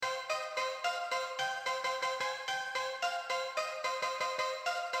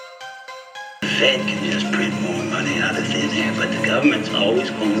Fed can just print more money out of thin air, but the government's always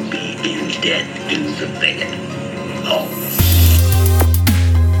going to be in debt to the Fed. Always.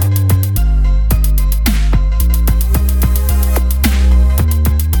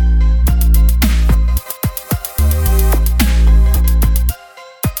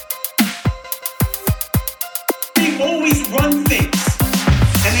 They always run things,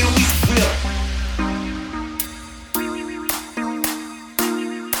 and they always will.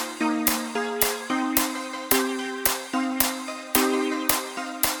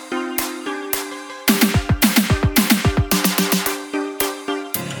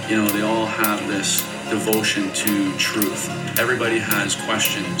 You know, they all have this devotion to truth. Everybody has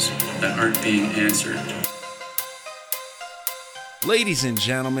questions that aren't being answered. Ladies and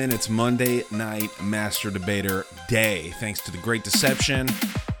gentlemen, it's Monday Night Master Debater Day. Thanks to The Great Deception.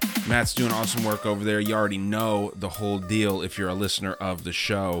 Matt's doing awesome work over there. You already know the whole deal if you're a listener of the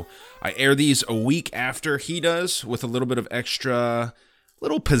show. I air these a week after he does with a little bit of extra,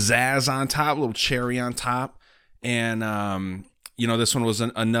 little pizzazz on top, a little cherry on top. And, you know, this one was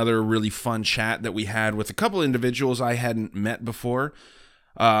another really fun chat that we had with a couple individuals I hadn't met before.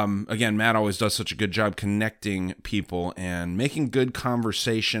 Again, Matt always does such a good job connecting people and making good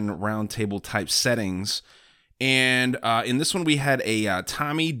conversation roundtable type settings. And in this one, we had a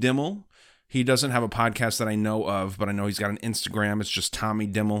Tommy Dimmel. He doesn't have a podcast that I know of, but I know he's got an Instagram. It's just Tommy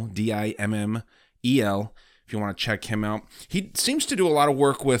Dimmel, Dimmel. If you want to check him out, he seems to do a lot of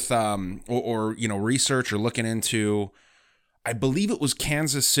work with or you know, research or looking into, I believe it was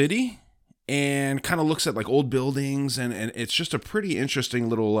Kansas City, and kind of looks at like old buildings, and it's just a pretty interesting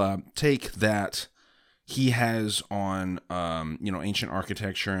little take that he has on you know, ancient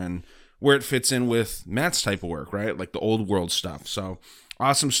architecture and where it fits in with Matt's type of work, right? Like the old world stuff. So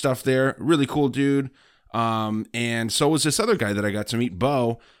awesome stuff there. Really cool dude. And so was this other guy that I got to meet,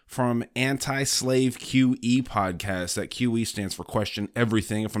 Bo, from Anti-Slave QE podcast. That QE stands for Question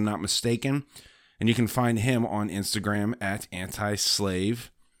Everything, if I'm not mistaken. And you can find him on Instagram at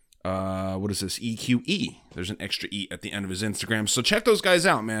Anti-Slave. What is this? EQE. There's an extra E at the end of his Instagram. So check those guys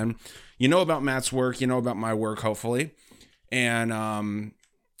out, man. You know about Matt's work. You know about my work, hopefully. And I'm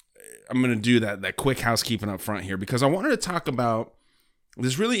going to do that quick housekeeping up front here, because I wanted to talk about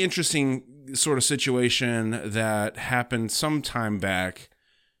this really interesting sort of situation that happened some time back.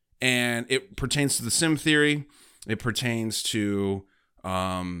 And it pertains to the sim theory. It pertains to,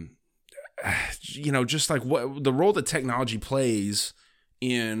 you know, just like what the role that technology plays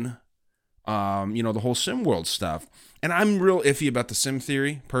in, you know, the whole sim world stuff. And I'm real iffy about the sim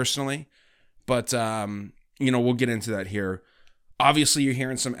theory personally, but, you know, we'll get into that here. Obviously, you're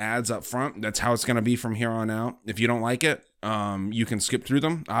hearing some ads up front. That's how it's going to be from here on out. If you don't like it, you can skip through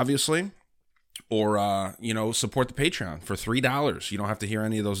them, obviously, or, you know, support the Patreon for $3. You don't have to hear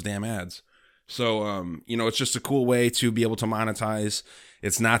any of those damn ads. So, you know, it's just a cool way to be able to monetize.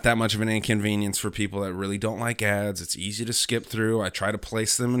 It's not that much of an inconvenience for people that really don't like ads. It's easy to skip through. I try to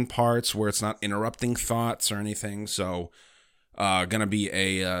place them in parts where it's not interrupting thoughts or anything. So, going to be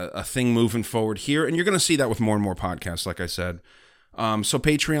a thing moving forward here. And you're going to see that with more and more podcasts, like I said. So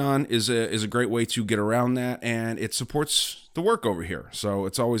Patreon is a great way to get around that, and it supports the work over here. So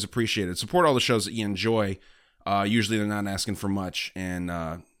it's always appreciated. Support all the shows that you enjoy. Usually they're not asking for much, and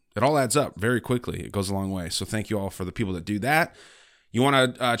it all adds up very quickly. It goes a long way. So thank you all for the people that do that. You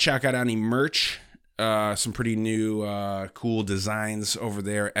want to check out any merch, some pretty new cool designs over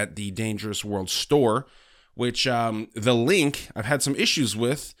there at the Dangerous World store, which the link I've had some issues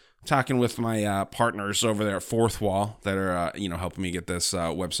with talking with my partners over there at Fourth Wall that are you know, helping me get this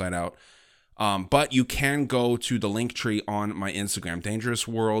website out. But you can go to the link tree on my Instagram, Dangerous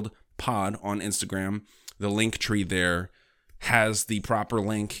World Pod on Instagram. The link tree there has the proper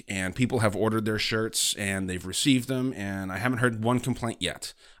link, and people have ordered their shirts and they've received them, and I haven't heard one complaint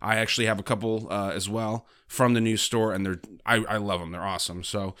yet. I actually have a couple as well from the new store, and I love them. They're awesome.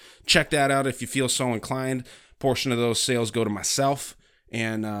 So check that out if you feel so inclined. Portion of those sales go to myself,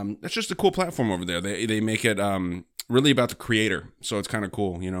 and that's just a cool platform over there. They make it really about the creator, so it's kind of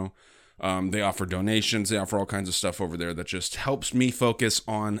cool, you know. They offer donations. They offer all kinds of stuff over there that just helps me focus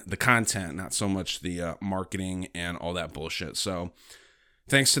on the content, not so much the marketing and all that bullshit. So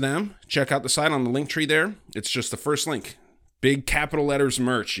thanks to them. Check out the site on the link tree there. It's just the first link. Big capital letters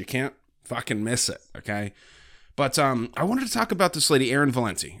merch. You can't fucking miss it, okay? But I wanted to talk about this lady, Erin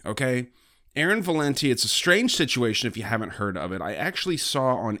Valenti, okay? Erin Valenti, it's a strange situation if you haven't heard of it. I actually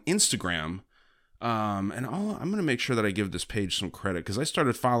saw on Instagram, and I'm going to make sure that I give this page some credit because I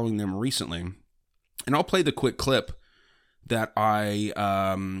started following them recently. And I'll play the quick clip that I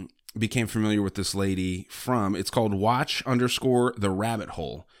became familiar with this lady from. It's called watch_the rabbit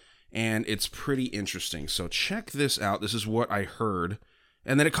hole. and it's pretty interesting. So check this out. This is what I heard,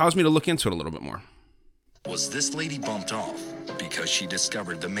 and then it caused me to look into it a little bit more. Was this lady bumped off because she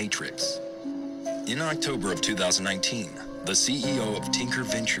discovered the Matrix? In October of 2019, the CEO of Tinker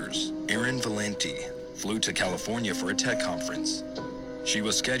Ventures, Erin Valenti, flew to California for a tech conference. She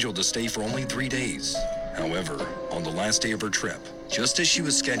was scheduled to stay for only 3 days. However, on the last day of her trip, just as she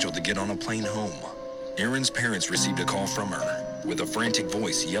was scheduled to get on a plane home, Erin's parents received a call from her, with a frantic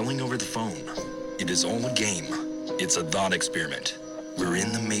voice yelling over the phone. It is all a game. It's a thought experiment. We're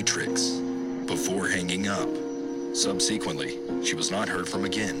in the Matrix. Before hanging up. Subsequently, she was not heard from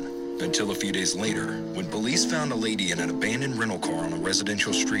again, until a few days later, when police found a lady in an abandoned rental car on a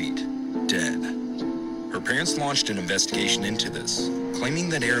residential street, dead. Her parents launched an investigation into this, claiming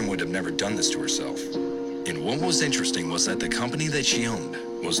that Erin would have never done this to herself. And what was interesting was that the company that she owned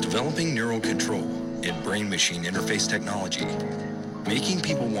was developing neural control and brain-machine interface technology, making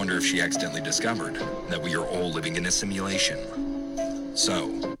people wonder if she accidentally discovered that we are all living in a simulation.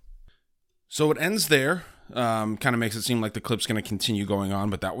 So it ends there. Kind of makes it seem like the clip's going to continue going on,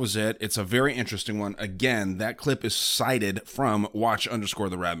 but that was it. It's a very interesting one. Again, that clip is cited from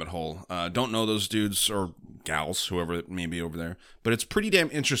watch_the_rabbit_hole. Don't know those dudes or gals, whoever it may be over there, but it's pretty damn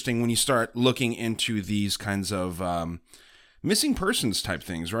interesting when you start looking into these kinds of missing persons type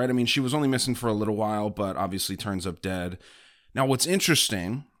things, right? I mean, she was only missing for a little while, but obviously turns up dead. Now, what's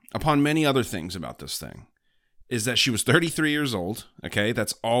interesting, upon many other things about this thing, is that she was 33 years old, okay?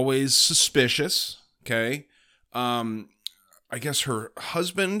 That's always suspicious, okay? I guess her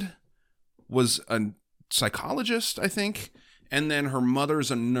husband was a psychologist, I think, and then her mother's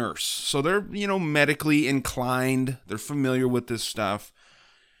a nurse. So they're, medically inclined. They're familiar with this stuff.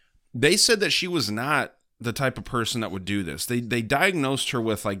 They said that she was not the type of person that would do this. They diagnosed her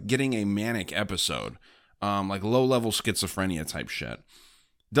with, like, getting a manic episode, like low-level schizophrenia type shit.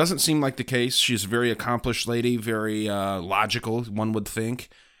 Doesn't seem like the case. She's a very accomplished lady, very logical, one would think,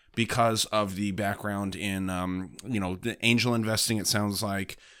 because of the background in, the angel investing, it sounds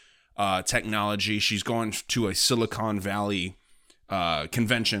like, technology. She's going to a Silicon Valley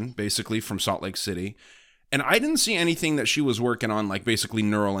convention, basically, from Salt Lake City. And I didn't see anything that she was working on, like, basically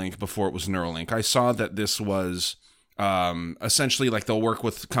Neuralink before it was Neuralink. I saw that this was essentially, like, they'll work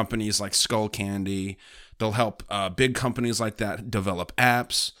with companies like Skullcandy. They'll help big companies like that develop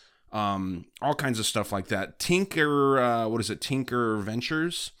apps, all kinds of stuff like that. Tinker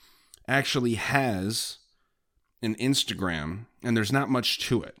Ventures actually has an Instagram, and there's not much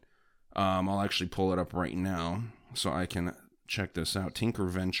to it. I'll actually pull it up right now so I can check this out. Tinker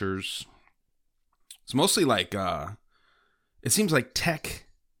Ventures. It's mostly like, it seems like tech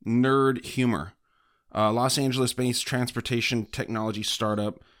nerd humor. Los Angeles-based transportation technology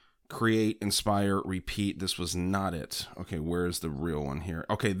startup. Create, inspire, repeat. This was not it. Okay, where's the real one here?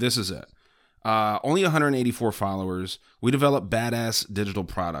 Okay, this is it. Only 184 followers. We develop badass digital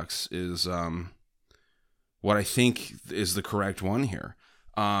products is what I think is the correct one here.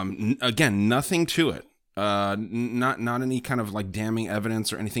 Again, nothing to it. Not any kind of like damning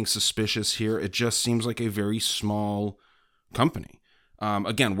evidence or anything suspicious here. It just seems like a very small company.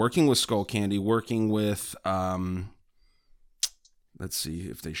 Again, working with Skullcandy, working with let's see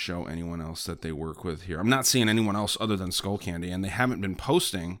if they show anyone else that they work with here. I'm not seeing anyone else other than Skullcandy, and they haven't been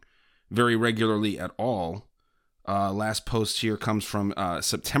posting very regularly at all. Last post here comes from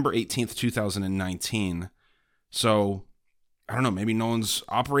September 18th, 2019. So, I don't know, maybe no one's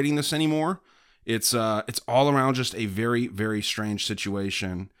operating this anymore. It's all around just a very, very strange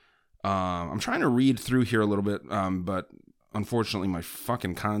situation. I'm trying to read through here a little bit, but unfortunately my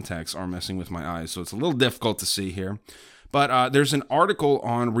fucking contacts are messing with my eyes, so it's a little difficult to see here. But there's an article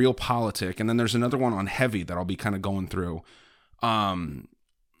on Realpolitik, and then there's another one on Heavy that I'll be kind of going through. I'll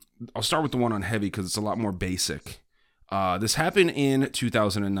start with the one on Heavy because it's a lot more basic. This happened in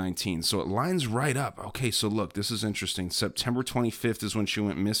 2019, so it lines right up. Okay, so look, this is interesting. September 25th is when she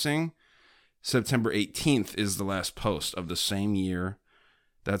went missing. September 18th is the last post of the same year.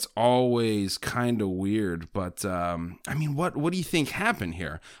 That's always kind of weird, but I mean, what do you think happened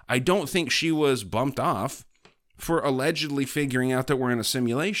here? I don't think she was bumped off for allegedly figuring out that we're in a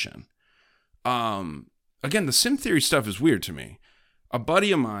simulation. Again, the sim theory stuff is weird to me. A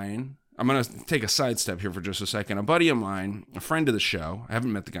buddy of mine, I'm going to take a sidestep here for just a second. A buddy of mine, a friend of the show, I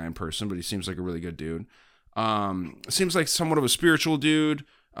haven't met the guy in person, but he seems like a really good dude. Seems like somewhat of a spiritual dude,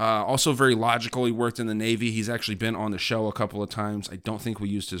 also very logical. He worked in the Navy. He's actually been on the show a couple of times. I don't think we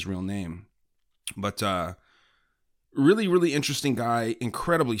used his real name, but really, really interesting guy,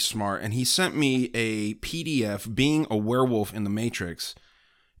 incredibly smart. And he sent me a PDF, Being a Werewolf in the Matrix.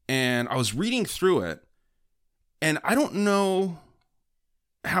 And I was reading through it, and I don't know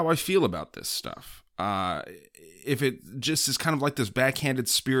how I feel about this stuff. If it just is kind of like this backhanded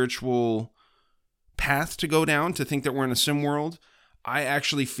spiritual path to go down, to think that we're in a sim world, I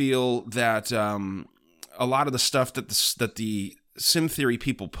actually feel that a lot of the stuff that the sim theory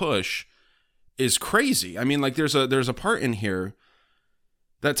people push is crazy. I mean, like there's a part in here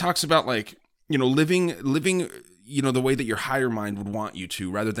that talks about, like, you know, living, you know, the way that your higher mind would want you to,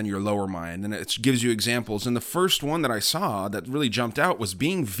 rather than your lower mind. And it gives you examples. And the first one that I saw that really jumped out was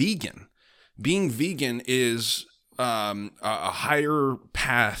being vegan. Being vegan is a higher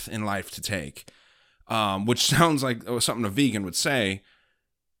path in life to take, which sounds like something a vegan would say.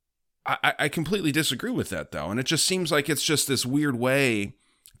 I completely disagree with that, though. And it just seems like it's just this weird way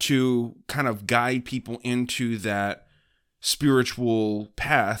to kind of guide people into that spiritual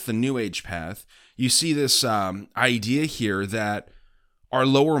path, the New Age path. You see this idea here that our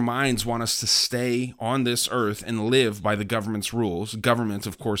lower minds want us to stay on this earth and live by the government's rules. Government,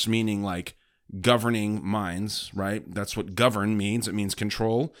 of course, meaning like governing minds, right? That's what govern means. It means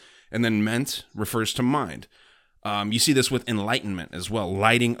control. And then ment refers to mind. You see this with enlightenment as well,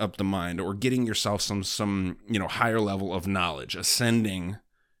 lighting up the mind, or getting yourself some you know, higher level of knowledge, ascending,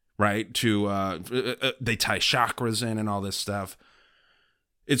 right? To they tie chakras in and all this stuff.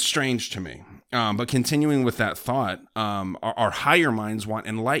 It's strange to me. But continuing with that thought, our higher minds want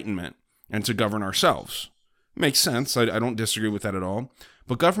enlightenment and to govern ourselves. Makes sense. I don't disagree with that at all.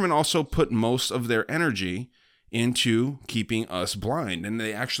 But government also put most of their energy into keeping us blind. And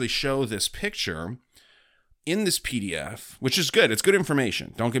they actually show this picture in this PDF, which is good. It's good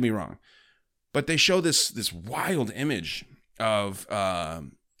information. Don't get me wrong. But they show this wild image of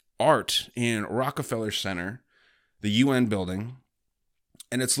art in Rockefeller Center, the UN building.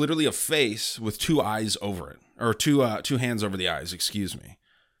 And it's literally a face with two eyes over it, or two hands over the eyes. Excuse me.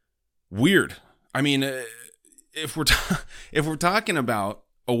 Weird. I mean, if we're talking about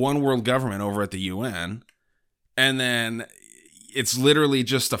a one world government over at the UN, and then it's literally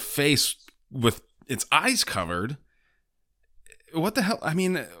just a face with its eyes covered. What the hell? I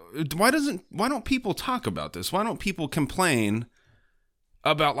mean, why don't people talk about this? Why don't people complain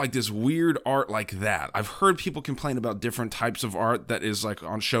about like this weird art like that? I've heard people complain about different types of art that is like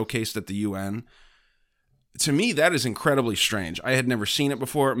on showcased at the UN. To me, that is incredibly strange. I had never seen it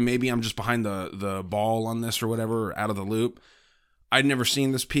before. Maybe I'm just behind the ball on this or whatever, or out of the loop. I'd never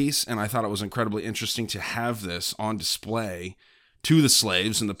seen this piece, and I thought it was incredibly interesting to have this on display to the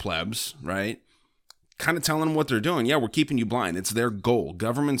slaves and the plebs, right? Kind of telling them what they're doing. Yeah, we're keeping you blind. It's their goal.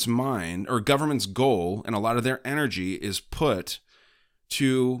 Government's goal, and a lot of their energy is put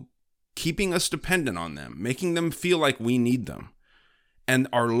to keeping us dependent on them, making them feel like we need them. And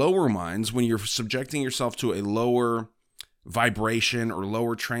our lower minds, when you're subjecting yourself to a lower vibration or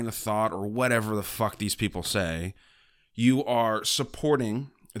lower train of thought or whatever the fuck these people say, you are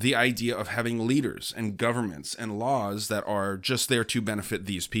supporting the idea of having leaders and governments and laws that are just there to benefit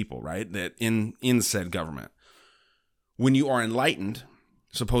these people, right? That in said government. When you are enlightened,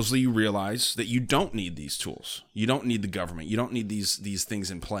 supposedly you realize that you don't need these tools. You don't need the government. You don't need these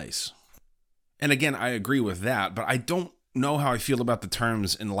things in place. And again, I agree with that, but I don't know how I feel about the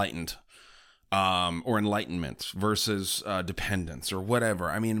terms enlightened or enlightenment versus dependence or whatever.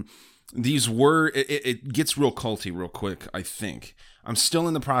 I mean, these were, it gets real culty real quick, I think. I'm still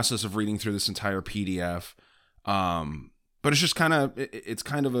in the process of reading through this entire PDF. But it's just kind of, it's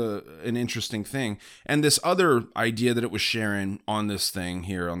kind of an interesting thing. And this other idea that it was sharing on this thing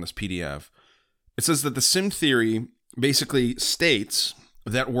here, on this PDF, it says that the sim theory basically states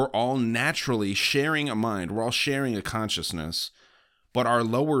that we're all naturally sharing a mind. We're all sharing a consciousness, but our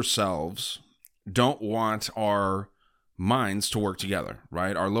lower selves don't want our minds to work together,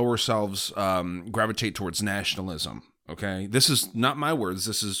 right? Our lower selves gravitate towards nationalism, okay? This is not my words.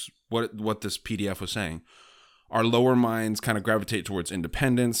 This is what this PDF was saying. Our lower minds kind of gravitate towards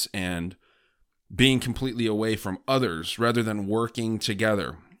independence and being completely away from others rather than working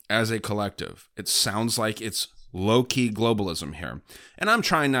together as a collective. It sounds like it's low-key globalism here. And I'm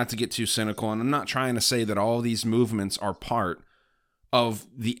trying not to get too cynical, and I'm not trying to say that all these movements are part of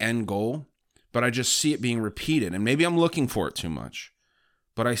the end goal, but I just see it being repeated. And maybe I'm looking for it too much,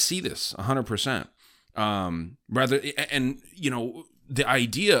 but I see this 100%. The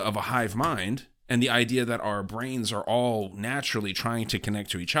idea of a hive mind and the idea that our brains are all naturally trying to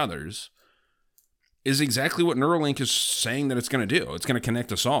connect to each other's is exactly what Neuralink is saying that it's going to do. It's going to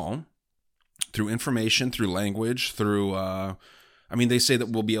connect us all through information, through language, through, they say that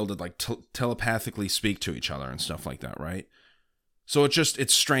we'll be able to like telepathically speak to each other and stuff like that, right? So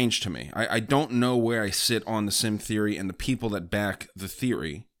it's strange to me. I don't know where I sit on the sim theory and the people that back the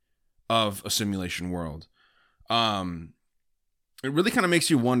theory of a simulation world. it really kind of makes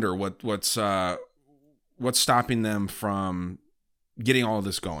you wonder what's stopping them from getting all of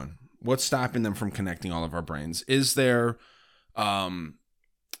this going. What's stopping them from connecting all of our brains? Is there some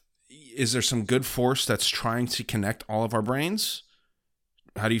good force that's trying to connect all of our brains?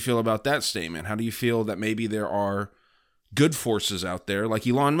 How do you feel about that statement? How do you feel that maybe there are good forces out there like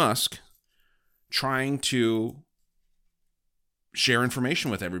Elon Musk trying to share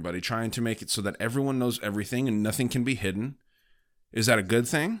information with everybody, trying to make it so that everyone knows everything and nothing can be hidden? Is that a good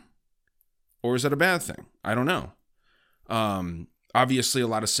thing? Or is that a bad thing? I don't know. Obviously, a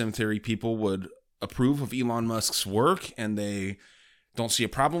lot of sim theory people would approve of Elon Musk's work, and they don't see a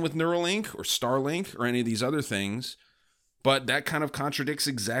problem with Neuralink or Starlink or any of these other things. But that kind of contradicts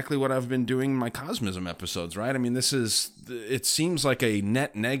exactly what I've been doing in my Cosmism episodes, right? I mean, it seems like a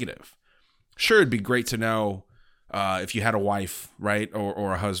net negative. Sure, it'd be great to know if you had a wife, right,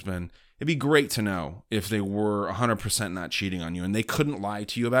 or a husband. It'd be great to know if they were 100% not cheating on you and they couldn't lie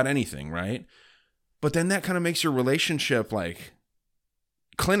to you about anything, right? But then that kind of makes your relationship like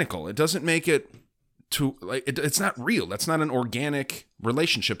clinical. It doesn't make it it's not real. That's not an organic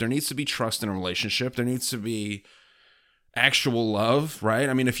relationship. There needs to be trust in a relationship. There needs to be actual love, right?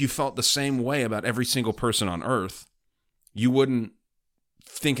 I mean, if you felt the same way about every single person on earth, you wouldn't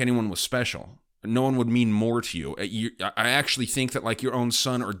think anyone was special. No one would mean more to you. I actually think that like your own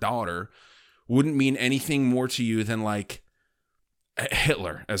son or daughter wouldn't mean anything more to you than like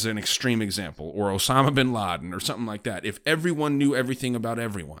Hitler as an extreme example, or Osama bin Laden or something like that. If everyone knew everything about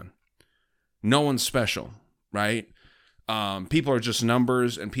everyone, no one's special, right? People are just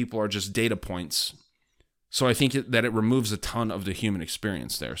numbers and people are just data points. So I think that it removes a ton of the human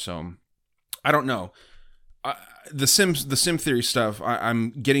experience there. So I don't know. The sim theory stuff, I'm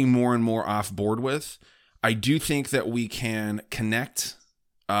getting more and more off board with. I do think that we can connect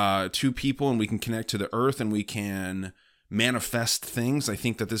to people and we can connect to the earth and we can manifest things. I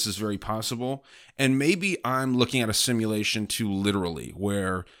think that this is very possible. And maybe I'm looking at a simulation too literally,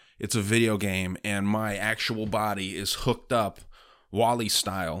 where it's a video game and my actual body is hooked up WALL-E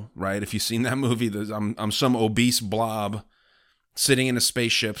style, right? If you've seen that movie, I'm some obese blob sitting in a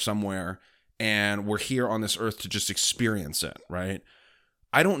spaceship somewhere, and we're here on this earth to just experience it, right?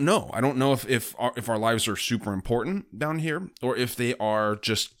 I don't know. I don't know if our lives are super important down here, or if they are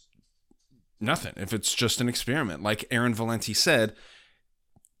just nothing. If it's just an experiment, like Aaron Valenti said,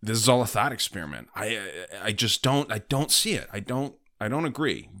 this is all a thought experiment. I don't see it. I don't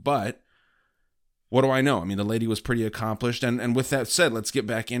agree. But what do I know? I mean, the lady was pretty accomplished. And with that said, let's get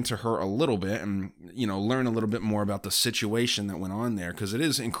back into her a little bit and, learn a little bit more about the situation that went on there, because it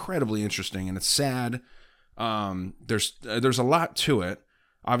is incredibly interesting and it's sad. There's a lot to it.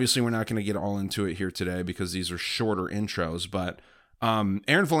 Obviously, we're not going to get all into it here today because these are shorter intros, but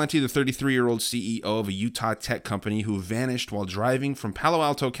Aaron Valenti, the 33-year-old CEO of a Utah tech company who vanished while driving from Palo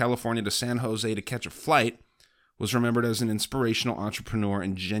Alto, California to San Jose to catch a flight, was remembered as an inspirational entrepreneur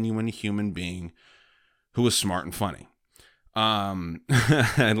and genuine human being who was smart and funny.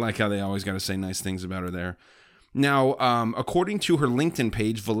 I like how they always got to say nice things about her there. Now, according to her LinkedIn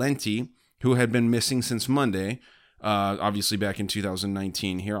page, Valenti, who had been missing since Monday, obviously back in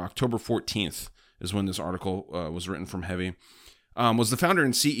 2019 here, October 14th is when this article was written from Heavy, was the founder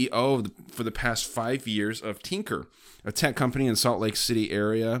and CEO for the past 5 years of Tinker, a tech company in Salt Lake City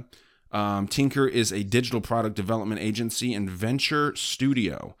area. Tinker is a digital product development agency and venture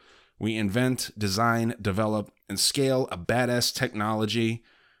studio. We invent, design, develop, and scale a badass technology.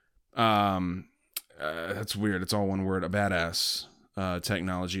 That's weird. It's all one word, a badass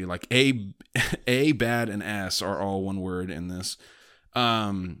technology. Like A, bad, and ass are all one word in this.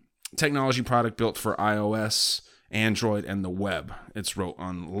 Technology product built for iOS, Android, and the web. It's wrote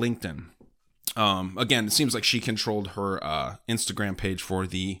on LinkedIn. Again, it seems like she controlled her Instagram page for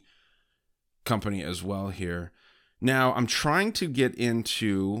the company as well here. Now, I'm trying to get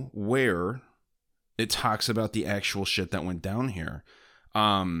into where it talks about the actual shit that went down here.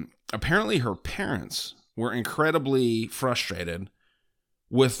 Apparently, her parents were incredibly frustrated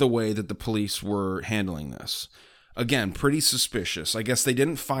with the way that the police were handling this. Again, pretty suspicious. I guess they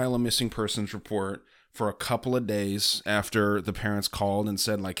didn't file a missing persons report for a couple of days after the parents called and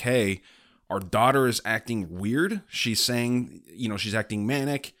said, like, hey, our daughter is acting weird. She's saying, she's acting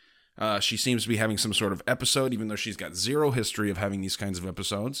manic. She seems to be having some sort of episode, even though she's got zero history of having these kinds of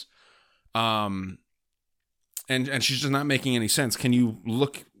episodes. And she's just not making any sense. Can you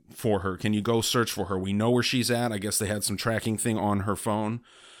look for her? Can you go search for her? We know where she's at. I guess they had some tracking thing on her phone,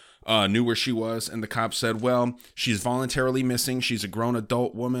 knew where she was. And the cops said, well, she's voluntarily missing. She's a grown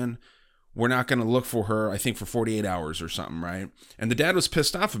adult woman. We're not going to look for her, I think, for 48 hours or something, right? And the dad was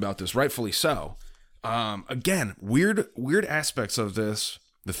pissed off about this, rightfully so. Again, weird aspects of this.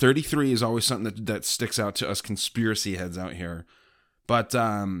 The 33 is always something that sticks out to us conspiracy heads out here. But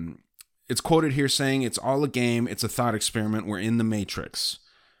it's quoted here saying it's all a game. It's a thought experiment. We're in the Matrix,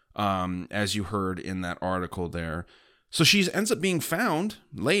 as you heard in that article there. So she ends up being found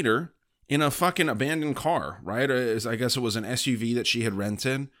later in a fucking abandoned car, right? I guess it was an SUV that she had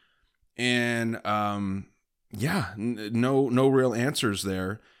rented. And no real answers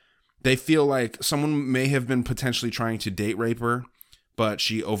there. They feel like someone may have been potentially trying to date rape her, but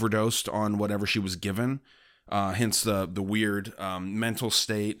she overdosed on whatever she was given. Hence the weird mental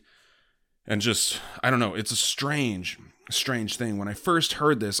state. And just, I don't know, it's a strange thing. When I first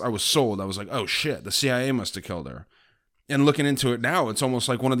heard this, I was sold. I was like, oh shit, the CIA must have killed her. And looking into it now, it's almost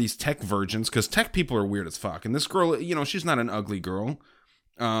like one of these tech virgins, because tech people are weird as fuck. And this girl, she's not an ugly girl.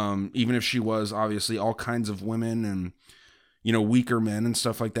 Even if she was, obviously, all kinds of women and, weaker men and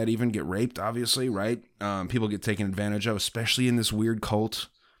stuff like that even get raped, obviously, right? People get taken advantage of, especially in this weird cult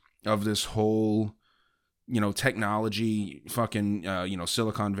of this whole, technology fucking,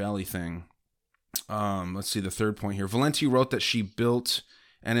 Silicon Valley thing. Let's see the third point here. Valenti wrote that she built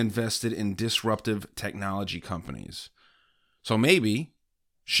and invested in disruptive technology companies. So maybe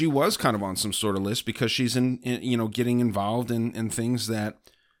she was kind of on some sort of list because she's in getting involved in things that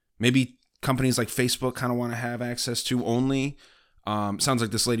maybe companies like Facebook kind of want to have access to only. Sounds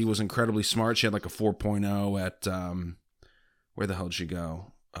like this lady was incredibly smart. She had like a 4.0 at, where the hell did she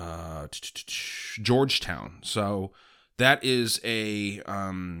go? Georgetown. So that is a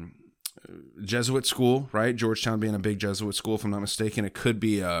Jesuit school, right? Georgetown being a big Jesuit school, if I'm not mistaken. It could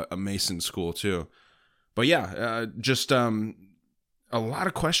be a Mason school too. But yeah, just a lot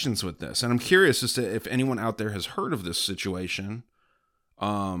of questions with this. And I'm curious as to if anyone out there has heard of this situation.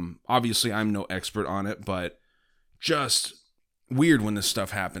 Obviously, I'm no expert on it, but just weird when this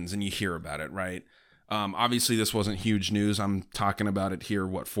stuff happens and you hear about it, right? Obviously, this wasn't huge news. I'm talking about it here,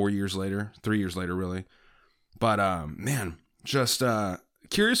 3 years later, really. But, man, just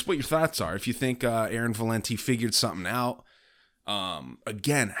curious what your thoughts are. If you think Erin Valenti figured something out.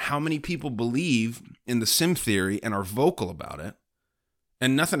 Again, how many people believe in the sim theory and are vocal about it,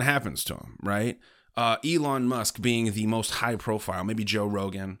 and nothing happens to them, right? Elon Musk being the most high profile, maybe Joe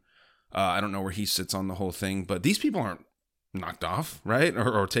Rogan. I don't know where he sits on the whole thing, but these people aren't knocked off, right?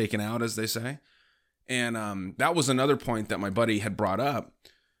 Or taken out, as they say. And that was another point that my buddy had brought up.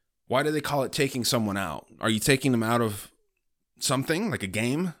 Why do they call it taking someone out? Are you taking them out of something, like a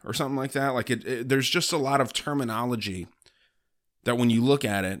game or something like that? Like there's just a lot of terminology that when you look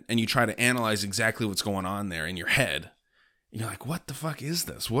at it and you try to analyze exactly what's going on there in your head, you're like, what the fuck is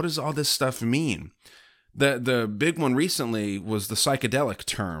this? What does all this stuff mean? The big one recently was the psychedelic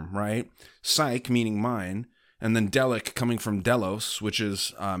term, right? Psych meaning mind, and then delic coming from delos, which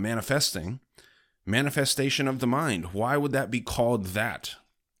is manifestation of the mind. Why would that be called that,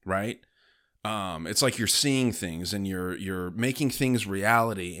 right? It's like you're seeing things and you're making things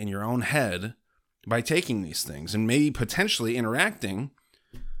reality in your own head by taking these things and maybe potentially interacting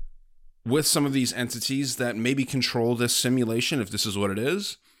with some of these entities that maybe control this simulation, if this is what it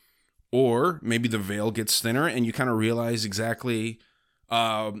is, or maybe the veil gets thinner and you kind of realize exactly,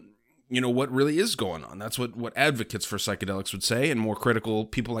 what really is going on. That's what advocates for psychedelics would say, and more critical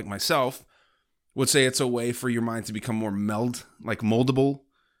people like myself would say it's a way for your mind to become more moldable.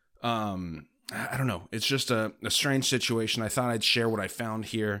 I don't know. It's just a strange situation. I thought I'd share what I found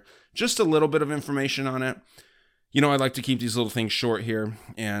here. Just a little bit of information on it. I like to keep these little things short here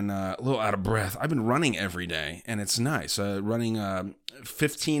and a little out of breath. I've been running every day, and it's nice. Running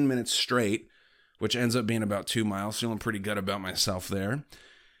 15 minutes straight, which ends up being about 2 miles. Feeling pretty good about myself there.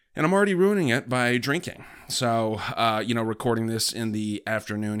 And I'm already ruining it by drinking. So, recording this in the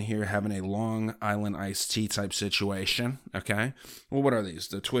afternoon here, having a Long Island iced tea type situation. Okay. Well, what are these?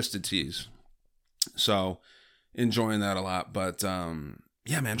 The twisted teas. So, enjoying that a lot. But,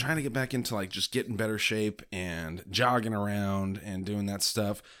 yeah, man, trying to get back into just get in better shape and jogging around and doing that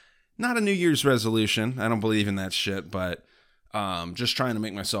stuff. Not a New Year's resolution. I don't believe in that shit, but just trying to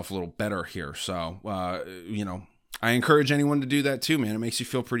make myself a little better here. So, I encourage anyone to do that too, man. It makes you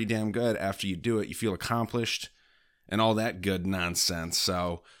feel pretty damn good after you do it. You feel accomplished and all that good nonsense.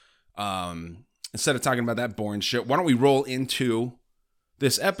 So instead of talking about that boring shit, why don't we roll into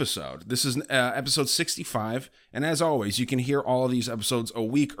this episode? This is episode 65. And as always, you can hear all of these episodes a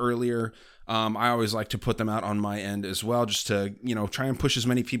week earlier. I always like to put them out on my end as well, just to, try and push as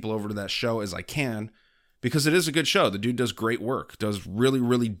many people over to that show as I can, because it is a good show. The dude does great work, does really,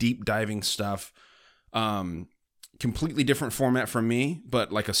 really deep diving stuff. Completely different format from me,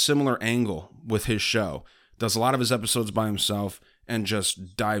 but like a similar angle with his show. Does a lot of his episodes by himself and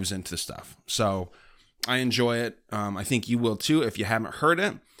just dives into stuff. So I enjoy it. I think you will too if you haven't heard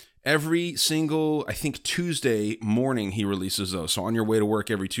it. Every single, I think, Tuesday morning he releases those. So on your way to work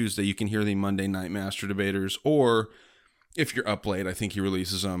every Tuesday, you can hear the Monday Night Master Debaters. Or if you're up late, I think he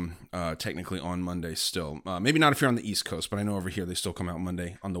releases them technically on Monday still. Maybe not if you're on the East Coast, but I know over here they still come out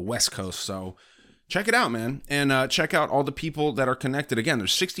Monday on the West Coast. So check it out, man. And check out all the people that are connected. Again,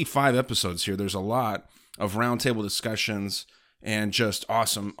 there's 65 episodes here. There's a lot of roundtable discussions and just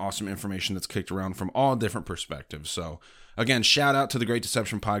awesome information that's kicked around from all different perspectives. So again, shout out to the Great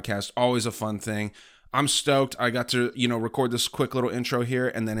Deception Podcast. Always a fun thing. I'm stoked. I got to, record this quick little intro here,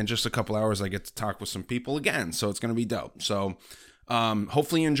 and then in just a couple hours, I get to talk with some people again. So it's going to be dope. So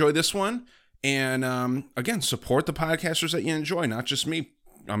hopefully you enjoy this one. And again, support the podcasters that you enjoy, not just me.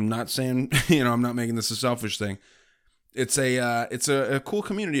 I'm not saying, I'm not making this a selfish thing. It's a cool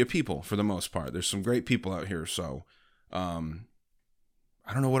community of people for the most part. There's some great people out here. So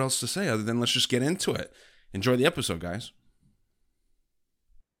I don't know what else to say other than let's just get into it. Enjoy the episode, guys.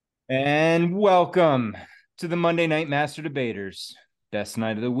 And welcome to the Monday Night Master Debaters. Best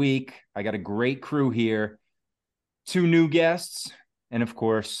night of the week. I got a great crew here. 2 new guests. And of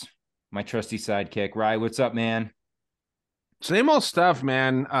course, my trusty sidekick. Rye, what's up, man? Same old stuff,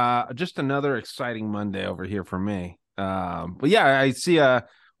 man. Just another exciting Monday over here for me. But yeah, I see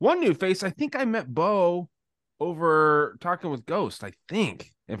one new face. I think I met Bo over talking with Ghost, I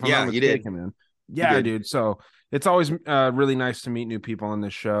think. If I'm not mistaken, man. Yeah, dude. So it's always really nice to meet new people on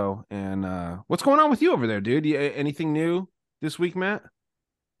this show. And what's going on with you over there, dude? Anything new this week, Matt?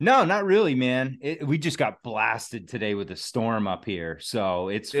 No, not really, man. We just got blasted today with a storm up here. So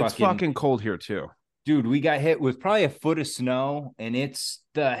it's fucking cold here too. Dude, we got hit with probably a foot of snow, and it's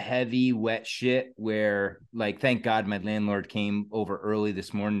the heavy, wet shit where, like, thank God my landlord came over early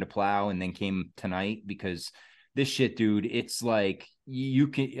this morning to plow and then came tonight, because this shit, dude, it's like you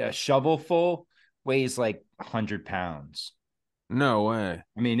can a shovel full weighs like 100 pounds. No way.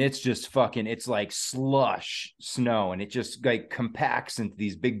 I mean, it's just fucking, it's like slush snow, and it just like compacts into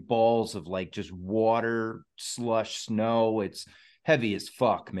these big balls of like just water, slush, snow. It's heavy as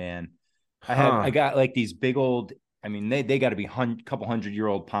fuck, man. I got like these big old, I mean, they got to be couple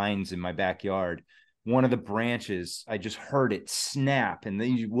 100-year-old pines in my backyard. One of the branches, I just heard it snap, and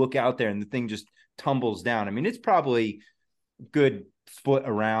then you look out there and the thing just tumbles down. I mean, it's probably a good foot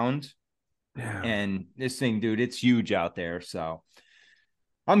around. Yeah. And this thing, dude, it's huge out there. So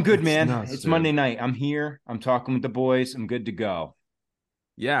I'm good, man. It's Monday night. I'm here. I'm talking with the boys. I'm good to go.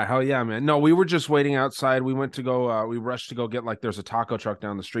 Yeah, hell yeah, man. No, we were just waiting outside. We went to go, we rushed to go get, like, there's a taco truck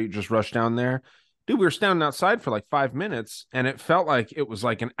down the street, just rushed down there. Dude, we were standing outside for like 5 minutes, and it felt like it was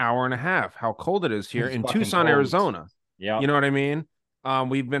like an hour and a half how cold it is here in Tucson, cold. Arizona. Yeah. You know what I mean?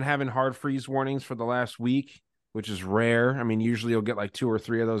 We've been having hard freeze warnings for the last week, which is rare. I mean, usually you'll get like 2 or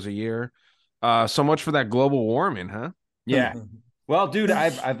 3 of those a year. So much for that global warming, huh? Yeah. Well, dude,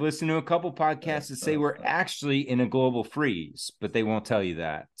 I've listened to a couple podcasts that say we're actually in a global freeze, but they won't tell you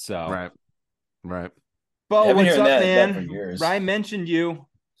that. So right. Bo, what's up, man? Ryan mentioned you,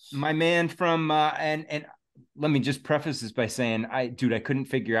 my man from and let me just preface this by saying, I couldn't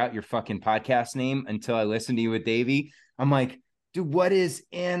figure out your fucking podcast name until I listened to you with Davey. I'm like, dude, what is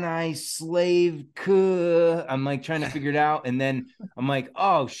anti-slave? I'm like trying to figure it out. And then I'm like,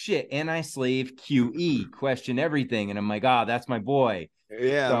 oh shit, anti-slave QE, question everything. And I'm like, that's my boy.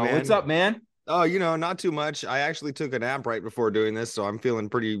 Yeah. So, man. What's up, man? Oh, not too much. I actually took a nap right before doing this, so I'm feeling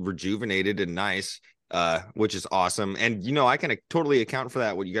pretty rejuvenated and nice, which is awesome. And, I can totally account for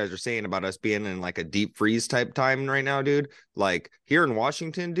that, what you guys are saying about us being in like a deep freeze type time right now, dude. Like here in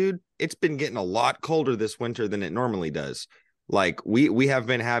Washington, dude, it's been getting a lot colder this winter than it normally does. Like we have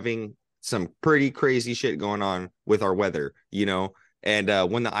been having some pretty crazy shit going on with our weather,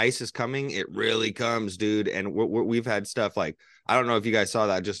 and when the ice is coming, it really comes, dude. And we've had stuff like, I don't know if you guys saw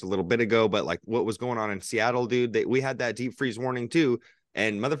that just a little bit ago, but like what was going on in Seattle, dude, we had that deep freeze warning too.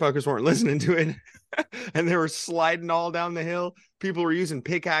 And motherfuckers weren't listening to it. And they were sliding all down the hill. People were using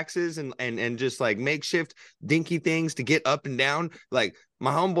pickaxes and just like makeshift dinky things to get up and down. Like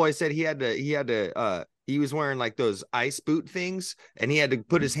my homeboy said he was wearing like those ice boot things, and he had to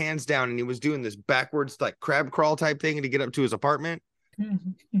put his hands down, and he was doing this backwards like crab crawl type thing to get up to his apartment.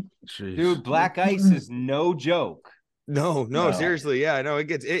 Dude, black ice is no joke. No, seriously. Yeah, no,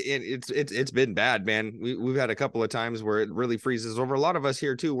 it's been bad, man. We've had a couple of times where it really freezes over. A lot of us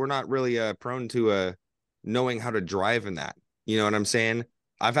here too, we're not really prone to knowing how to drive in that. You know what I'm saying?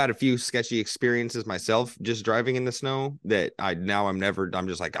 I've had a few sketchy experiences myself just driving in the snow that I'm never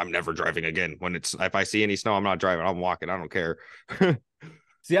driving again. If I see any snow, I'm not driving. I'm walking. I don't care.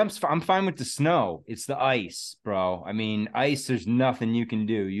 See, I'm fine with the snow. It's the ice, bro. I mean, ice, there's nothing you can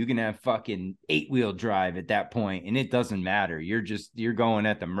do. You can have fucking 8-wheel drive at that point, and it doesn't matter. You're going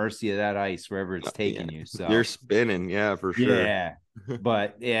at the mercy of that ice wherever it's taking you. So You're spinning, yeah, for sure. yeah.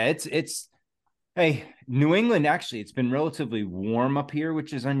 But yeah, it's hey, New England, actually, it's been relatively warm up here,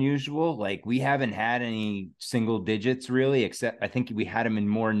 which is unusual. Like, we haven't had any single digits really, except I think we had them in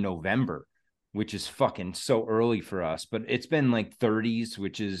more in November, which is fucking so early for us. But it's been like 30s,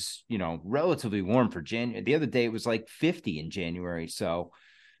 which is, relatively warm for January. The other day it was like 50 in January. So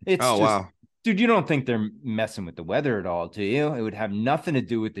it's wow. Dude, you don't think they're messing with the weather at all, do you? It would have nothing to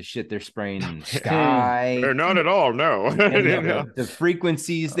do with the shit they're spraying in the sky. Not at all, no. The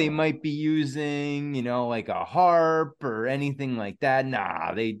frequencies they might be using, like a harp or anything like that.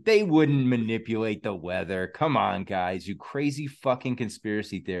 Nah, they wouldn't manipulate the weather. Come on, guys, you crazy fucking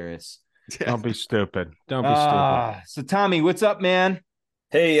conspiracy theorists. Don't be stupid. Don't be stupid. So Tommy, what's up, man?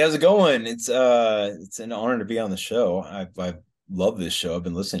 Hey, how's it going? It's an honor to be on the show. I love this show. I've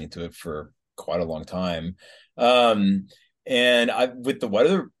been listening to it for quite a long time. And with the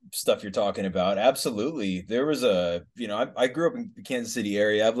weather stuff you're talking about, absolutely. There was I grew up in the Kansas City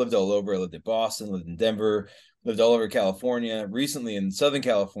area. I've lived all over. I lived in Boston, lived in Denver, lived all over California, recently in Southern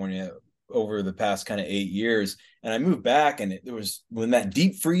California over the past kind of 8 years. And I moved back, and there was when that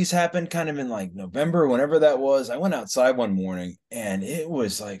deep freeze happened kind of in like November, whenever that was, I went outside one morning and it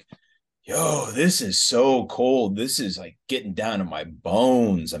was like, yo, this is so cold. This is like getting down to my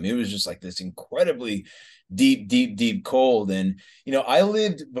bones. I mean, it was just like this incredibly deep cold. And, I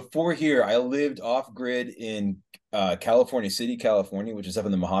lived off grid in California City, California, which is up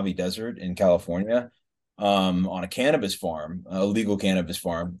in the Mojave Desert in California, on a cannabis farm, a legal cannabis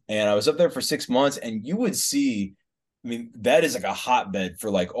farm. And I was up there for 6 months, and you would see, I mean, that is like a hotbed for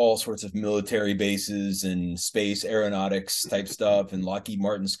like all sorts of military bases and space aeronautics type stuff. And Lockheed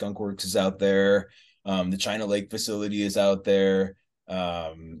Martin Skunk Works is out there. The China Lake facility is out there.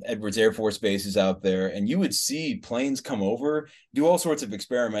 Edwards Air Force Base is out there. And you would see planes come over, do all sorts of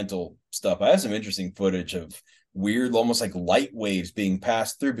experimental stuff. I have some interesting footage of weird, almost like light waves being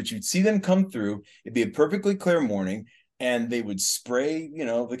passed through, but you'd see them come through. It'd be a perfectly clear morning, and they would spray,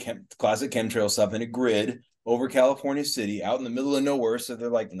 the classic chemtrail stuff in a grid over California City out in the middle of nowhere. So they're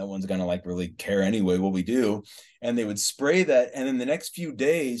like, no one's going to like really care anyway what we do. And they would spray that. And in the next few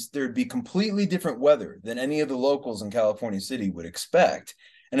days, there'd be completely different weather than any of the locals in California City would expect.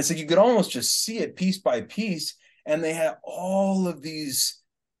 And it's like, you could almost just see it piece by piece. And they had all of these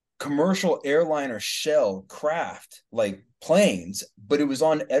commercial airliner shell craft, like planes, but it was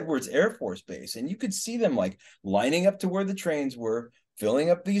on Edwards Air Force Base. And you could see them like lining up to where the trains were,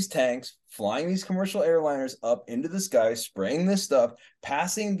 filling up these tanks, flying these commercial airliners up into the sky, spraying this stuff,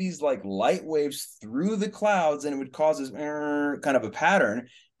 passing these like light waves through the clouds, and it would cause this kind of a pattern.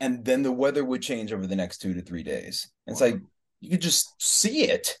 And then the weather would change over the next 2 to 3 days. And it's like, you could just see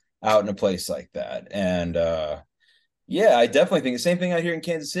it out in a place like that. And yeah, I definitely think the same thing out here in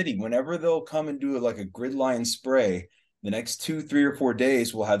Kansas City. Whenever they'll come and do like a grid line spray, the next 2, 3, or 4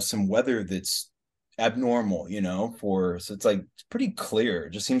 days, we'll have some weather that's abnormal, so it's like it's pretty clear.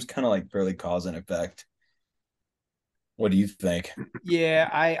 It just seems kind of like fairly cause and effect. What do you think? Yeah,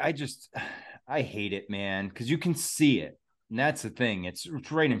 I hate it, man, because you can see it, and that's the thing. It's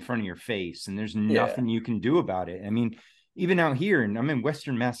right in front of your face, and there's nothing you can do about it. I mean, even out here, and I'm in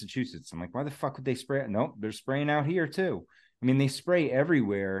Western Massachusetts, I'm like, why the fuck would they spray it? Nope, they're spraying out here too. I mean, they spray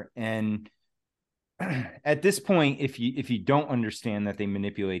everywhere, and at this point, if you don't understand that they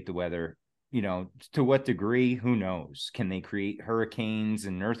manipulate the weather, to what degree, who knows? Can they create hurricanes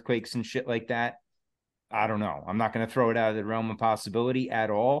and earthquakes and shit like that? I don't know. I'm not going to throw it out of the realm of possibility at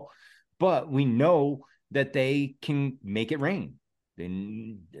all, but we know that they can make it rain. I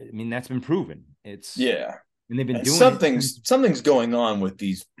mean, that's been proven. And they've been doing something's going on with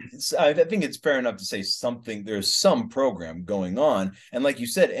these. I think it's fair enough to say there's some program going on. And like you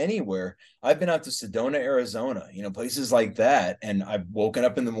said, anywhere. I've been out to Sedona, Arizona, places like that. And I've woken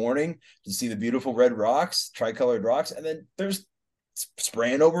up in the morning to see the beautiful red rocks, tricolored rocks. And then there's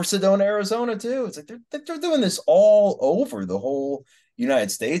spraying over Sedona, Arizona too. It's like they're doing this all over the whole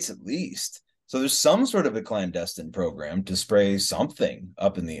United States, at least. So there's some sort of a clandestine program to spray something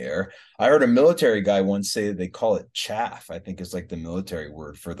up in the air. I heard a military guy once say they call it chaff. I think it's like the military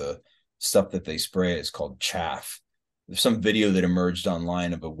word for the stuff that they spray is called chaff. There's some video that emerged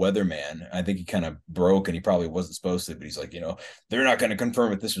online of a weatherman. I think he kind of broke, and he probably wasn't supposed to, but he's like, they're not going to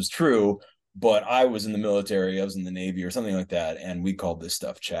confirm if this was true, but I was in the military, I was in the Navy or something like that, and we called this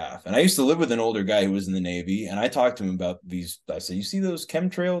stuff chaff. And I used to live with an older guy who was in the Navy, and I talked to him about these. I said, you see those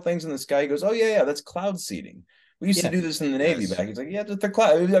chemtrail things in the sky? He goes, oh, yeah, that's cloud seeding. We used to do this in the Navy back. He's like, yeah, the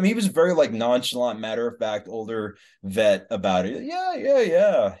cloud. I mean, he was very like nonchalant, matter of fact, older vet about it.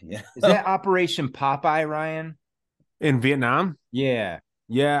 Yeah. Is that Operation Popeye, Ryan? In Vietnam? Yeah.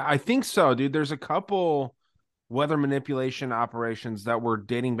 Yeah, I think so, dude. There's a couple weather manipulation operations that were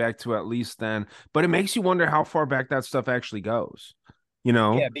dating back to at least then, but it makes you wonder how far back that stuff actually goes. You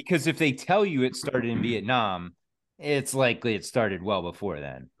know? Yeah, because if they tell you it started in Vietnam, it's likely it started well before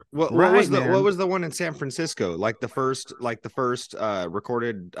then. What was the one in San Francisco? Like the first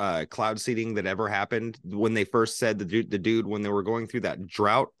recorded cloud seeding that ever happened when they first said the dude when they were going through that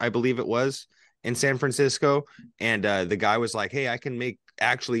drought, I believe it was in San Francisco, and the guy was like, "Hey, I can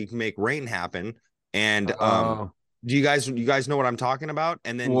actually make rain happen." And do you guys know what I'm talking about?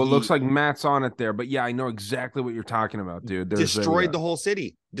 And then it looks like Matt's on it there, but yeah, I know exactly what you're talking about, dude. Destroyed the whole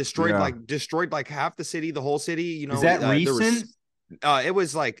city, destroyed like half the city, the whole city. You know, is that recent? It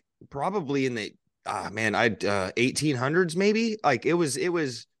was like probably in the 1800s, maybe. Like it was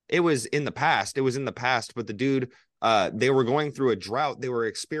in the past. It was in the past, but the dude, they were going through a drought. They were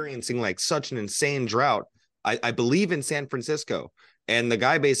experiencing like such an insane drought. I believe in San Francisco, and the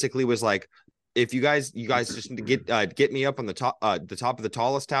guy basically was like, if you guys just need to get me up on the top of the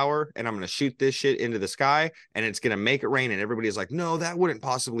tallest tower, and I'm gonna shoot this shit into the sky, and it's gonna make it rain. And everybody's like, no, that wouldn't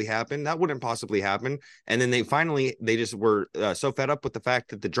possibly happen. That wouldn't possibly happen. And then they just were so fed up with the fact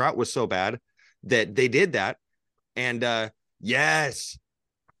that the drought was so bad that they did that. And yes,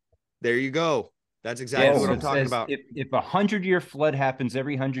 there you go. That's exactly what I'm talking about. If 100-year flood happens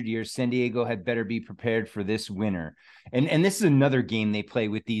every 100 years, San Diego had better be prepared for this winter. And this is another game they play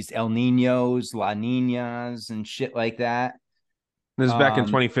with these El Niños, La Niñas, and shit like that. This is back in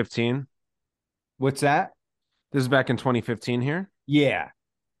 2015. What's that? This is back in 2015 here. Yeah,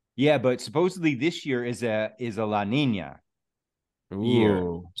 but supposedly this year is a La Niña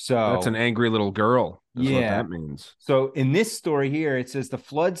year. So that's an angry little girl. That's what that means. So in this story here, it says the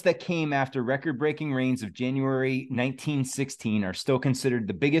floods that came after record-breaking rains of January 1916 are still considered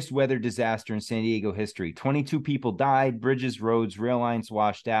the biggest weather disaster in San Diego history. 22 people died, bridges, roads, rail lines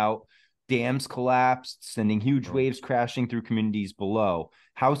washed out, dams collapsed, sending huge waves crashing through communities below.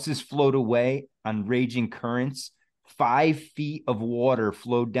 Houses flowed away on raging currents. 5 feet of water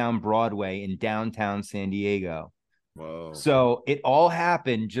flowed down Broadway in downtown San Diego. Whoa. So it all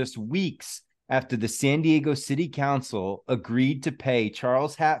happened just weeks after the San Diego City Council agreed to pay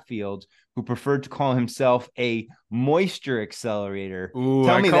Charles Hatfield, who preferred to call himself a moisture accelerator. Ooh,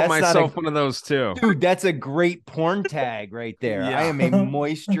 I call myself one of those too. Dude, that's a great porn tag right there. Yeah. I am a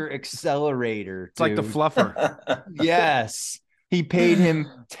moisture accelerator. It's like the fluffer. Yes. He paid him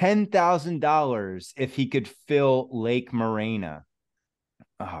 $10,000 if he could fill Lake Morena.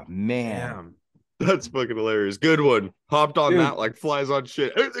 Oh, man. Damn. That's fucking hilarious. Good one. Hopped on that like flies on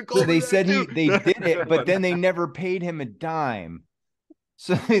shit. So they said they did it, but then they never paid him a dime.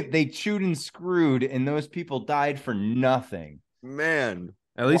 So they chewed and screwed, and those people died for nothing. Man.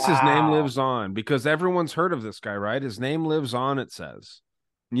 At least his name lives on, because everyone's heard of this guy, right? His name lives on, it says.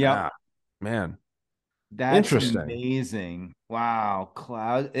 Yeah. Man. That's interesting. Amazing. Wow.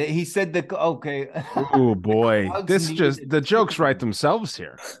 Cloud. He said okay. Oh boy. The jokes write themselves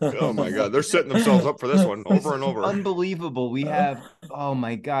here. Oh my God. They're setting themselves up for this one over and over. Unbelievable. We have, oh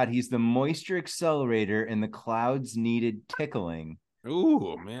my God. He's the moisture accelerator and the clouds needed tickling.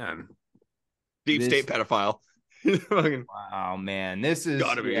 Ooh, man. Deep state pedophile. Wow, man. This is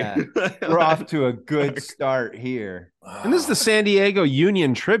gotta be. We're off to a good start here. And this is the San Diego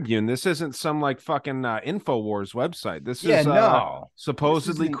Union Tribune. This isn't some like fucking InfoWars website. This is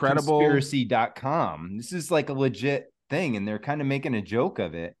supposedly credible conspiracy.com. This is like a legit thing, and they're kind of making a joke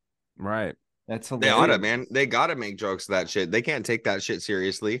of it. Right. That's hilarious. They ought to, man. They gotta make jokes of that shit. They can't take that shit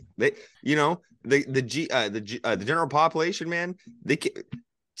seriously. They, the general population, man, they can't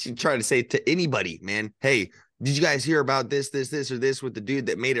try to say to anybody, man, hey, did you guys hear about this or this with the dude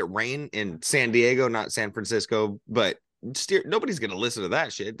that made it rain in San Diego, not San Francisco? But nobody's going to listen to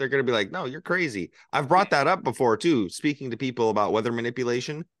that shit. They're going to be like, no, you're crazy. I've brought that up before too, speaking to people about weather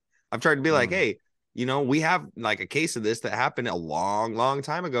manipulation. I've tried to be like, hey, we have like a case of this that happened a long, long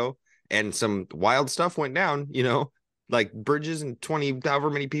time ago, and some wild stuff went down, like bridges and 20,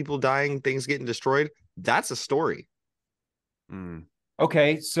 however many people dying, things getting destroyed. That's a story.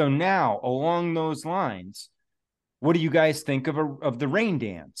 Okay, so now along those lines, what do you guys think of the rain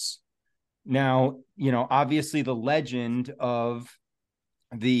dance? Now, obviously the legend of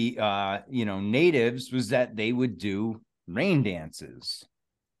the natives was that they would do rain dances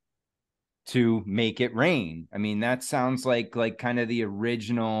to make it rain. I mean, that sounds like kind of the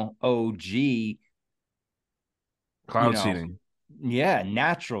original OG cloud seeding. Yeah,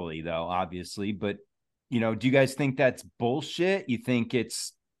 naturally though, obviously, but do you guys think that's bullshit? You think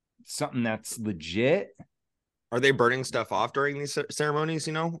it's something that's legit? Are they burning stuff off during these ceremonies?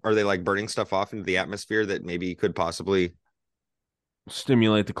 Are they like burning stuff off into the atmosphere that maybe could possibly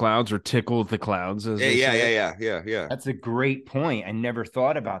stimulate the clouds or tickle the clouds? Yeah. That's a great point. I never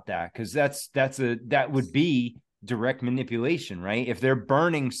thought about that, because that would be direct manipulation, right? If they're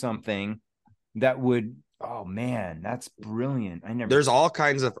burning something, that would. Oh man, that's brilliant. There's all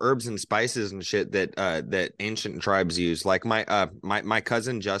kinds of herbs and spices and shit that ancient tribes use. Like my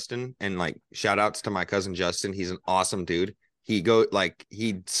cousin Justin, and like shout outs to my cousin Justin. He's an awesome dude. He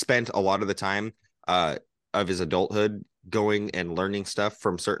spent a lot of the time of his adulthood going and learning stuff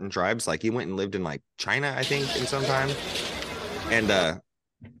from certain tribes. Like he went and lived in like China, I think, in some time. And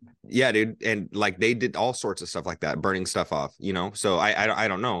yeah, dude, and like they did all sorts of stuff like that, burning stuff off, So I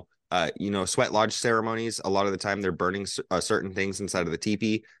don't know. Sweat lodge ceremonies, a lot of the time they're burning certain things inside of the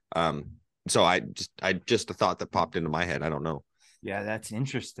teepee. So I just a thought that popped into my head. I don't know. Yeah, that's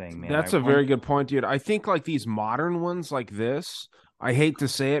interesting, man. That's a very good point, dude. I think like these modern ones like this, I hate to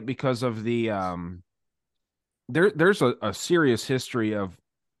say it because of the there's a serious history of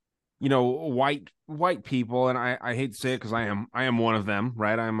white people, and I hate to say it because I am one of them,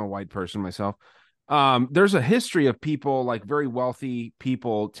 right? I am a white person myself. There's a history of people, like very wealthy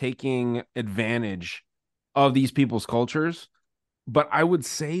people, taking advantage of these people's cultures. But I would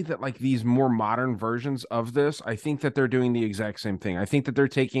say that like these more modern versions of this, I think that they're doing the exact same thing. I think that they're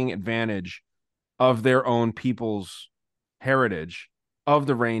taking advantage of their own people's heritage, of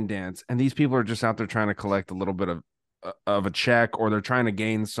the rain dance. And these people are just out there trying to collect a little bit of a check, or they're trying to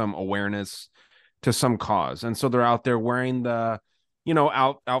gain some awareness to some cause. And so they're out there wearing the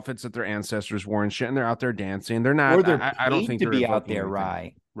outfits that their ancestors wore and shit, and they're out there dancing. They're not. Or they're I don't think to they're be out there,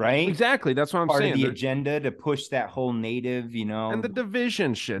 right? Exactly. That's what I'm Part saying. Of the agenda to push that whole native, and the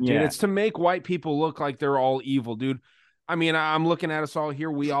division shit, dude. Yeah. It's to make white people look like they're all evil, dude. I mean, I'm looking at us all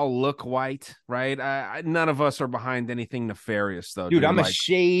here. We all look white, right? None of us are behind anything nefarious, though, dude. I'm a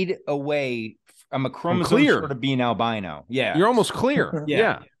shade away. I'm a chromosome short of being albino. Yeah, you're almost clear. Yeah.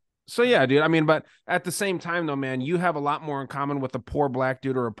 Yeah. So yeah, dude. I mean, but at the same time, though, man, you have a lot more in common with a poor black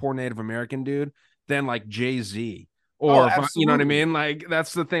dude or a poor Native American dude than like Jay-Z or you know what I mean. Like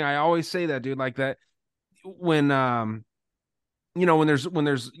that's the thing. I always say that, dude. Like that when when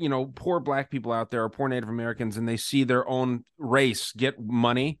there's poor black people out there or poor Native Americans, and they see their own race get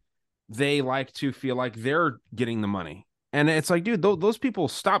money, they like to feel like they're getting the money, and it's like, dude, those people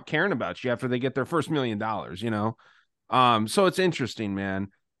stop caring about you after they get their first $1 million. So it's interesting, man.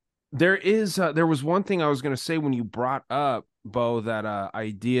 There was one thing I was going to say when you brought up, Bo, that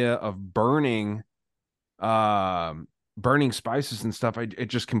idea of burning spices and stuff. It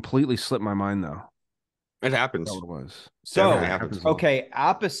just completely slipped my mind, though. It happens. That's what it was. So, okay,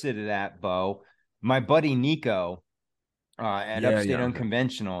 opposite of that, Bo, my buddy Nico at Upstate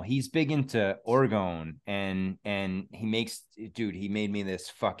Unconventional, he's big into orgone, and he made me this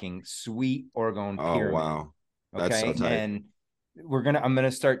fucking sweet orgone pyramid. Oh, wow. That's okay, so tight. and I'm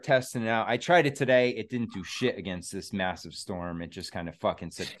gonna start testing it out. I tried it today. It didn't do shit against this massive storm. It just kind of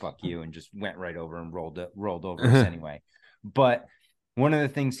fucking said fuck you and just went right over and rolled over us anyway. But one of the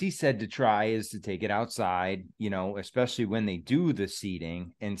things he said to try is to take it outside, especially when they do the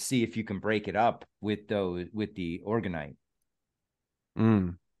seeding, and see if you can break it up with the orgonite.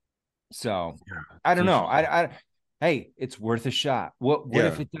 So I don't know. Hey, it's worth a shot. What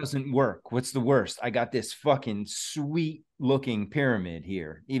if it doesn't work? What's the worst? I got this fucking sweet looking pyramid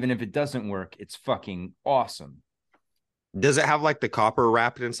here. Even if it doesn't work, it's fucking awesome. Does it have like the copper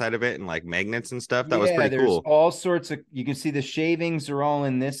wrapped inside of it and like magnets and stuff? That was pretty cool. There's all sorts of, you can see the shavings are all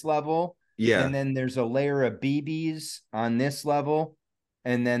in this level. Yeah. And then there's a layer of BBs on this level.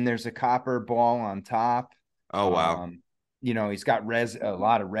 And then there's a copper ball on top. Oh, wow. He's got a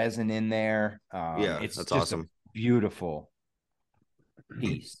lot of resin in there. It's that's awesome. Beautiful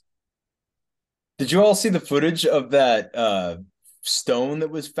piece. Did you all see the footage of that stone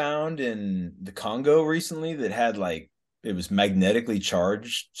that was found in the Congo recently that had it was magnetically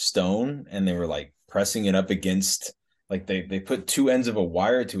charged stone, and they were like pressing it up against, like they put two ends of a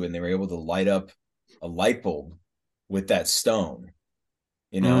wire to it, and they were able to light up a light bulb with that stone,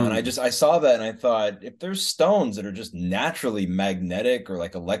 and I saw that and I thought, if there's stones that are just naturally magnetic or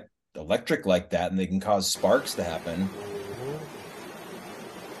like electric like that, and they can cause sparks to happen.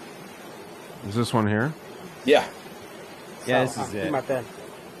 Is this one here? Yeah, this is it.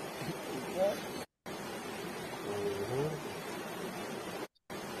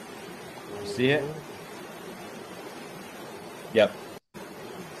 You see it? Yep.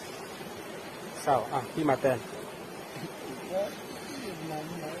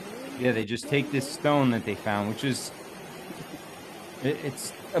 Yeah, they just take this stone that they found, which is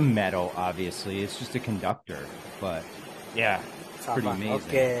it's a metal, obviously. It's just a conductor, but yeah, it's pretty amazing.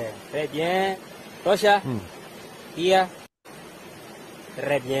 Ok, très bien. Tosha, Tia,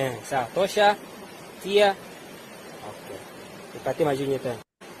 très bien. Ça, Tosha, Tia. Ok. Répétez ma Julieta.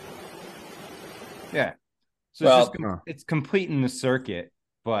 Yeah. So Well, it's completing the circuit,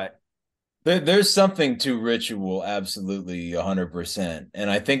 but there's something to ritual, absolutely 100%. And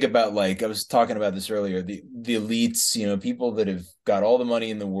I think about, like I was talking about this earlier, the elites, you know, people that have got all the money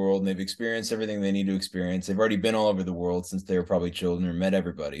in the world and they've experienced everything they need to experience. They've already been all over the world since they were probably children or met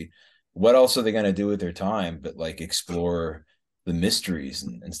everybody. What else are they going to do with their time but like explore the mysteries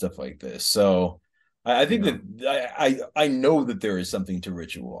and stuff like this? So I think that I know that there is something to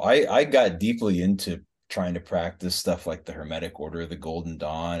ritual. I got deeply into trying to practice stuff like the Hermetic Order of the Golden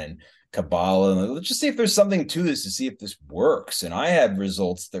Dawn and Kabbalah, and let's just see if there's something to this, to see if this works. And I had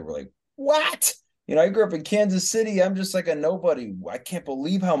results that were like, what? You know, I grew up in Kansas City. I'm just like a nobody. I can't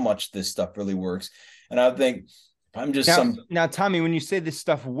believe how much this stuff really works. And I think I'm just now, Tommy, when you say this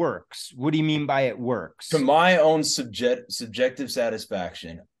stuff works, what do you mean by it works? To my own subjective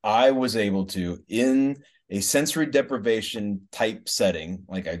satisfaction, I was able to, in a sensory deprivation type setting,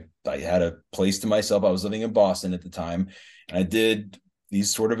 like I had a place to myself. I was living in Boston at the time, and I did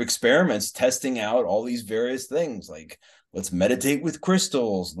these sort of experiments testing out all these various things, like let's meditate with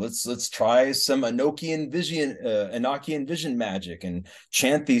crystals, let's try some Enochian vision magic and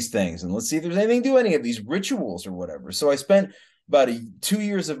chant these things, and let's see if there's anything to any of these rituals or whatever. So I spent about 2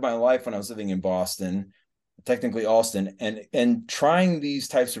 years of my life when I was living in Boston, technically Austin, and trying these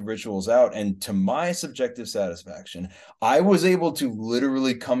types of rituals out. And to my subjective satisfaction, I was able to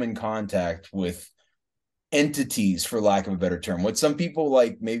literally come in contact with entities, for lack of a better term, what some people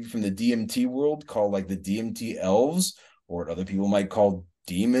like maybe from the DMT world call like the DMT elves, or what other people might call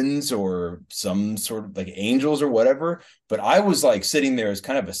demons or some sort of like angels or whatever. But I was like sitting there as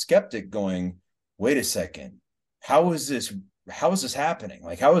kind of a skeptic going, wait a second, how is this happening?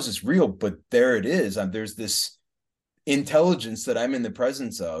 Like, how is this real? But there it is. There's this intelligence that I'm in the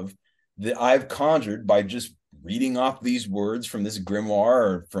presence of that I've conjured by just reading off these words from this grimoire,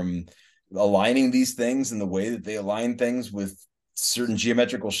 or from aligning these things in the way that they align things with certain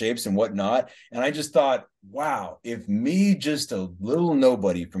geometrical shapes and whatnot. And I just thought, wow, if me, just a little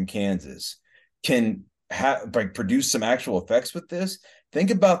nobody from Kansas, can produce some actual effects with this,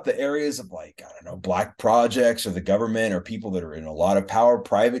 think about the areas of, like, I don't know, black projects or the government or people that are in a lot of power,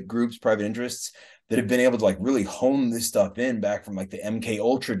 private groups, private interests that have been able to like really hone this stuff in back from like the MK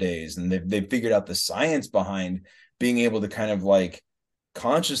Ultra days. And they've figured out the science behind being able to kind of like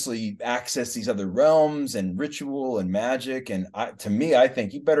consciously access these other realms and ritual and magic. And to me, I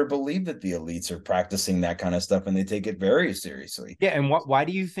think you better believe that the elites are practicing that kind of stuff and they take it very seriously. Yeah. And why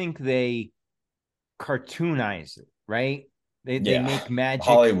do you think they cartoonize it, right? They make magic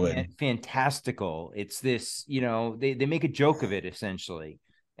Hollywood fantastical. It's this, you know, they make a joke of it essentially.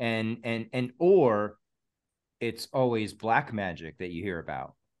 And or it's always black magic that you hear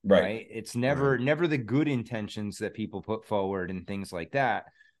about. Right. It's never the good intentions that people put forward and things like that.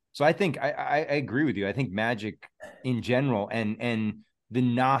 So I think I agree with you. I think magic in general and the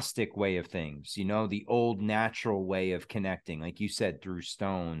Gnostic way of things, you know, the old natural way of connecting, like you said, through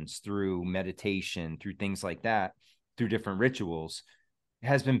stones, through meditation, through things like that, through different rituals,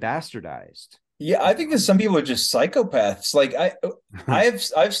 has been bastardized. Yeah, I think that some people are just psychopaths. Like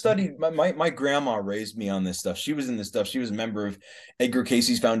I've studied, my grandma raised me on this stuff. She was in this stuff. She was a member of Edgar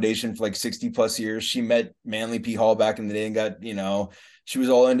Cayce's foundation for like 60 plus years. She met Manly P. Hall back in the day and got, you know, she was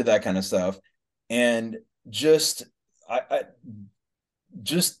all into that kind of stuff. And just,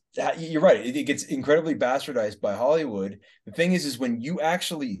 you're right. It gets incredibly bastardized by Hollywood. The thing is when you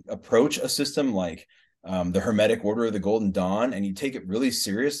actually approach a system like the Hermetic Order of the Golden Dawn, and you take it really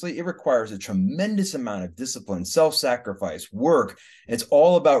seriously, it requires a tremendous amount of discipline, self-sacrifice, work. It's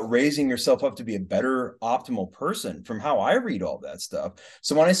all about raising yourself up to be a better, optimal person, from how I read all that stuff.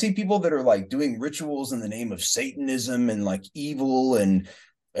 So when I see people that are like doing rituals in the name of Satanism and like evil and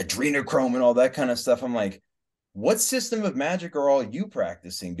adrenochrome and all that kind of stuff, I'm like, what system of magic are all you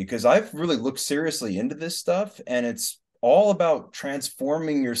practicing? Because I've really looked seriously into this stuff, and it's all about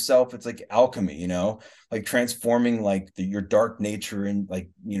transforming yourself. It's like alchemy, you know, like transforming like your dark nature and like,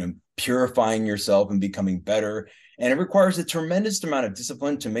 you know, purifying yourself and becoming better. And it requires a tremendous amount of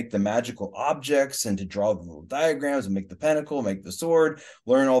discipline to make the magical objects and to draw the little diagrams and make the pentacle, make the sword,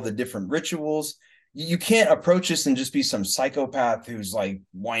 learn all the different rituals. You can't approach this and just be some psychopath who's like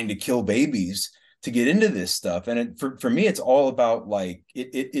wanting to kill babies to get into this stuff. And for me, it's all about like,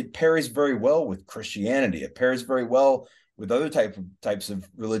 it pairs very well with Christianity. It pairs very well with other types of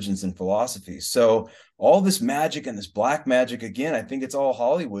religions and philosophies. So all this magic and this black magic, again, I think it's all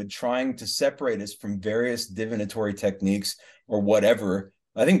Hollywood trying to separate us from various divinatory techniques or whatever.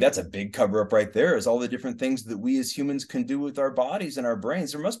 I think that's a big cover up right there, is all the different things that we as humans can do with our bodies and our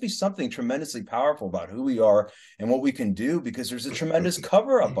brains. There must be something tremendously powerful about who we are and what we can do, because there's a tremendous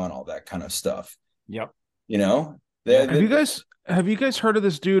cover up on all that kind of stuff. Yep. You know, have you guys heard of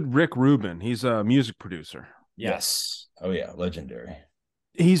this dude, Rick Rubin? He's a music producer. Yes. Oh yeah. Legendary.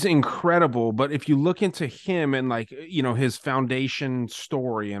 He's incredible. But if you look into him and like, you know, his foundation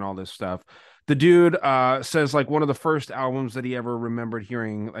story and all this stuff, the dude says like one of the first albums that he ever remembered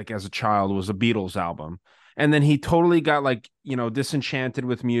hearing like as a child was a Beatles album. And then he totally got like, you know, disenchanted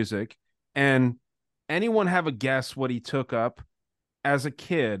with music. And anyone have a guess what he took up as a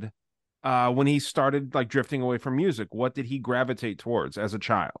kid when he started like drifting away from music? What did he gravitate towards as a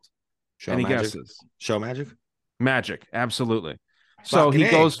child? Any guesses? Show magic? Magic, absolutely. So he A.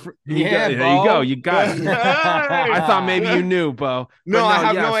 goes for, there you go. You got it. I thought maybe you knew, Bo. No, I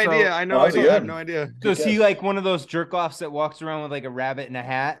have no idea. I know. I have no idea. So is he like one of those jerk offs that walks around with like a rabbit in a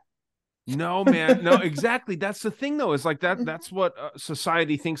hat? No, man. No, exactly. That's the thing, though. Is like that's what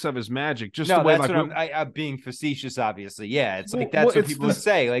society thinks of as magic. Just no, the way, that's like, what I'm being facetious. Obviously, yeah. It's like that's what people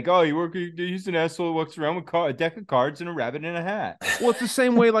say. Like, oh, he's an asshole who walks around with a deck of cards and a rabbit in a hat. Well, it's the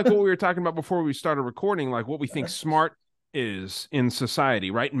same way, like what we were talking about before we started recording, like what we think smart is in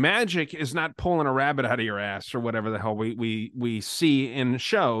society, right? Magic is not pulling a rabbit out of your ass or whatever the hell we see in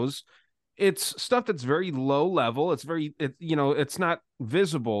shows. It's stuff that's very low level. It's it's not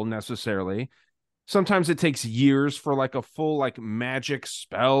visible necessarily. Sometimes it takes years for like a full like magic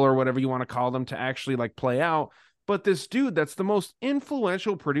spell or whatever you want to call them to actually like play out. But this dude, that's the most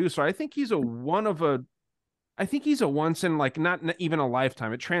influential producer. I think he's a once in like not even a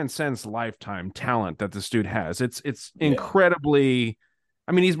lifetime. It transcends lifetime talent that this dude has. It's incredibly.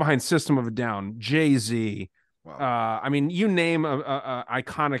 I mean, he's behind System of a Down, Jay-Z. Wow. I mean, you name a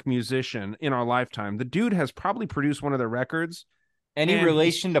iconic musician in our lifetime. The dude has probably produced one of their records. Any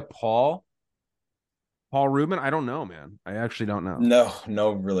relation to Paul Rubin? I don't know, man. I actually don't know.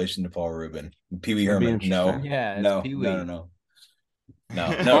 No relation to Paul Rubin. Pee Wee Herman. No. Yeah. No. No.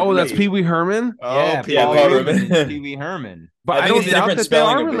 Oh, that's Pee Wee Herman. Yeah, Paul Rubin. Pee Wee Herman. But I don't doubt that they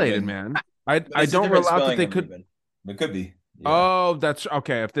are related, man. I don't rule out that they could. It could be. Yeah. Oh, that's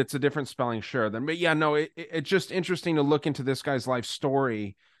okay. If it's a different spelling, sure. Then, but yeah, no, it's just interesting to look into this guy's life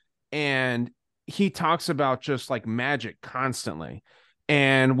story, and he talks about just like magic constantly,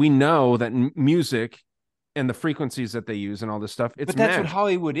 and we know that music and the frequencies that they use and all this stuff. But that's what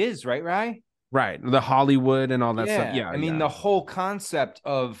Hollywood is, right? Right. Right. The Hollywood and all that stuff. Yeah. I mean, the whole concept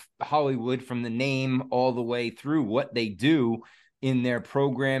of Hollywood, from the name all the way through what they do in their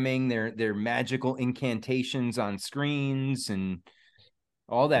programming, their magical incantations on screens and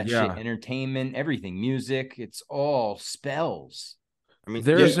all that shit, entertainment, everything, music, it's all spells. I mean,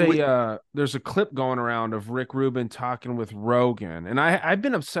 there's a clip going around of Rick Rubin talking with Rogan, and I've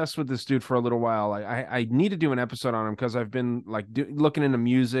been obsessed with this dude for a little while. I need to do an episode on him because I've been like looking into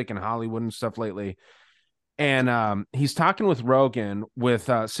music and Hollywood and stuff lately. And he's talking with Rogan with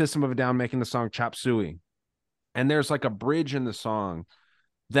System of a Down making the song Chop Suey. And there's like a bridge in the song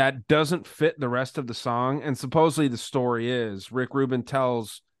that doesn't fit the rest of the song. And supposedly the story is Rick Rubin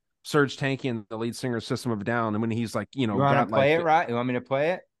tells Serj Tankian, the lead singer of System of a Down, and when he's like, you want to play it, right? You want me to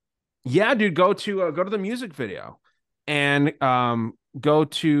play it? Yeah, dude, go to the music video and go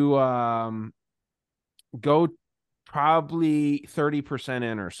probably 30%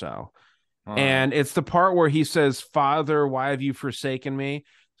 in or so. And it's the part where he says, "Father, why have you forsaken me?"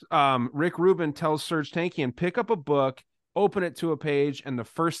 Rick Rubin tells Serj Tankian, pick up a book, open it to a page, and the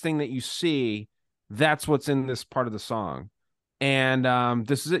first thing that you see, that's what's in this part of the song. And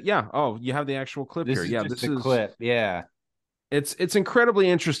this is it. Yeah. Oh, you have the actual clip here. Yeah, this is clip. Yeah. It's incredibly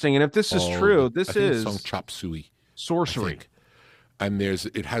interesting. And if this is true, this is the song Chop Suey. Sorcery. And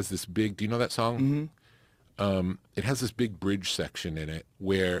it has this big, do you know that song? Mm-hmm. It has this big bridge section in it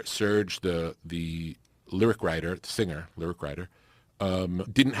where Serj, the lyric writer, the singer, lyric writer,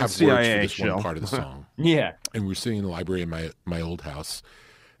 didn't have words for this one part of the song. Yeah. And we were sitting in the library in my old house,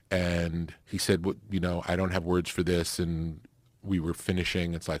 and he said, I don't have words for this. And we were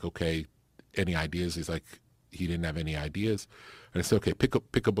finishing. It's like, okay, any ideas? He's like, he didn't have any ideas. And I said, okay, pick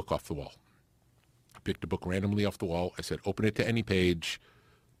a book off the wall. I picked a book randomly off the wall. I said, open it to any page.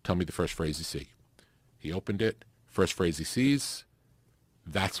 Tell me the first phrase you see. He opened it. First phrase he sees.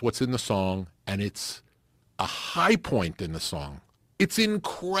 That's what's in the song. And it's a high point in the song. It's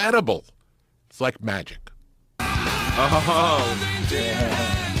incredible. It's like magic. Oh,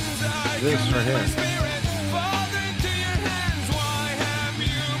 yeah. This right here.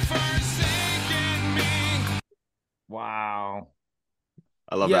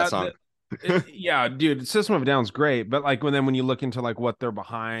 I love Yeah, that song. yeah, dude, System of a Down's great, but like when you look into like what they're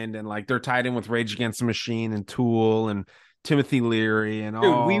behind and like they're tied in with Rage Against the Machine and Tool and Timothy Leary and Dude,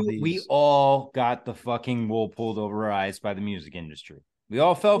 all we these. all got the fucking wool pulled over our eyes by the music industry. We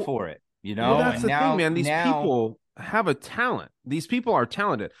all fell for it, you know. Well, that's and the now, thing, man. These now, people have a talent. These people are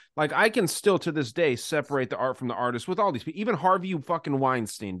talented. Like I can still to this day separate the art from the artist with all these people. Even Harvey fucking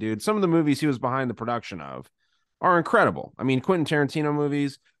Weinstein, dude. Some of the movies he was behind the production of are incredible. I mean, Quentin Tarantino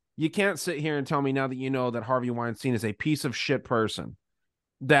movies. You can't sit here and tell me now that you know that Harvey Weinstein is a piece of shit person.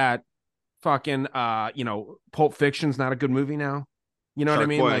 That fucking Pulp Fiction's not a good movie now. You know what I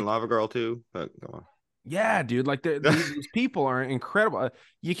mean? Boy Like, and Lava Girl too. But go on. yeah, dude. Like these people are incredible.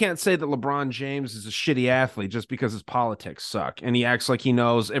 You can't say that LeBron James is a shitty athlete just because his politics suck and he acts like he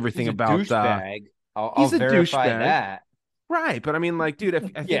knows everything he's a about. douchebag. I'll He's a verify douchebag. that. Right, but I mean, like, dude, I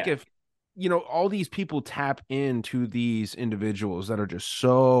think Yeah. if all these people tap into these individuals that are just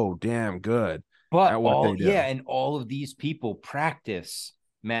so damn good But at what they do. yeah, and all of these people practice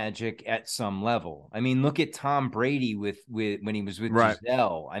magic at some level. I mean, look at Tom Brady with when he was with Right.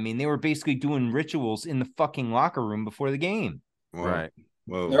 Giselle. I mean, they were basically doing rituals in the fucking locker room before the game. Whoa. Right.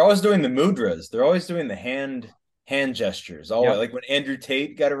 Whoa. They're always doing the mudras. They're always doing the hand gestures. Yep. Like when Andrew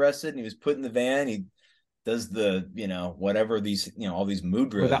Tate got arrested and he was put in the van, he does the whatever these all these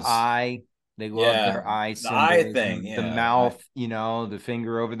mudras. With the eye, they love their eye the eye symbols, thing, the mouth, the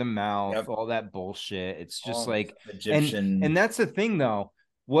finger over the mouth, Yep. all that bullshit. It's just All like Egyptian. and that's the thing though.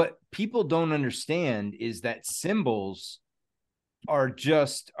 What people don't understand is that symbols are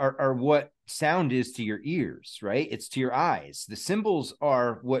just are what sound is to your ears, right? It's to your eyes. The symbols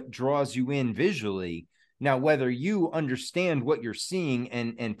are what draws you in visually. Now, whether you understand what you're seeing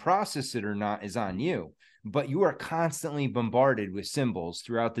and process it or not is on you. But you are constantly bombarded with symbols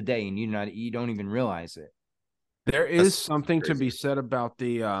throughout the day, and you don't even realize it. There is something to be said about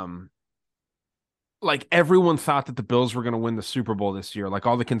the like everyone thought that the Bills were going to win the Super Bowl this year. Like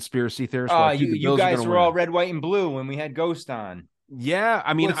all the conspiracy theorists. Were like, "Dude, the You Bills are guys gonna were win." all red, white, and blue when we had Ghost on. Yeah,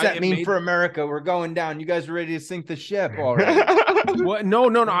 I mean, What's that it mean made- for America? We're going down. You guys are ready to sink the ship already. What? No.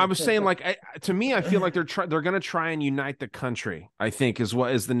 I was saying, like, to me, I feel like they're going to try and unite the country. I think is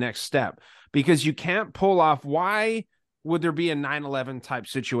what is the next step, because you can't pull off. Why would there be a 9/11 type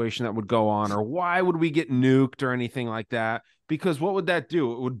situation that would go on, or why would we get nuked or anything like that? Because what would that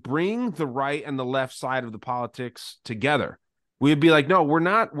do? It would bring the right and the left side of the politics together. We'd be like, no, we're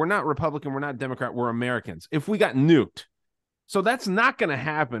not Republican, we're not Democrat, we're Americans. If we got nuked. So that's not going to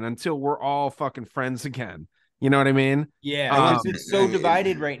happen until we're all fucking friends again. You know what I mean? Yeah, because it's so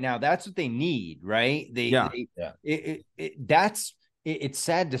divided right now. That's what they need, right? It's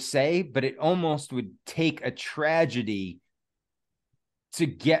sad to say, but it almost would take a tragedy to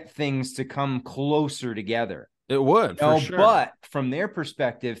get things to come closer together. It would, for sure. But from their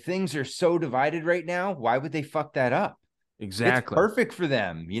perspective, things are so divided right now. Why would they fuck that up? Exactly. It's perfect for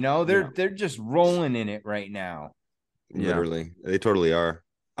them. They're just rolling in it right now. Literally, they totally are.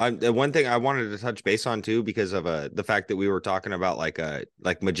 One thing I wanted to touch base on too, because of the fact that we were talking about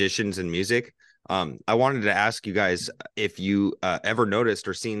like magicians and music. I wanted to ask you guys if you ever noticed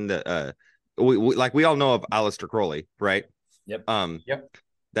or seen the we all know of Aleister Crowley, right? Yep. Yep.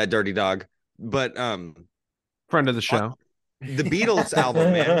 That dirty dog. But friend of the show. The Beatles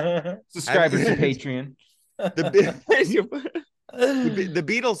album, man. Subscribers to Patreon. The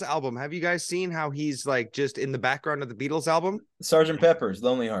Beatles album. Have you guys seen how he's like just in the background of the Beatles album? Sert Pepper's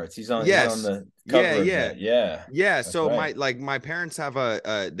Lonely Hearts. He's on the cover of that. Yeah. So right. my parents have my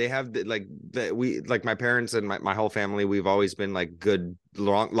parents and my whole family, we've always been like good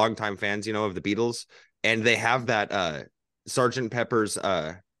long time fans, of the Beatles, and they have that Sgt. Pepper's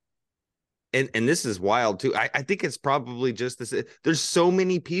and this is wild too. I think it's probably just this. There's so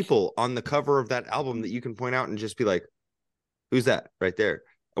many people on the cover of that album that you can point out and just be like, who's that right there?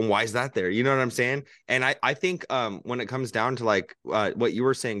 And why is that there? You know what I'm saying? And I think when it comes down to like what you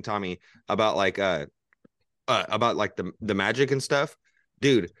were saying, Tommy, about the magic and stuff,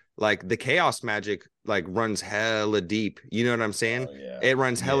 dude, like the chaos magic like runs hella deep. You know what I'm saying? Oh, yeah. It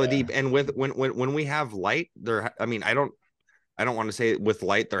runs hella deep. And when we have light there, I mean, I don't want to say with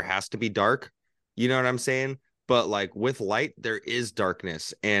light there has to be dark. You know what I'm saying? But like with light there is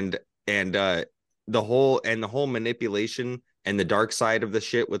darkness, and the whole manipulation and the dark side of the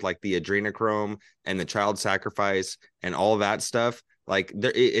shit with like the adrenochrome and the child sacrifice and all that stuff, like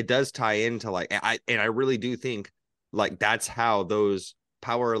it does tie into like I really do think like that's how those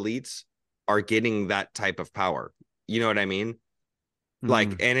power elites are getting that type of power. You know what I mean? Like,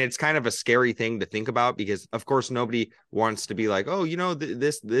 and it's kind of a scary thing to think about, because of course nobody wants to be like, oh,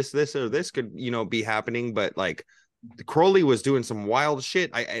 this or this could be happening, but like Crowley was doing some wild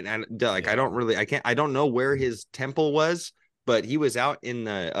shit. I don't know where his temple was, but he was out in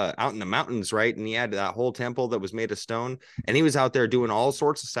the mountains, right? And he had that whole temple that was made of stone, and he was out there doing all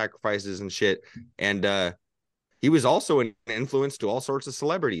sorts of sacrifices and shit. And he was also an influence to all sorts of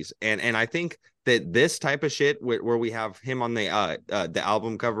celebrities. And I think that this type of shit, where we have him on the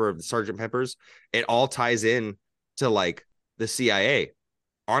album cover of the Sgt. Pepper's, it all ties in to like the CIA,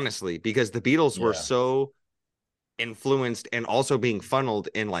 honestly, because the Beatles were so influenced and also being funneled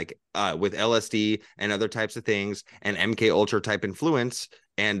in like with LSD and other types of things and MK Ultra type influence.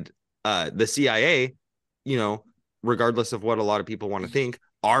 And the CIA, you know, regardless of what a lot of people want to think,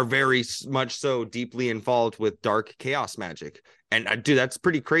 are very much so deeply involved with dark chaos magic. And dude, that's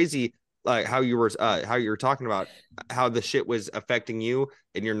pretty crazy. Like how you were talking about how the shit was affecting you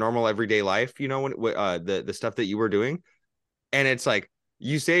in your normal everyday life, you know, when the stuff that you were doing. And it's like,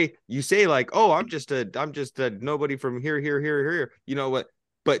 you say like, oh, I'm just a nobody from here, you know what?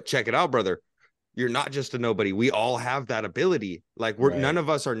 But check it out, brother. You're not just a nobody. We all have that ability. Like none of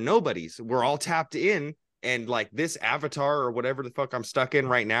us are nobodies. We're all tapped in. And like this avatar or whatever the fuck I'm stuck in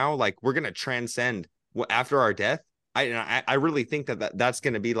right now, like we're going to transcend after our death. I really think that's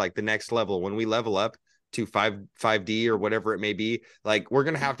going to be like the next level when we level up to 5D or whatever it may be. Like we're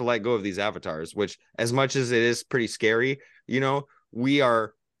going to have to let go of these avatars, which as much as it is pretty scary, you know, we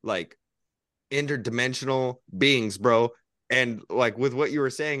are like interdimensional beings, bro. And like with what you were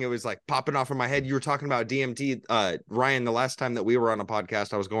saying, it was like popping off in my head. You were talking about DMT, Ryan, the last time that we were on a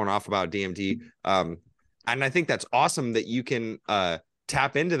podcast, I was going off about DMT. And I think that's awesome that you can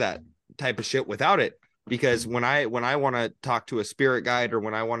tap into that type of shit without it. Because when I want to talk to a spirit guide or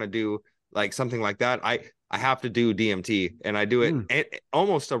when I want to do like something like that, I have to do DMT, and I do it in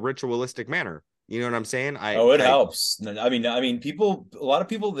almost a ritualistic manner. You know what I'm saying? It helps. I mean, a lot of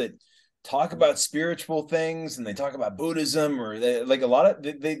people that talk about spiritual things and they talk about Buddhism or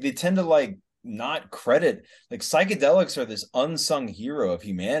they tend to like not credit, like psychedelics are this unsung hero of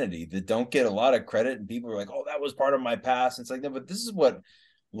humanity that don't get a lot of credit, and people are like, oh, that was part of my past. It's like, no, but this is what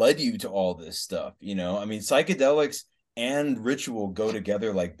led you to all this stuff, you know? I mean, psychedelics and ritual go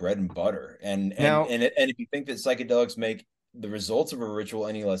together like bread and butter. And if you think that psychedelics make the results of a ritual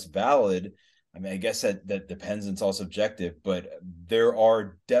any less valid, I mean, I guess that depends, and it's all subjective, but there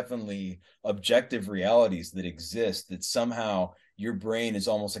are definitely objective realities that exist that somehow your brain is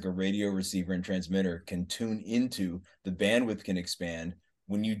almost like a radio receiver and transmitter, can tune into, the bandwidth can expand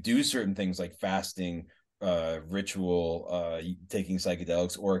when you do certain things like fasting, ritual, taking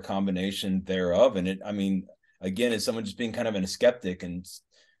psychedelics, or a combination thereof. And I mean, again, as someone just being kind of a skeptic, and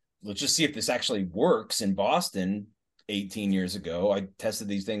let's just see if this actually works. In Boston 18 years ago, I tested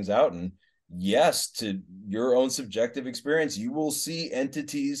these things out, and yes, to your own subjective experience, you will see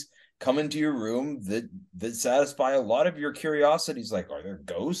entities come into your room that satisfy a lot of your curiosities. Like, are there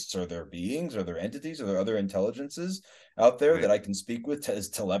ghosts? Are there beings? Are there entities? Are there other intelligences out there that I can speak with? Is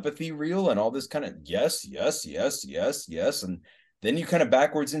telepathy real? And all this kind of yes. And then you kind of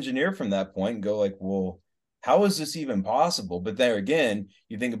backwards engineer from that point and go like, well, how is this even possible? But there again,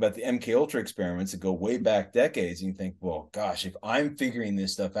 you think about the MK Ultra experiments that go way back decades, and you think, well, gosh, if I'm figuring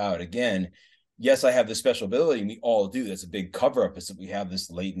this stuff out again, yes, I have this special ability, and we all do. That's a big cover-up, is that we have this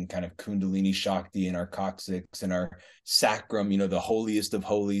latent kind of Kundalini Shakti in our coccyx and our sacrum. You know, the holiest of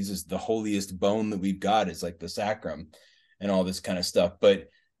holies is the holiest bone that we've got, is like the sacrum and all this kind of stuff. But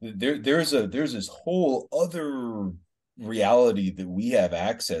there's this whole other reality that we have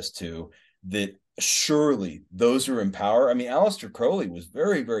access to that surely those who are in power. I mean, Aleister Crowley was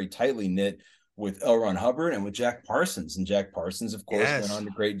very, very tightly knit with L. Ron Hubbard and with Jack Parsons. And Jack Parsons, of course, went on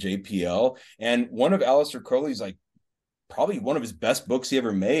to create JPL. And one of Aleister Crowley's, like, probably one of his best books he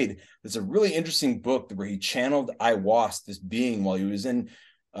ever made, it's a really interesting book where he channeled Aiwass, this being, while he was in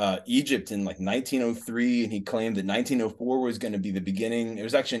Egypt in like 1903, and he claimed that 1904 was going to be the beginning. It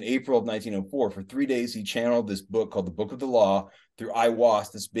was actually in April of 1904. For 3 days, he channeled this book called the Book of the Law through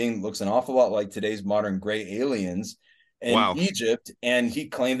Aiwass, this being that looks an awful lot like today's modern gray aliens in Egypt. And he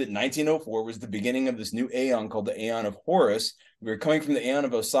claimed that 1904 was the beginning of this new aeon called the Aeon of Horus. We were coming from the Aeon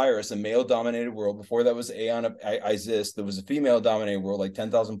of Osiris, a male-dominated world. Before that was the Aeon of Isis. There was a female-dominated world like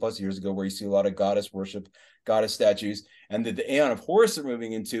 10,000 plus years ago, where you see a lot of goddess worship, goddess statues. And that the Aeon of Horus are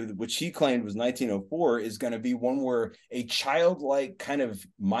moving into, which he claimed was 1904, is going to be one where a childlike kind of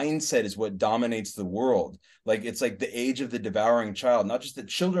mindset is what dominates the world. Like, it's like the age of the devouring child. Not just that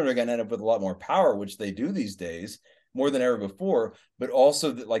children are going to end up with a lot more power, which they do these days more than ever before, but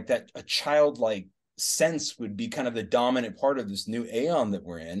also that, like, that a childlike sense would be kind of the dominant part of this new aeon that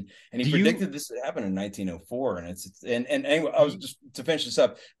we're in. And he predicted this would happen in 1904. And anyway, I was just to finish this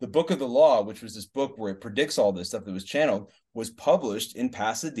up. The Book of the Law, which was this book where it predicts all this stuff that was channeled, was published in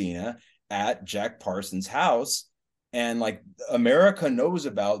Pasadena at Jack Parsons' house. And like America knows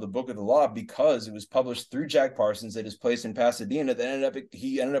about the Book of the Law because it was published through Jack Parsons at his place in Pasadena that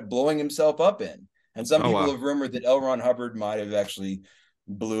he ended up blowing himself up in. And some people have rumored that L. Ron Hubbard might have actually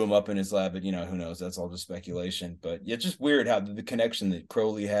blew him up in his lab, but you know, who knows? That's all just speculation. But yeah, it's just weird how the connection that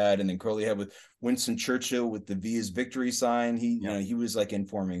Crowley had, and then Crowley had with Winston Churchill with the V is victory sign. He was like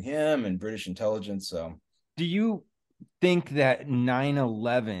informing him and British intelligence. So do you think that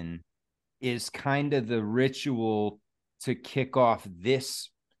 9/11 is kind of the ritual to kick off this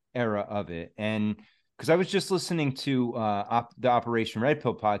era of it? And because I was just listening to the Operation Red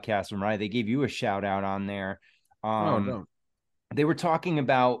Pill podcast, and they gave you a shout out on there. They were talking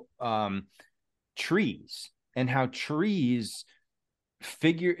about trees and how trees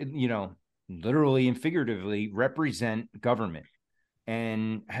literally and figuratively represent government,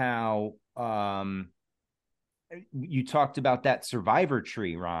 and how you talked about that survivor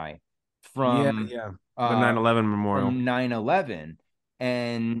tree, Rye, from the 9/11 memorial, from 9/11,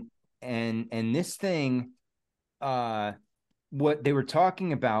 and this thing, what they were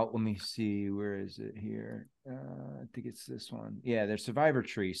talking about, let me see, where is it here? I think it's this one. Yeah, their survivor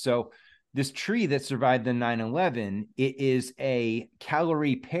tree. So this tree that survived the 9/11, it is a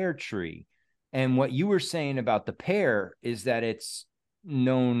calorie pear tree. And what you were saying about the pear is that it's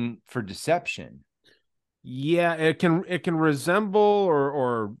known for deception. Yeah, it can resemble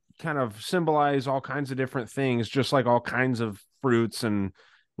or kind of symbolize all kinds of different things, just like all kinds of fruits and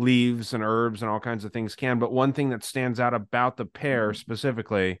leaves and herbs and all kinds of things can. But one thing that stands out about the pear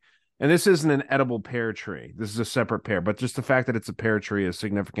specifically, and this isn't an edible pear tree, this is a separate pear, but just the fact that it's a pear tree is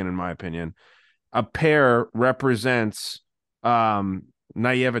significant in my opinion. A pear represents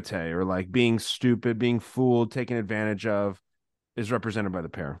naivete, or like being stupid, being fooled, taken advantage of, is represented by the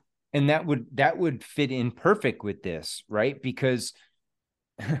pear. And that would fit in perfect with this, right? Because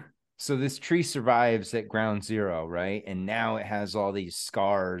so this tree survives at ground zero, right? And now it has all these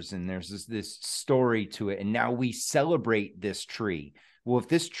scars, and there's this story to it. And now we celebrate this tree. Well, if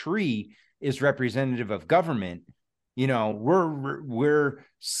this tree is representative of government, we're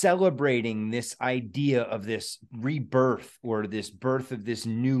celebrating this idea of this rebirth, or this birth of this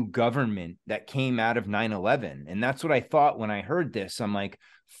new government that came out of 9/11. And that's what I thought when I heard this. I'm like,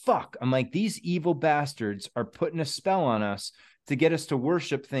 fuck. I'm like, these evil bastards are putting a spell on us to get us to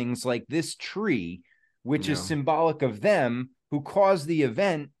worship things like this tree, which is symbolic of them who caused the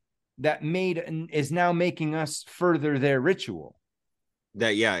event that is now making us further their ritual.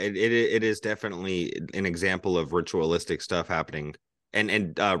 It is definitely an example of ritualistic stuff happening.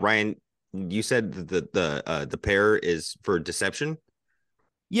 And Ryan, you said that the pear is for deception.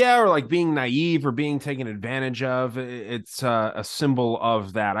 Yeah, or like being naive or being taken advantage of. It's a symbol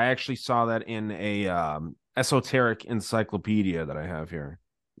of that. I actually saw that in a esoteric encyclopedia that I have here.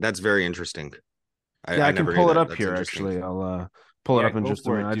 That's very interesting. I can pull it up here. Actually, I'll pull it up in just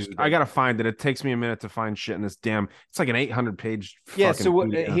a minute. I gotta find it. It takes me a minute to find shit in this damn. It's like an 800-page. Yeah. So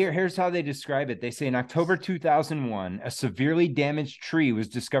here's how they describe it. They say in October 2001, a severely damaged tree was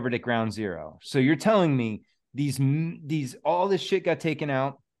discovered at ground zero. So you're telling me all this shit got taken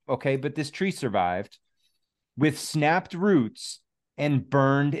out, okay, but this tree survived with snapped roots and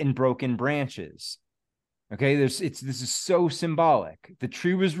burned and broken branches. Okay, this is so symbolic. The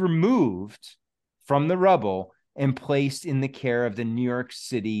tree was removed from the rubble and placed in the care of the New York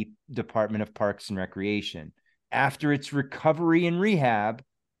City Department of Parks and Recreation. After its recovery and rehab,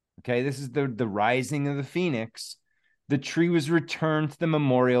 okay, this is the rising of the phoenix, the tree was returned to the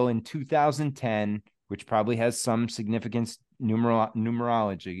memorial in 2010, which probably has some significance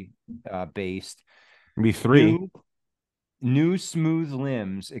numerology based. Maybe 3. New smooth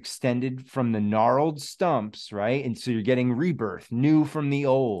limbs extended from the gnarled stumps, right? And so you're getting rebirth, new from the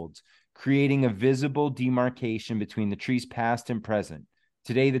old, creating a visible demarcation between the tree's past and present.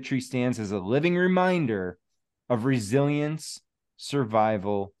 Today, the tree stands as a living reminder of resilience,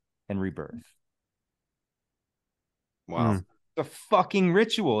 survival, and rebirth. Wow. The fucking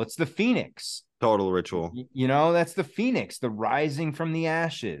ritual. It's the phoenix. Total ritual. That's the phoenix, the rising from the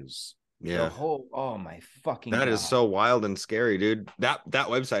ashes. Yeah. Oh my fucking God. Is so wild and scary, dude. That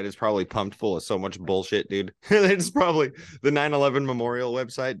website is probably pumped full of so much bullshit, dude. It's probably the 9/11 memorial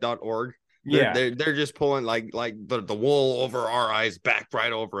website.org. Yeah, they're just pulling like the wool over our eyes, back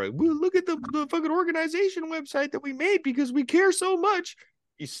right over it. Well, look at the fucking organization website that we made because we care so much.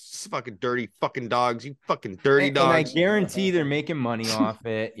 You fucking dirty fucking dogs. You fucking dirty And I dogs. guarantee they're making money off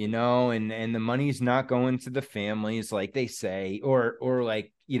it, and the money's not going to the families like they say, or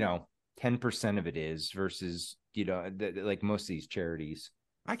like, 10% of it is versus, like most of these charities.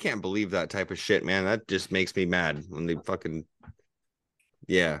 I can't believe that type of shit, man. That just makes me mad when they fucking,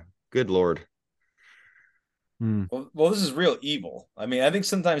 yeah, good Lord. Well, this is real evil. I mean, I think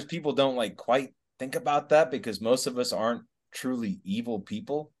sometimes people don't like quite think about that because most of us aren't truly evil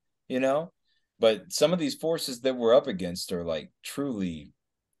people, but some of these forces that we're up against are like truly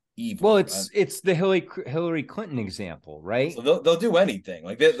evil. Well, it's the Hillary Clinton example, right? So they'll do anything.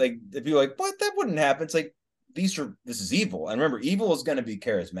 Like that, like if you're like, what, that wouldn't happen. It's like this is evil. And remember, evil is going to be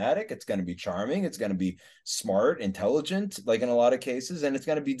charismatic, it's going to be charming, it's going to be smart, intelligent, like in a lot of cases, and it's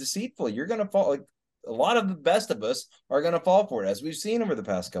going to be deceitful. You're going to fall, like a lot of the best of us are going to fall for it, as we've seen over the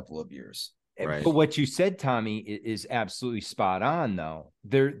past couple of years. Right. But what you said, Tommy, is absolutely spot on, though.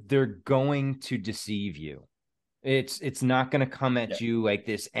 They're going to deceive you. It's not going to come at you like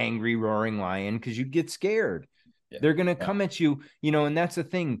this angry roaring lion, because you get scared. They're going to come at you, and that's the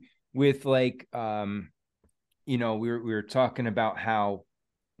thing with like, we were talking about how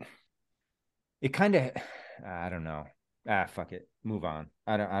it kind of, I don't know. Fuck it. Move on.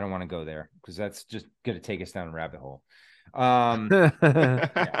 I don't want to go there because that's just going to take us down a rabbit hole.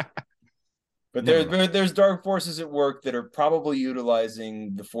 Yeah. But there's dark forces at work that are probably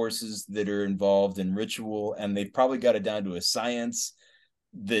utilizing the forces that are involved in ritual, and they've probably got it down to a science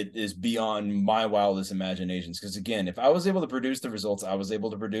that is beyond my wildest imaginations. Because again, if I was able to produce the results I was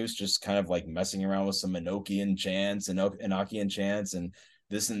able to produce, just kind of like messing around with some Enochian chants and Enochian chants and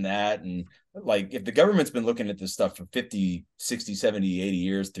this and that, and like if the government's been looking at this stuff for 50, 60, 70, 80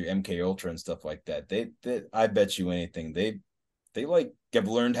 years through MK Ultra and stuff like that, they I bet you anything they like have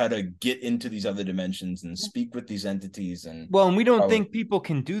learned how to get into these other dimensions and speak with these entities. And we don't think people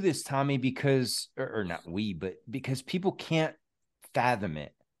can do this, Tommy, because, or not we, but because people can't fathom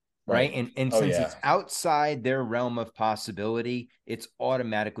it. Right. And since it's outside their realm of possibility, it's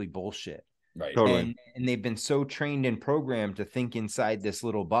automatically bullshit. Right. Totally. And they've been so trained and programmed to think inside this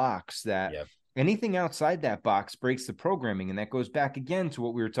little box that anything outside that box breaks the programming. And that goes back again to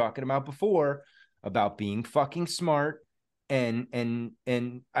what we were talking about before about being fucking smart. And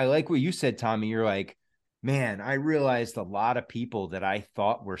I like what you said, Tommy. You're like, man, I realized a lot of people that I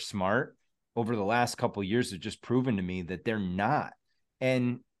thought were smart over the last couple of years have just proven to me that they're not.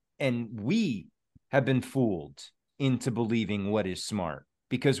 And we have been fooled into believing what is smart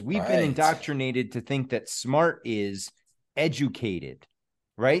because we've been indoctrinated to think that smart is educated,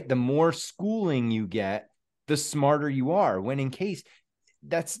 right? The more schooling you get, the smarter you are. When in case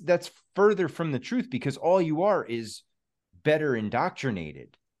that's further from the truth, because all you are is better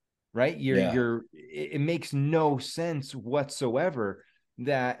indoctrinated, right? It makes no sense whatsoever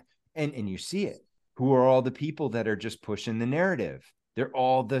that, and you see it. Who are all the people that are just pushing the narrative? They're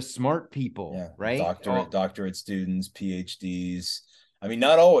all the smart people, right? Doctorate students, PhDs. I mean,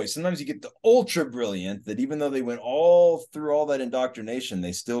 not always. Sometimes you get the ultra brilliant that even though they went all through all that indoctrination,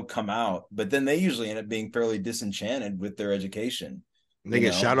 they still come out, but then they usually end up being fairly disenchanted with their education. They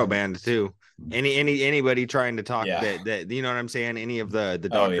get shadow banned too. Anybody trying to talk that you know what I'm saying? Any of the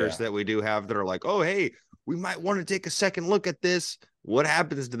doctors that we do have that are like, oh, hey, we might want to take a second look at this. What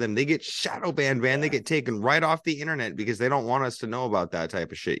happens to them? They get shadow banned, man. They get taken right off the internet because they don't want us to know about that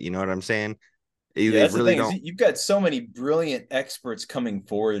type of shit. You know what I'm saying? That's really the thing. You've got so many brilliant experts coming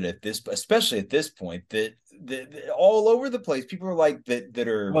forward at this, especially at this point, that all over the place. People are like that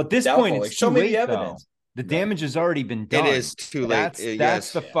are at this doubtful. point, it's like, show too me late, the evidence. Though. The damage has already been done. It is too late.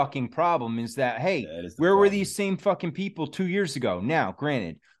 That's the fucking problem is that, hey, where were these same fucking people 2 years ago? Now,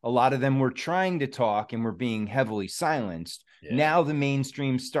 granted, a lot of them were trying to talk and were being heavily silenced. Yeah. Now the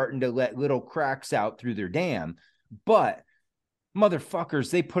mainstream's starting to let little cracks out through their dam. But motherfuckers,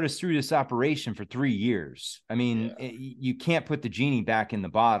 they put us through this operation for 3 years. I mean, you can't put the genie back in the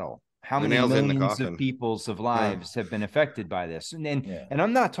bottle. How many millions of people's lives have been affected by this? And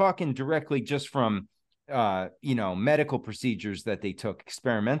I'm not talking directly just from medical procedures that they took,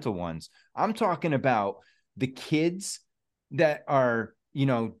 experimental ones. I'm talking about the kids that are,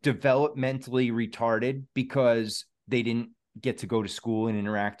 developmentally retarded because they didn't get to go to school and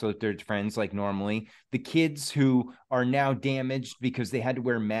interact with their friends like normally. The kids who are now damaged because they had to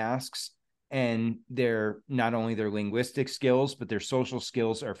wear masks, and their not only their linguistic skills, but their social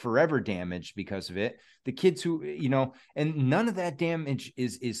skills are forever damaged because of it. The kids who, and none of that damage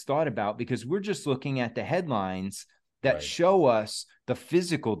is thought about because we're just looking at the headlines that show us the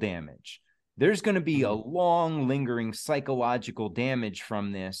physical damage. There's going to be a long, lingering psychological damage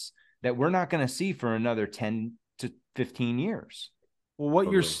from this that we're not going to see for another 10 to 15 years.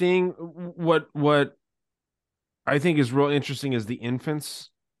 what you're Totally. seeing, what I think is real interesting is the infants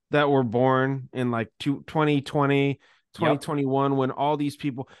that were born in like 2020, 2021, when all these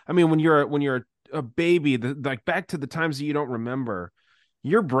people, I mean, when you're a baby, like back to the times that you don't remember,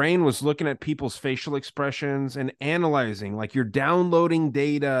 your brain was looking at people's facial expressions and analyzing, like you're downloading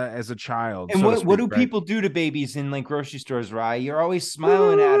data as a child. And so to what do speak, right? people do to babies in like grocery stores, right? You're always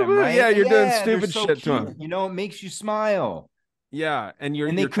smiling at them, right? Yeah, you're doing they're stupid so shit to cute. 'em. You know, it makes you smile. Yeah, and And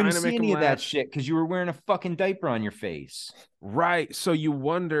they you're trying couldn't to see make them any of that laugh. shit because you were wearing a fucking diaper on your face. Right. So you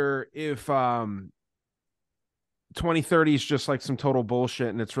wonder if 2030 is just like some total bullshit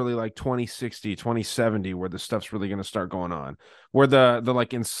and it's really like 2060, 2070 where the stuff's really going to start going on, where the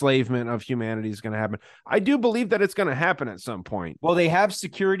like enslavement of humanity is going to happen. I do believe that it's going to happen at some point. Well, they have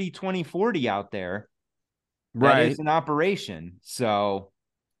Security 2040 out there. That Right. is an operation. So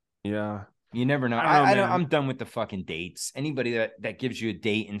Yeah. you never know. I don't know, man. I'm done with the fucking dates. Anybody that gives you a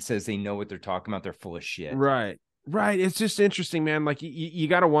date and says they know what they're talking about, they're full of shit. Right. Right. It's just interesting, man. Like you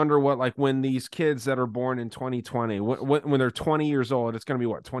got to wonder what, like when these kids that are born in 2020, when they're 20 years old, it's going to be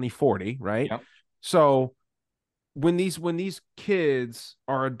what, 2040, right? Yep. So when these kids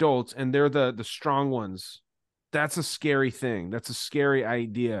are adults and they're the strong ones, that's a scary thing. That's a scary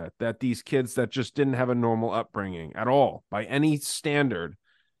idea that these kids that just didn't have a normal upbringing at all by any standard,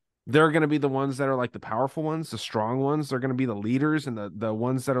 they're going to be the ones that are like the powerful ones, the strong ones. They're going to be the leaders and the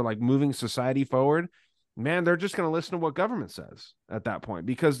ones that are like moving society forward. Man, they're just going to listen to what government says at that point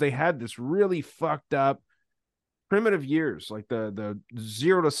because they had this really fucked up primitive years. Like the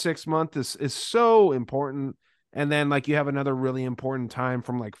 0 to 6 month is so important. And then like you have another really important time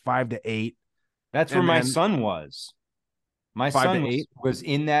from like 5 to 8. That's where my son was. My 5 son to 8 was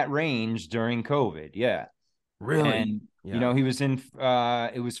in that range during COVID. Yeah. Really? And Yeah. you know, he was in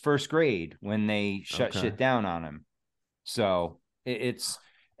it was first grade when they shut Okay. shit down on him. So it's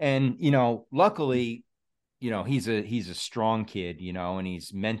and you know, luckily, you know, he's a strong kid, you know, and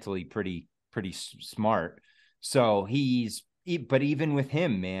he's mentally pretty smart. So but even with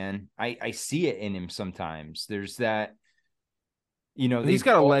him, man, I see it in him sometimes. There's that, you know, He's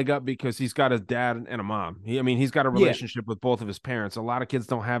got a leg up because he's got a dad and a mom. He's got a Yeah. relationship with both of his parents. A lot of kids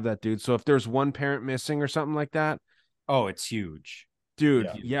don't have that, dude. So if there's one parent missing or something like that, oh, it's huge. dude,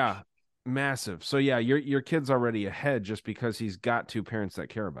 Yeah. yeah, massive. So yeah, your kid's already ahead just because he's got two parents that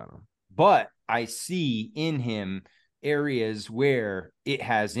care about him. But I see in him areas where it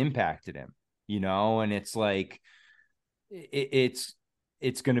has impacted him, you know, and it's like it's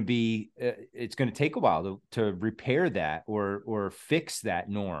going to be it's going to take a while to repair that or fix that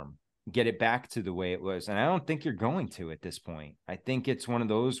norm, get it back to the way it was. And I don't think you're going to at this point. I think it's one of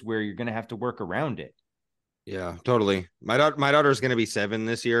those where you're going to have to work around it. Yeah, totally. My daughter's going to be 7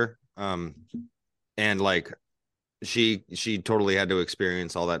 this year. And like she totally had to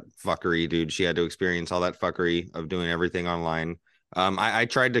experience all that fuckery, dude. She had to experience all that fuckery of doing everything online. I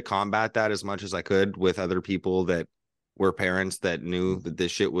tried to combat that as much as I could with other people that were parents that knew that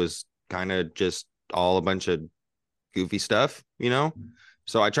this shit was kind of just all a bunch of goofy stuff, you know?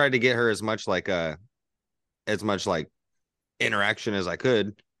 So I tried to get her as much like interaction as I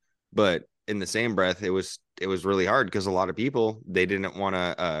could, but in the same breath, it was really hard because a lot of people, they didn't want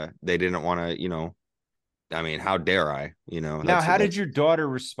to, you know, I mean, how dare I, you know? Now, how did your daughter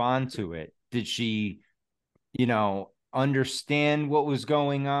respond to it? Did she, you know, understand what was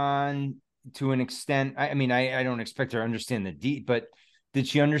going on to an extent? I mean, I don't expect her to understand but did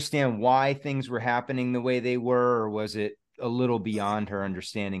she understand why things were happening the way they were, or was it a little beyond her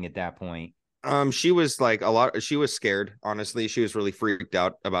understanding at that point? She was like she was scared, honestly. She was really freaked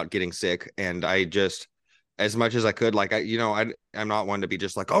out about getting sick. And I just, as much as I could, like, I'm not one to be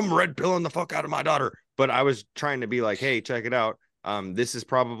just like, I'm red pilling the fuck out of my daughter. But I was trying to be like, hey, check it out. This is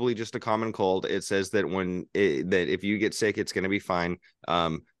probably just a common cold. It says that that if you get sick, it's going to be fine.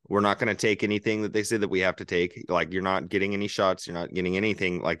 We're not going to take anything that they say that we have to take. Like, you're not getting any shots. You're not getting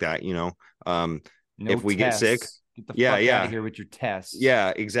anything like that, you know? No if we tests. get sick, Get the yeah, fuck yeah. out of here with your tests.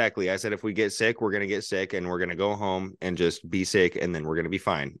 Yeah, exactly. I said, if we get sick, we're going to get sick and we're going to go home and just be sick. And then we're going to be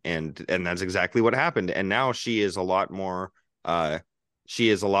fine. And that's exactly what happened. And now she is a lot more, like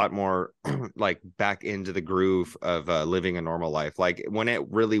back into the groove of living a normal life. Like when it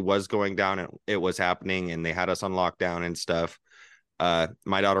really was going down and it was happening and they had us on lockdown and stuff,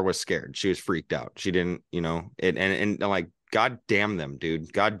 my daughter was scared. She was freaked out. She didn't, you know, and like, God damn them,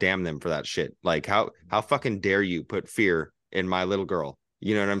 dude. God damn them for that shit. Like how fucking dare you put fear in my little girl?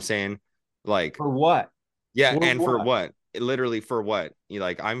 You know what I'm saying? Like, For what? yeah. For and for what? what? literally for what? You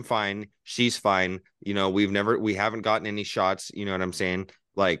like, I'm fine, she's fine. You know, we haven't gotten any shots. You know what I'm saying?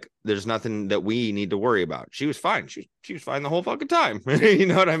 Like, there's nothing that we need to worry about. She was fine. She was fine the whole fucking time. You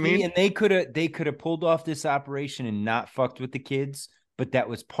know what I mean? And they could have pulled off this operation and not fucked with the kids, but that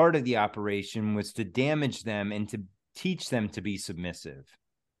was part of the operation, was to damage them and to teach them to be submissive.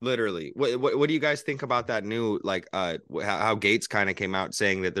 Literally. What do you guys think about that new, like, how Gates kind of came out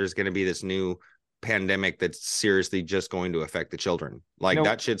saying that there's going to be this new pandemic that's seriously just going to affect the children? Like, Nope.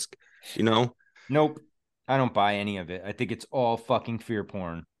 that shit's, you know? Nope. I don't buy any of it. I think it's all fucking fear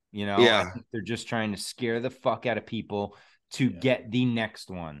porn. You know, Yeah. I think they're just trying to scare the fuck out of people to get the next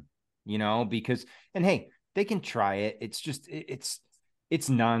one, you know, because, and hey, they can try it. It's just, it's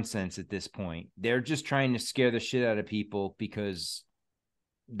nonsense at this point. They're just trying to scare the shit out of people because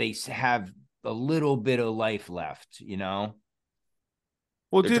they have a little bit of life left, you know?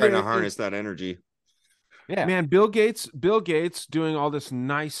 Well, they're trying to harness that energy. Yeah, man, Bill Gates doing all this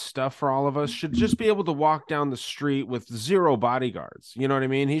nice stuff for all of us should just be able to walk down the street with 0 bodyguards. You know what I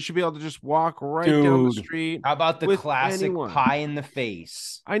mean? He should be able to just walk right down the street. How about the with classic anyone. pie in the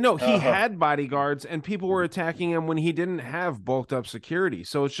face? I know he had bodyguards and people were attacking him when he didn't have bulked up security.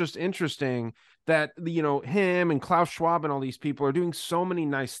 So it's just interesting that, you know, him and Klaus Schwab and all these people are doing so many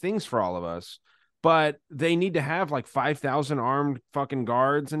nice things for all of us, but they need to have like 5,000 armed fucking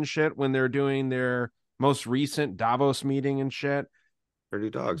guards and shit when they're doing their most recent Davos meeting and shit. Dirty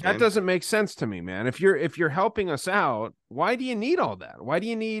dogs. That man. doesn't make sense to me, man. If you're helping us out, why do you need all that? Why do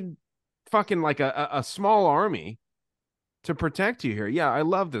you need fucking like a small army to protect you here? Yeah, I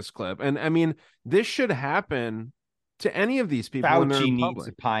love this clip. And I mean, this should happen to any of these people. Fauci needs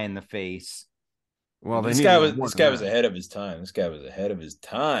a pie in the face. Well, this guy was ahead of his time. This guy was ahead of his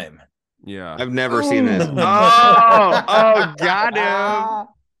time. Yeah. I've never seen this. Oh, got him.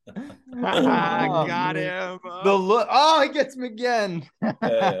 Got him. The look. Oh, he gets him again.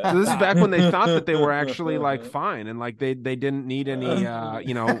 So this is back when they thought that they were actually like fine and like they didn't need any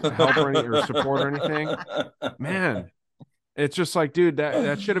you know, help or support or anything. Man, it's just like, dude,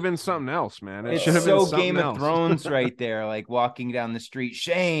 that should have been something else, man. It should have been something Game else. of Thrones right there, like walking down the street,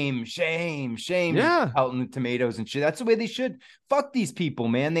 shame, shame, shame. Yeah, pelting the tomatoes and shit. That's the way they should. Fuck these people,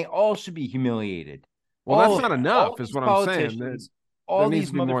 man. They all should be humiliated. Well, all that's not enough, is what I'm saying. All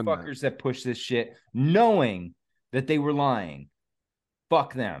these motherfuckers that push this shit, knowing that they were lying.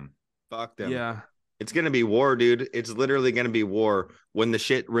 Fuck them. Fuck them. Yeah. It's going to be war, dude. It's literally going to be war when the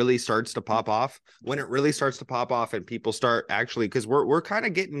shit really starts to pop off. When it really starts to pop off and people start actually, because we're kind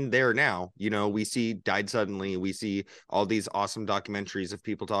of getting there now. You know, we see Died Suddenly. We see all these awesome documentaries of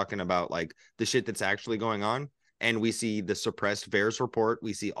people talking about like the shit that's actually going on. And we see the suppressed VAERS report.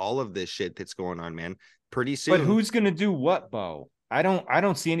 We see all of this shit that's going on, man. Pretty soon. But who's going to do what, Bo? I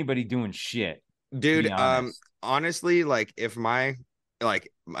don't see anybody doing shit. Dude, honestly, like if my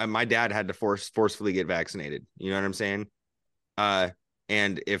dad had to forcefully get vaccinated, you know what I'm saying?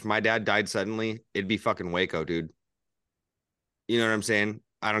 And if my dad died suddenly, it'd be fucking Waco, dude. You know what I'm saying?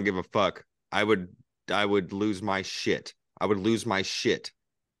 I don't give a fuck. I would lose my shit. I would lose my shit.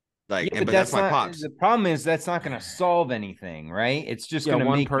 Like, yeah, but that's my pops. The problem is that's not going to solve anything, right? It's just going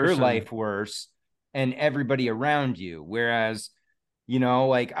to make your life worse and everybody around you. Whereas, you know,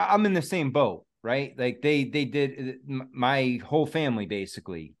 like I'm in the same boat, right? Like they did, my whole family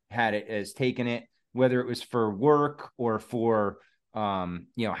basically had it as taking it, whether it was for work or for, you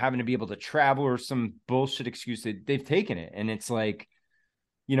know, having to be able to travel or some bullshit excuse that they've taken it. And it's like,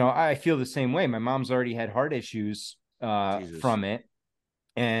 you know, I feel the same way. My mom's already had heart issues from it.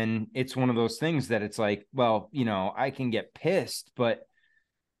 And it's one of those things that it's like, well, you know, I can get pissed, but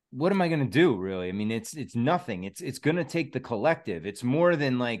what am I going to do, really? I mean, it's nothing. It's going to take the collective. It's more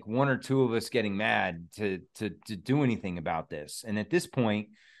than like one or two of us getting mad to do anything about this. And at this point,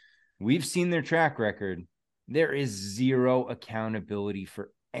 we've seen their track record. There is zero accountability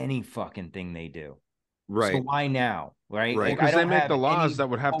for any fucking thing they do. Right. So why now? Right. Right. Because they make the laws that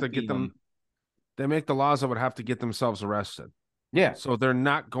would have to get them. They make the laws that would have to get themselves arrested. Yeah. So they're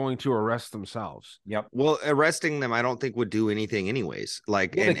not going to arrest themselves. Yep. Well, arresting them, I don't think would do anything anyways.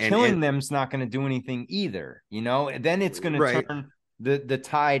 Like, yeah, killing them's not going to do anything either. You know, then it's going to turn the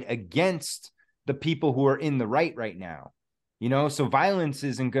tide against the people who are in the right now. You know, so violence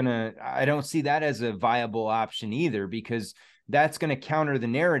isn't going to, I don't see that as a viable option either, because that's going to counter the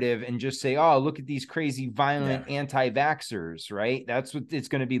narrative and just say, oh, look at these crazy, violent anti-vaxxers, right? That's what it's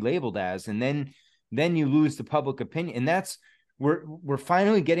going to be labeled as. And then you lose the public opinion. And that's, we're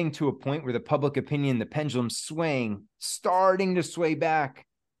finally getting to a point where the public opinion, the pendulum's swaying, starting to sway back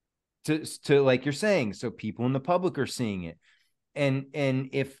to like you're saying. So people in the public are seeing it. And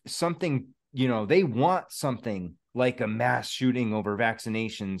if something, you know, they want something like a mass shooting over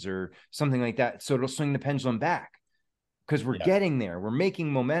vaccinations or something like that. So it'll swing the pendulum back because we're getting there. We're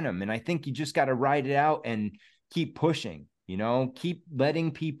making momentum. And I think you just got to ride it out and keep pushing, keep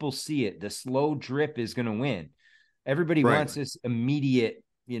letting people see it. The slow drip is going to win. Everybody wants this immediate,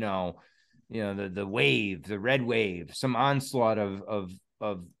 the wave, the red wave, some onslaught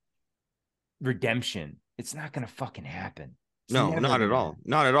of redemption. It's not going to fucking happen. No, not at all.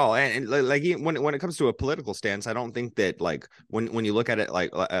 Not at all. And like when it comes to a political stance, I don't think that like when you look at it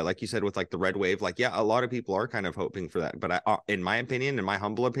like you said with like the red wave, like a lot of people are kind of hoping for that. But in my opinion, in my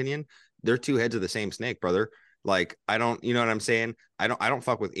humble opinion, they're two heads of the same snake, brother. Like I don't, you know what I'm saying? I don't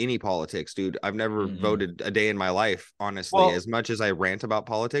fuck with any politics, dude. I've never voted a day in my life, honestly. Well, as much as I rant about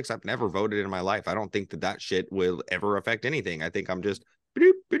politics, I've never voted in my life. I don't think that shit will ever affect anything. I think I'm just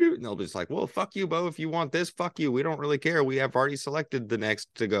and they'll be just like, well, fuck you, Bo. If you want this, fuck you. We don't really care. We have already selected the next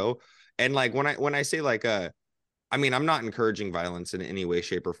to go. And like when I say like I mean, I'm not encouraging violence in any way,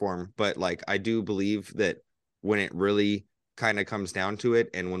 shape, or form, but like I do believe that when it really kind of comes down to it,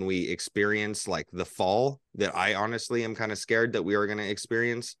 and when we experience like the fall that I honestly am kind of scared that we are going to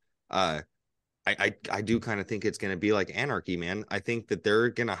experience, I do kind of think it's going to be like anarchy, man. I think that they're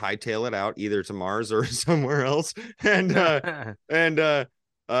going to hightail it out either to Mars or somewhere else. And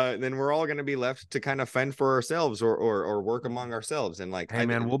then we're all going to be left to kind of fend for ourselves or work among ourselves. And like, hey,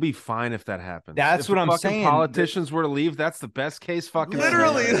 man, we'll be fine if that happens. That's what I'm saying. Politicians were to leave. That's the best case fucking.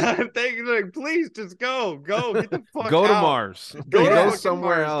 Literally, like, please just go, get the fuck go out. To Mars. Go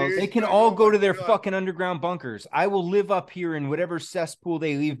somewhere else. Dude. They can all go to their fucking underground bunkers. I will live up here in whatever cesspool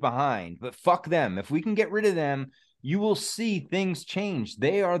they leave behind, but fuck them. If we can get rid of them, you will see things change.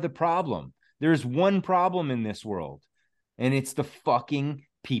 They are the problem. There's one problem in this world, and it's the fucking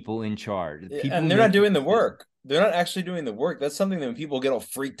people in charge. And they're not doing the work. They're not actually doing the work. That's something that when people get all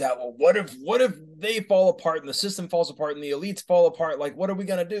freaked out. Well, what if they fall apart and the system falls apart and the elites fall apart? Like, what are we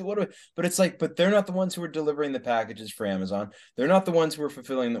gonna do? But it's like, but they're not the ones who are delivering the packages for Amazon. They're not the ones who are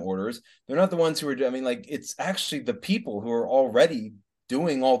fulfilling the orders. They're not the ones who are. I mean, like, it's actually the people who are already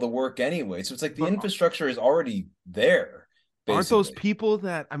doing all the work anyway. So it's like the infrastructure is already there. Basically. Aren't those people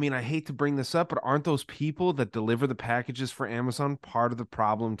that, I mean, I hate to bring this up, but aren't those people that deliver the packages for Amazon part of the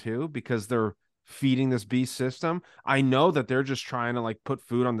problem too? Because they're feeding this beast system. I know that they're just trying to like put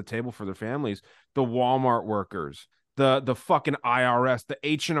food on the table for their families. The Walmart workers, the fucking IRS, the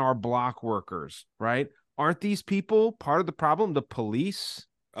H&R Block workers, right? Aren't these people part of the problem? The police?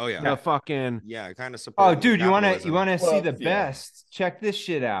 Oh yeah. The fucking kind of. Oh, dude, you want to see the best? Check this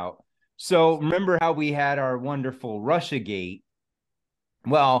shit out. So remember how we had our wonderful Russiagate?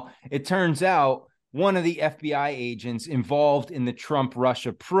 Well, it turns out one of the FBI agents involved in the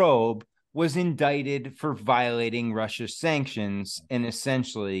Trump-Russia probe was indicted for violating Russia's sanctions and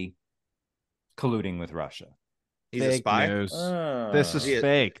essentially colluding with Russia. He's a spy? This is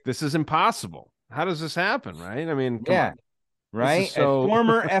fake. This is impossible. How does this happen, right? I mean, come on. Right? A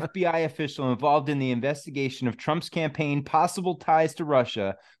former FBI official involved in the investigation of Trump's campaign possible ties to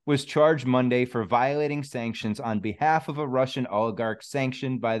Russia was charged Monday for violating sanctions on behalf of a Russian oligarch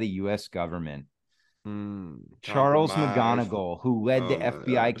sanctioned by the U.S. government. Charles McGonigal, who led the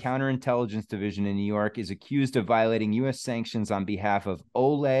FBI counterintelligence division in New York, is accused of violating U.S. sanctions on behalf of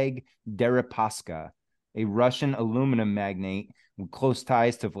Oleg Deripaska, a Russian aluminum magnate with close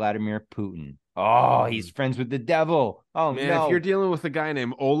ties to Vladimir Putin. Oh, he's friends with the devil. Oh, man, no. If you're dealing with a guy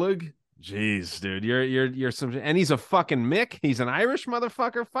named Oleg, jeez, dude, you're some, and he's a fucking Mick. He's an Irish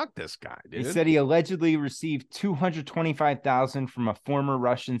motherfucker. Fuck this guy, dude. He said he allegedly received $225,000 from a former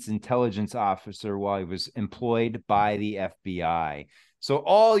Russian intelligence officer while he was employed by the FBI. So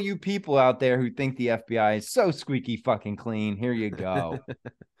all you people out there who think the FBI is so squeaky fucking clean, here you go.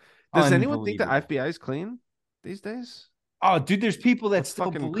 Does anyone think the FBI is clean these days? Oh, dude, there's people that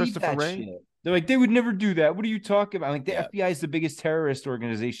still believe that shit. They're like, they would never do that. What are you talking about? Like, the FBI is the biggest terrorist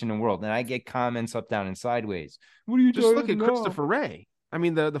organization in the world. And I get comments up, down, and sideways. What are you just look at Christopher Wray. I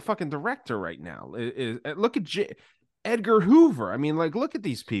mean, the fucking director right now. Look at Edgar Hoover. I mean, like, look at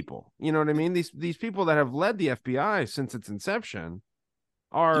these people. You know what I mean? These people that have led the FBI since its inception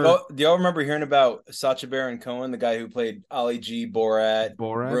are. Do y'all remember hearing about Sacha Baron Cohen, the guy who played Ali G, Borat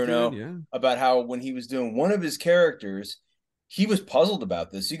Bruno, dude, about how when he was doing one of his characters, he was puzzled about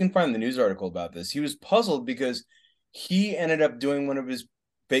this. You can find the news article about this. He was puzzled because he ended up doing one of his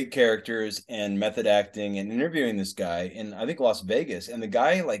fake characters and method acting and interviewing this guy in, I think, Las Vegas. And the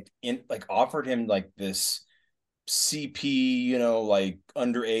guy offered him like this CP, like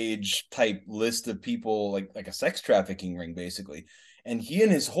underage type list of people, like a sex trafficking ring, basically. And he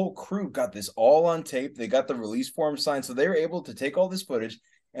and his whole crew got this all on tape. They got the release form signed. So they were able to take all this footage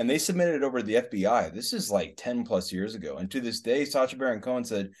and they submitted it over to the FBI. This is like 10 plus years ago. And to this day, Sacha Baron Cohen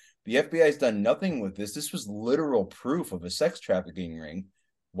said, the FBI has done nothing with this. This was literal proof of a sex trafficking ring.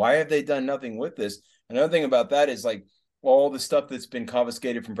 Why have they done nothing with this? Another thing about that is like all the stuff that's been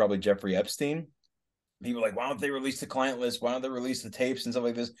confiscated from probably Jeffrey Epstein. People are like, why don't they release the client list? Why don't they release the tapes and stuff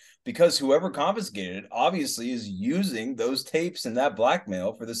like this? Because whoever confiscated it obviously is using those tapes and that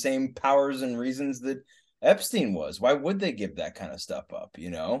blackmail for the same powers and reasons that Epstein was. Why would they give that kind of stuff up? You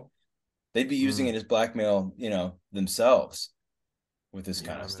know, they'd be using it as blackmail, you know, themselves with this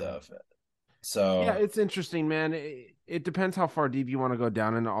kind of stuff. So yeah, it's interesting, man. It depends how far deep you want to go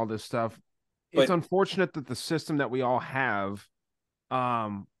down into all this stuff. It's unfortunate that the system that we all have,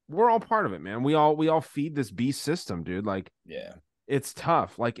 we're all part of it, man. We all feed this beast system, dude. Like, yeah, it's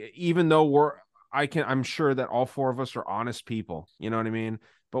tough. Like, even though I'm sure that all four of us are honest people, you know what I mean?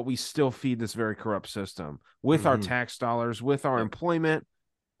 But we still feed this very corrupt system with our tax dollars, with our employment.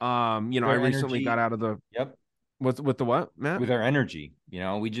 You know, I recently got out of the with the what, Matt? With our energy, you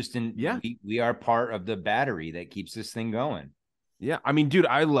know, we just didn't. Yeah, we are part of the battery that keeps this thing going. Yeah, I mean, dude,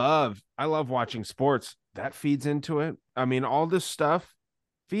 I love watching sports. That feeds into it. I mean, all this stuff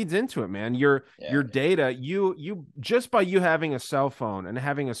feeds into it, man. Your data, you just by you having a cell phone and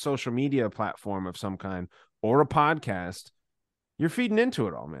having a social media platform of some kind or a podcast, you're feeding into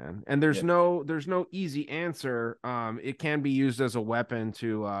it all, man. And there's no easy answer. It can be used as a weapon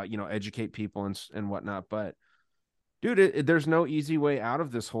to you know, educate people and whatnot, but dude, there's no easy way out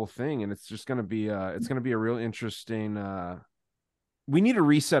of this whole thing, and it's just gonna be a real interesting. We need a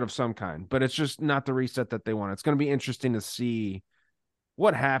reset of some kind, but it's just not the reset that they want. It's going to be interesting to see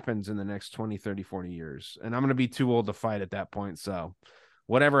what happens in the next 20, 30, 40 years. And I'm going to be too old to fight at that point. So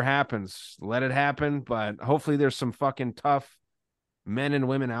whatever happens, let it happen. But hopefully there's some fucking tough men and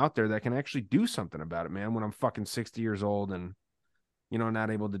women out there that can actually do something about it, man, when I'm fucking 60 years old and, you know,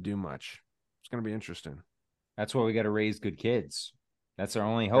 not able to do much. It's going to be interesting. That's why we got to raise good kids. That's our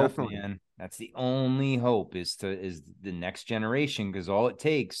only hope, Definitely. man. That's the only hope is the next generation, because all it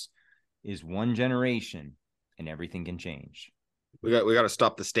takes is one generation and everything can change. We got to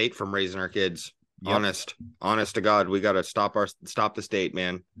stop the state from raising our kids. Yep. Honest to God, we got to stop the state,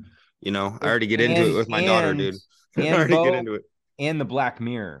 man. You know, I already get into it with my daughter, dude. I already get into it. And the Black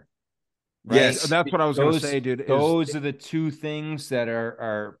Mirror. Right? Yes, that's what I was going to say, dude. Those are the two things that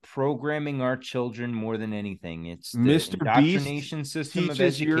are programming our children more than anything. It's the Mr. indoctrination Beast system of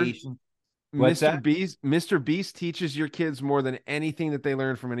education. Mr. Beast teaches your kids more than anything that they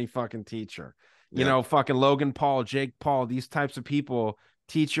learn from any fucking teacher. You know, fucking Logan Paul, Jake Paul, these types of people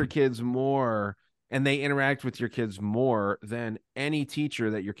teach your kids more, and they interact with your kids more than any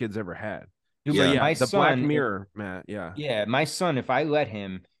teacher that your kids ever had. Yeah, the Black Mirror, Matt. Yeah, my son, if I let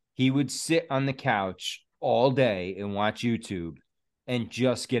him, he would sit on the couch all day and watch YouTube and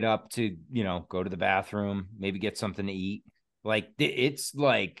just get up to, you know, go to the bathroom, maybe get something to eat. Like, it's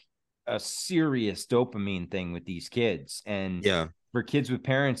like a serious dopamine thing with these kids. And for kids with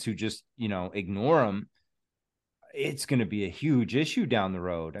parents who just, you know, ignore them, it's going to be a huge issue down the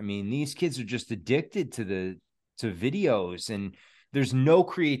road. I mean, these kids are just addicted to videos, and there's no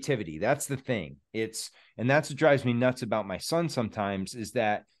creativity. That's the thing. And that's what drives me nuts about my son sometimes, is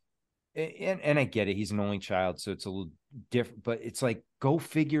that, and I get it, he's an only child, so it's a little different, but it's like, go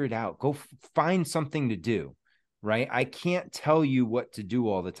figure it out. Go find something to do, right? I can't tell you what to do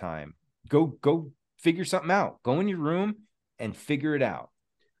all the time. Go figure something out. Go in your room and figure it out.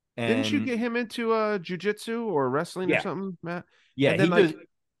 And didn't you get him into jiu-jitsu or wrestling or something, Matt? Yeah,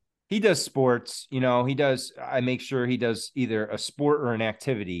 he does sports. You know, I make sure he does either a sport or an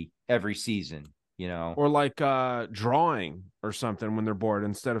activity every season, you know, or like drawing or something when they're bored,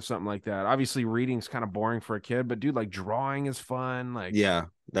 instead of something like that. Obviously reading's kind of boring for a kid, but dude, like drawing is fun. Like, yeah,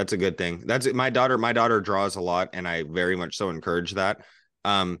 that's a good thing. That's it. My daughter draws a lot, and I very much so encourage that.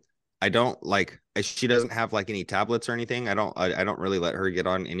 I don't like, she doesn't have like any tablets or anything. I don't really let her get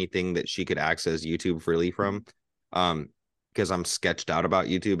on anything that she could access YouTube freely from. Because I'm sketched out about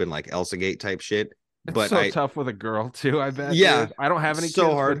YouTube and like Elsa Gate type shit. It's but so tough with a girl too, I bet. Yeah. Dude. I don't have any so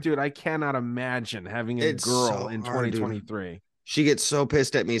kids, hard. But dude, I cannot imagine having a girl in 2023. She gets so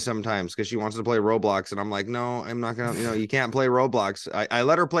pissed at me sometimes because she wants to play Roblox, and I'm like, no, I'm not gonna, you know, you can't play Roblox. I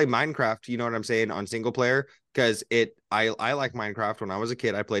let her play Minecraft, you know what I'm saying, on single player, because I like Minecraft. When I was a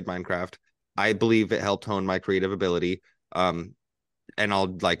kid, I played Minecraft. I believe it helped hone my creative ability. And I'll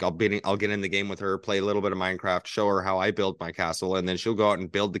get in the game with her, play a little bit of Minecraft, show her how I build my castle, and then she'll go out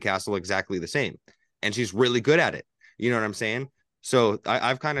and build the castle exactly the same. And she's really good at it. You know what I'm saying? So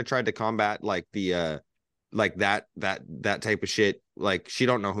I've kind of tried to combat like the like that type of shit. Like, she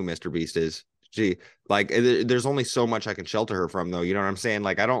don't know who Mr. Beast is. She like there's only so much I can shelter her from, though. You know what I'm saying?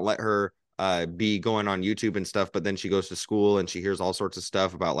 Like I don't let her be going on YouTube and stuff, but then she goes to school and she hears all sorts of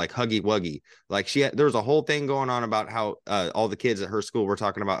stuff about like Huggy Wuggy. Like there was a whole thing going on about how all the kids at her school were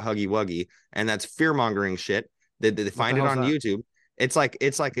talking about Huggy Wuggy, and that's fear mongering shit. They find it on YouTube. It's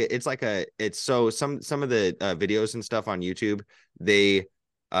so some of the videos and stuff on YouTube, they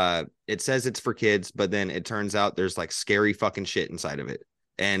it says it's for kids, but then it turns out there's like scary fucking shit inside of it.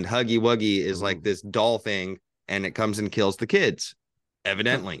 And Huggy Wuggy is like this doll thing, and it comes and kills the kids.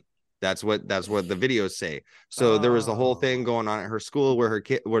 Evidently, that's what the videos say. So there was a whole thing going on at her school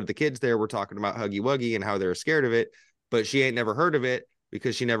where the kids there were talking about Huggy Wuggy and how they're scared of it, but she ain't never heard of it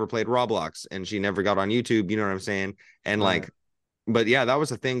because she never played Roblox and she never got on YouTube. You know what I'm saying? And like, but yeah, that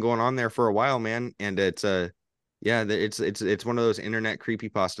was a thing going on there for a while, man. And it's yeah, it's one of those internet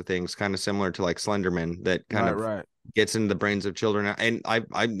creepypasta things, kind of similar to like Slenderman, that kind of gets into the brains of children. And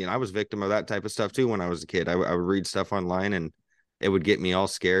I was victim of that type of stuff too when I was a kid. I would read stuff online and it would get me all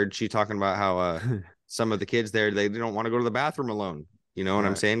scared. She's talking about how some of the kids there, they don't want to go to the bathroom alone. You know what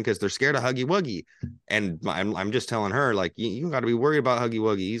I'm saying? Because they're scared of Huggy Wuggy. And I'm just telling her, like, you got to be worried about Huggy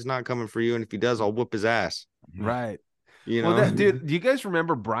Wuggy. He's not coming for you. And if he does, I'll whoop his ass. Right. You know, dude, do you guys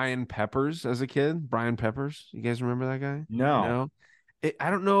remember Brian Peppers as a kid? Brian Peppers? You guys remember that guy? No. I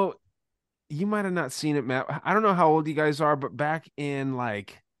don't know. You might have not seen it, Matt. I don't know how old you guys are, but back in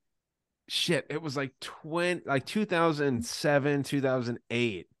like, shit, it was like 2007,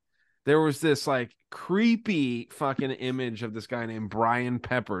 2008. There was this like creepy fucking image of this guy named Brian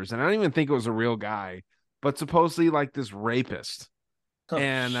Peppers. And I don't even think it was a real guy, but supposedly like this rapist.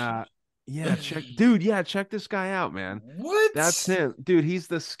 And, yeah, check this guy out, man. What? That's him, dude. He's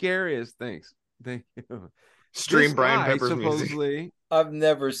the scariest. Thanks. Thank you. Stream Brian Peppers supposedly music. I've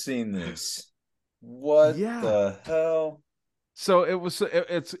never seen this. What the hell? So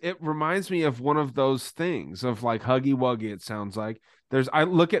it reminds me of one of those things of like Huggy Wuggy. It sounds like I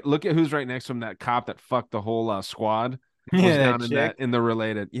look at who's right next to him. That cop that fucked the whole squad. Down in the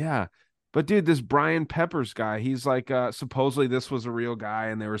related. Yeah. But dude, this Brian Peppers guy, he's like supposedly this was a real guy,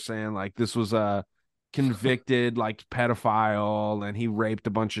 and they were saying like this was a convicted like pedophile and he raped a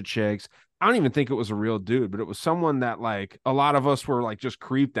bunch of chicks. I don't even think it was a real dude, but it was someone that like a lot of us were like just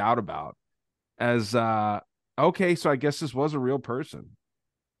creeped out about as okay, so I guess this was a real person.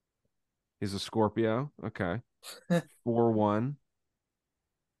 He's a Scorpio. Okay. 4'1",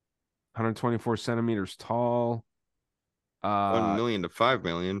 124 centimeters tall. 1 million to 5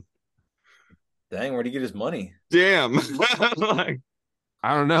 million. Dang, where'd he get his money? Damn.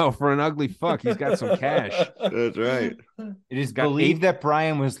 I don't know. For an ugly fuck, he's got some cash. That's right. It is believed that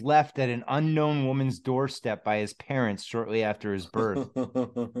Brian was left at an unknown woman's doorstep by his parents shortly after his birth.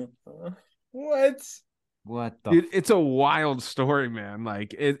 What? Dude, it's a wild story, man.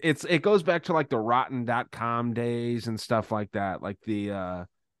 Like it goes back to like the rotten.com days and stuff like that. Like the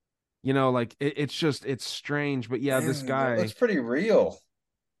you know, like it's strange, but yeah, this guy, that's pretty real.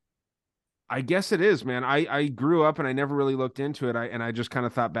 I guess it is, man. I grew up and I never really looked into it. I just kind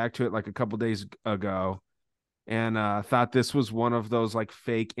of thought back to it like a couple days ago and thought this was one of those like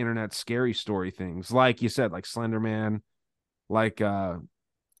fake internet scary story things. Like you said, like Slenderman, like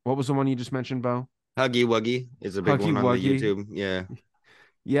what was the one you just mentioned, Bo? Huggy Wuggy is a big one on the YouTube. Yeah.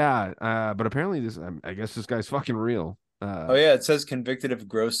 Yeah. But apparently I guess this guy's fucking real. Oh yeah, it says convicted of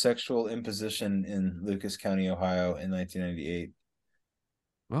gross sexual imposition in Lucas County, Ohio in 1998.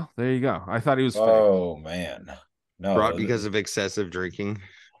 Well, there you go. I thought he was. Oh man, no, brought because of excessive drinking.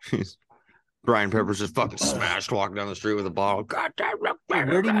 Brian Peppers just fucking smashed walking down the street with a bottle. God damn!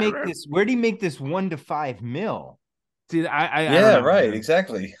 Where'd he make this? Where'd he make this 1 to 5 mil? See, I yeah, right,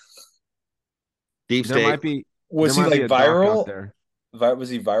 exactly. Deep state. There might be. Was he like viral? Was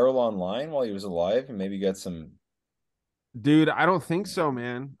he viral online while he was alive, and maybe got some? Dude, I don't think so,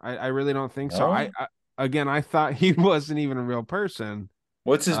 man. I really don't think so. No? I thought he wasn't even a real person.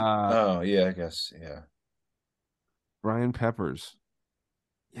 What's his? Oh yeah, I guess yeah. Brian Peppers.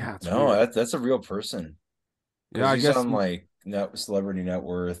 Yeah, no, that's a real person. Yeah, I guess on like Celebrity Net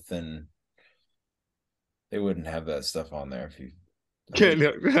Worth, and they wouldn't have that stuff on there if you. Can't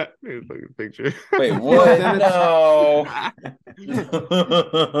look that picture. Wait, what? No.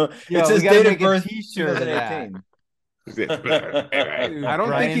 It says date of birth 2018. I don't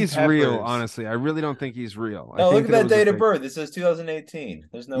think he's real, honestly. I really don't think he's real. No, look at that date of birth. It says 2018.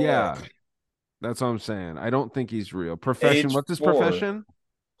 There's no way. That's what I'm saying. I don't think he's real. Profession. Age what's his 4. profession?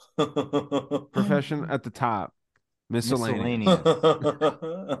 Profession at the top. Miscellaneous.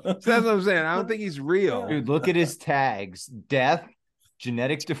 That's what I'm saying. I don't think he's real. Dude, look at his tags. Death,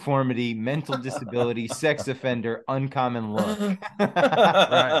 genetic deformity, mental disability, sex offender, uncommon look.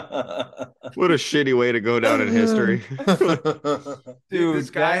 Right. What a shitty way to go down in history. Dude, this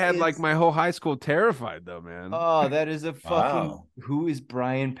guy that had like is- my whole high school terrified though, man. Oh, that is a fucking. Wow. Who is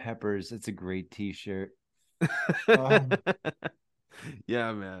Brian Peppers? That's a great T-shirt.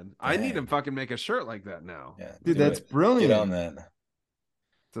 Yeah, man. I need Dang. to fucking make a shirt like that now. Yeah, Dude, do that's it. brilliant. Get on that.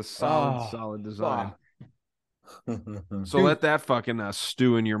 It's a solid, Oh, solid design. fuck. So let that fucking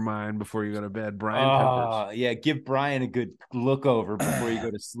stew in your mind before you go to bed. Brian Peppers. Yeah, give Brian a good look over before you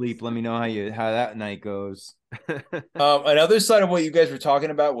go to sleep. Let me know how that night goes. Another side of what you guys were talking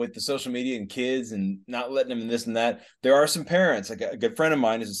about with the social media and kids and not letting them in this and that, there are some parents. Like a good friend of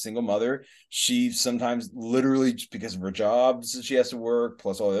mine is a single mother. She sometimes literally just because of her jobs that she has to work,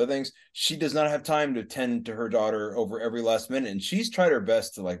 plus all the other things, she does not have time to tend to her daughter over every last minute. And she's tried her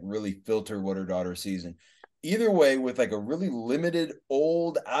best to like really filter what her daughter sees. And either way, with like a really limited,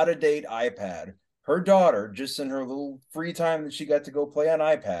 old, out-of-date iPad, her daughter, just in her little free time that she got to go play on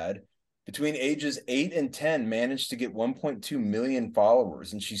iPad, between ages 8 and 10, managed to get 1.2 million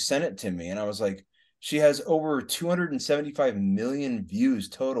followers. And she sent it to me. And I was like, she has over 275 million views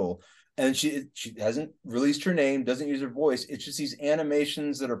total. And she hasn't released her name, doesn't use her voice. It's just these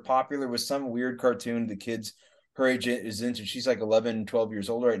animations that are popular with some weird cartoon the kids her age is into. She's like 11, 12 years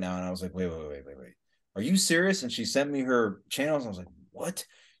old right now. And I was like, wait. Are you serious? And she sent me her channels. And I was like, what?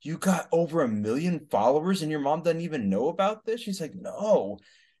 You got over 1 million followers and your mom doesn't even know about this? She's like, no.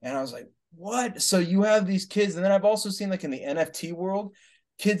 And I was like, what? So you have these kids. And then I've also seen like in the NFT world,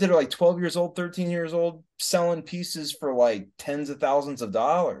 kids that are like 12 years old, 13 years old, selling pieces for like tens of thousands of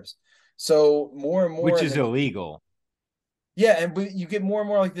dollars. So more and more. Which is illegal. Yeah. But you get more and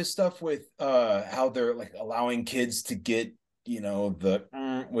more like this stuff with how they're like allowing kids to get,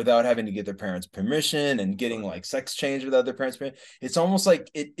 without having to get their parents' permission and getting like sex change without their parents' permission. It's almost like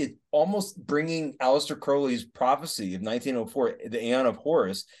it almost bringing Aleister Crowley's prophecy of 1904, the Aeon of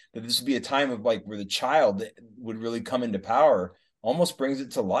Horus, that this would be a time of like where the child would really come into power, almost brings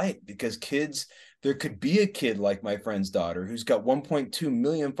it to light because there could be a kid like my friend's daughter who's got 1.2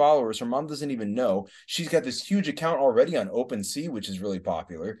 million followers. Her mom doesn't even know. She's got this huge account already on OpenSea, which is really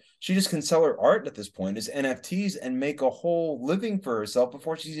popular. She just can sell her art at this point as NFTs and make a whole living for herself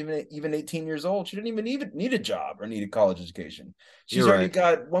before she's even 18 years old. She didn't even need a job or need a college education. She's already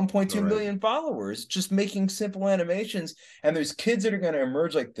got 1.2 million followers just making simple animations. And there's kids that are going to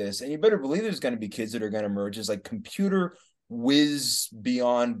emerge like this. And you better believe there's going to be kids that are going to emerge as like computer whiz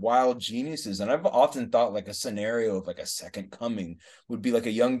beyond wild geniuses. And I've often thought like a scenario of like a second coming would be like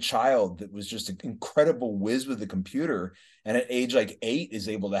a young child that was just an incredible whiz with the computer, and at age like 8 is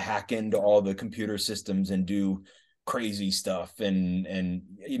able to hack into all the computer systems and do crazy stuff. And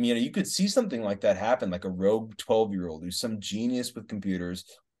you could see something like that happen, like a rogue 12-year-old who's some genius with computers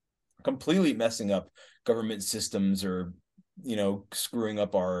completely messing up government systems or screwing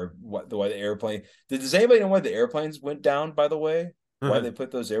up the way the airplane. Does anybody know why the airplanes went down, by the way? Why they put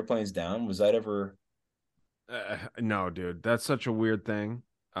those airplanes down? Was that ever no, dude, that's such a weird thing.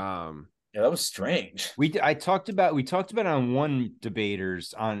 Yeah, that was strange. We talked about on one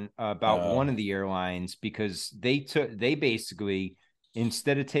debaters on about one of the airlines, because they basically,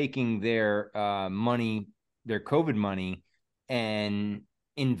 instead of taking their money, their COVID money, and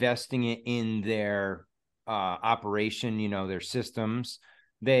investing it in their operation, their systems,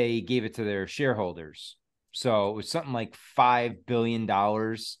 they gave it to their shareholders. So it was something like $5 billion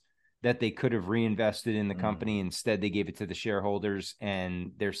that they could have reinvested in the company. Instead, they gave it to the shareholders,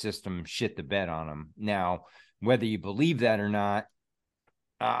 and their system shit the bed on them. Now, whether you believe that or not,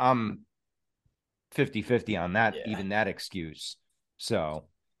 I'm 50-50 on that, even that excuse. So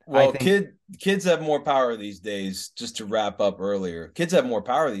well, kids have more power these days. Just to wrap up earlier, kids have more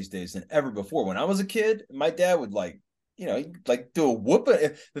power these days than ever before. When I was a kid, my dad would do a whooping.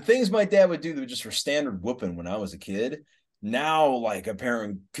 The things my dad would do that were just for standard whooping when I was a kid. Now, like, a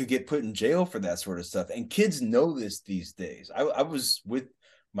parent could get put in jail for that sort of stuff. And kids know this these days. I was with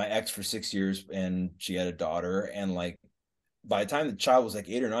my ex for 6 years, and she had a daughter. And like, by the time the child was like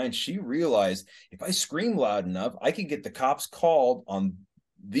 8 or 9, she realized if I scream loud enough, I could get the cops called on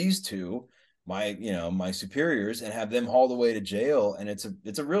these two, my superiors, and have them hauled away to jail. And it's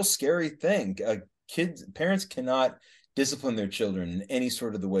a real scary thing. Parents cannot discipline their children in any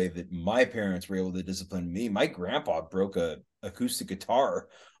sort of the way that my parents were able to discipline me. My grandpa broke a acoustic guitar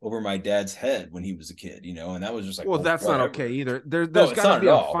over my dad's head when he was a kid, and that was just like, well, that's not okay either. There's No, got to be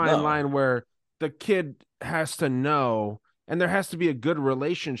a fine No. line where the kid has to know, and there has to be a good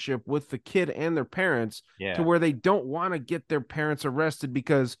relationship with the kid and their parents, to where they don't want to get their parents arrested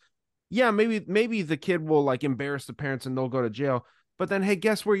because, maybe the kid will like embarrass the parents and they'll go to jail. But then, hey,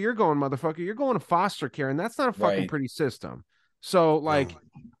 guess where you're going, motherfucker? You're going to foster care, and that's not a fucking pretty system. So, like,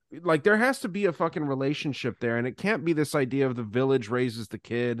 like there has to be a fucking relationship there, and it can't be this idea of the village raises the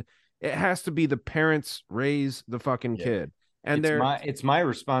kid. It has to be the parents raise the fucking kid, and it's my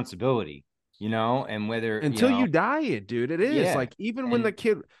responsibility, and whether until you die it, dude, it is like, even when the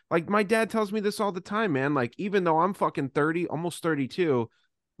kid, like my dad tells me this all the time, man, like even though I'm fucking 30, almost 32,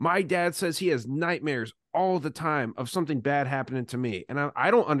 my dad says he has nightmares all the time of something bad happening to me, and I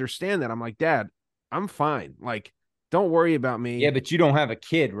don't understand that. I'm like, Dad, I'm fine, like don't worry about me. Yeah, but you don't have a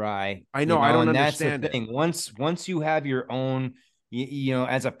kid, right? I know, I don't understand. That's the thing. Once you have your own,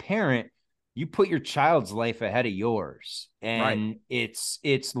 as a parent, you put your child's life ahead of yours, and it's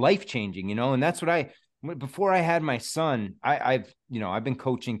life changing, and that's what before I had my son, I've been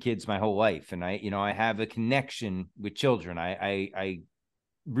coaching kids my whole life, and I have a connection with children. I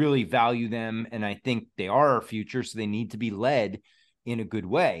really value them, and I think they are our future, so they need to be led in a good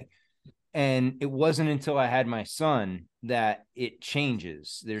way. And it wasn't until I had my son that it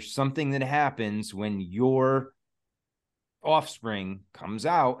changes. There's something that happens when your offspring comes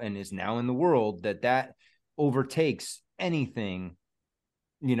out and is now in the world that overtakes anything,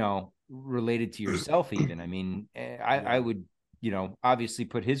 related to yourself even. I mean, I would, obviously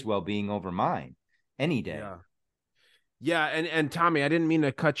put his well-being over mine any day. Yeah, and Tommy, I didn't mean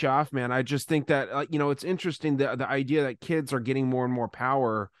to cut you off, man. I just think that it's interesting, the idea that kids are getting more and more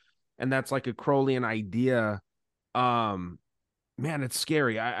power, and that's like a Crowleyan idea. Man, it's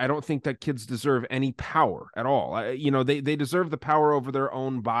scary. I don't think that kids deserve any power at all. They deserve the power over their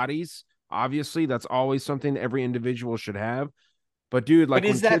own bodies. Obviously, that's always something that every individual should have. But dude, like,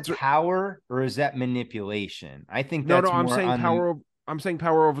 but is that power or is that manipulation? I think that's I'm saying power. I'm saying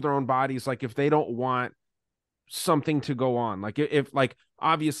power over their own bodies. Like, if they don't want something to go on, like if like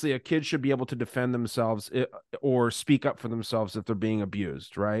obviously a kid should be able to defend themselves or speak up for themselves if they're being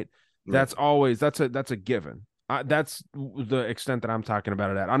abused, right? That's always that's a given. That's the extent that I'm talking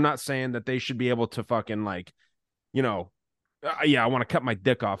about it at. I'm not saying that they should be able to fucking like, I want to cut my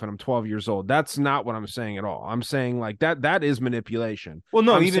dick off and I'm 12 years old. That's not what I'm saying at all. I'm saying like that is manipulation. Well,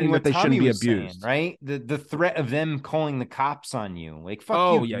 no, I'm even what they Tommy shouldn't be was abused, saying, right? The threat of them calling the cops on you, like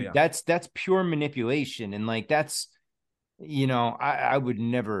fuck you. Yeah. That's pure manipulation, and like that's, I would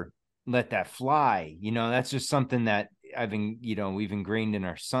never let that fly. That's just something that we've ingrained in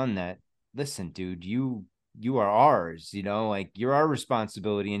our son that, listen, dude, you are ours, like you're our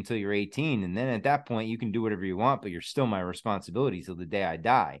responsibility until you're 18. And then at that point you can do whatever you want, but you're still my responsibility till the day I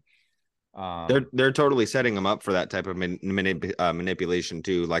die. They're totally setting them up for that type of manipulation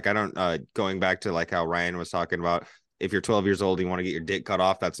too. Like, I don't, going back to like how Ryan was talking about, if you're 12 years old, you want to get your dick cut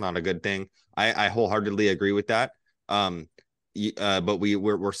off. That's not a good thing. I wholeheartedly agree with that. But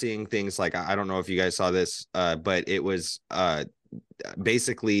we're seeing things like, I don't know if you guys saw this, but it was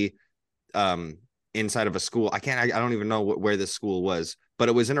basically inside of a school. I don't even know where this school was, but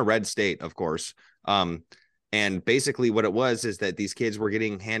it was in a red state, of course. And basically what it was is that these kids were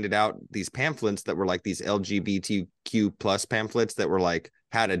getting handed out these pamphlets that were like these LGBTQ plus pamphlets that were like,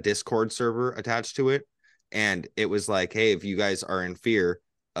 had a Discord server attached to it. And it was like, hey, if you guys are in fear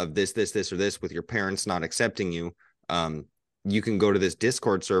of this, or this with your parents not accepting you, you can go to this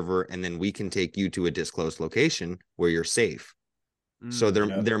Discord server and then we can take you to a disclosed location where you're safe. So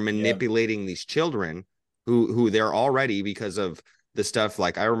they're manipulating these children who they're already, because of the stuff.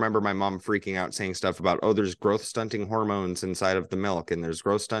 Like, I remember my mom freaking out saying stuff about, oh, there's growth stunting hormones inside of the milk, and there's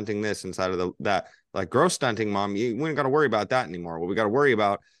growth stunting this inside of that. Like, growth stunting, mom, we ain't got to worry about that anymore. What we got to worry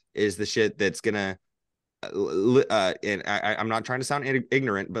about is the shit that's gonna and I'm not trying to sound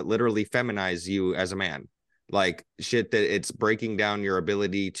ignorant, but literally feminize you as a man. Like, shit that it's breaking down your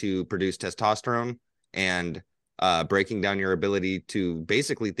ability to produce testosterone and breaking down your ability to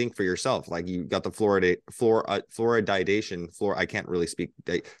basically think for yourself. Like, you got the fluoridation, I can't really speak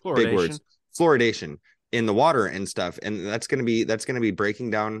big words, fluoridation in the water and stuff. And that's going to be breaking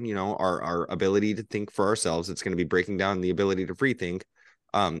down, our ability to think for ourselves. It's going to be breaking down the ability to free think.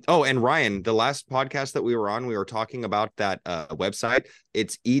 And Ryan, the last podcast that we were on, we were talking about that website.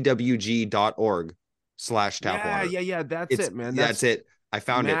 It's ewg.org/tapwater. Yeah. That's it, man. That's it. I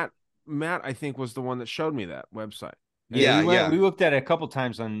found it. Matt, I think, was the one that showed me that website. We looked at it a couple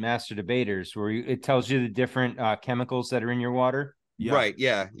times on Master Debaters, where it tells you the different chemicals that are in your water. Right.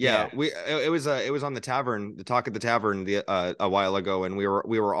 Yeah. It was on the tavern, the talk at the tavern a while ago, and we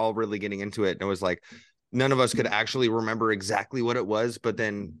were all really getting into it. And it was like, none of us could actually remember exactly what it was, but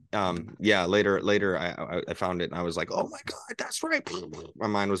then later I found it and I was like, oh my God, that's right. My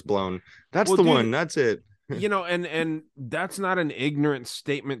mind was blown. That's one. That's it. And that's not an ignorant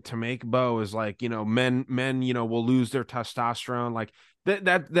statement to make, Bo, is like, men, will lose their testosterone. Like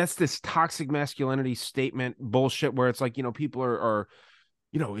that's this toxic masculinity statement bullshit where it's like, people are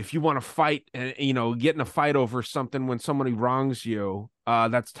if you want to fight and, get in a fight over something when somebody wrongs you,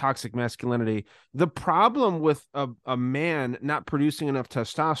 that's toxic masculinity. The problem with a man not producing enough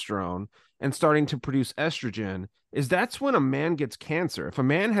testosterone and starting to produce estrogen is that's when a man gets cancer. If a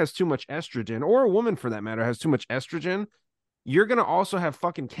man has too much estrogen, or a woman for that matter has too much estrogen, you're going to also have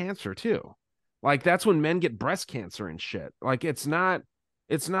fucking cancer too. Like, that's when men get breast cancer and shit. Like, it's not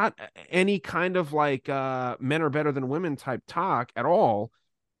any kind of like men are better than women type talk at all.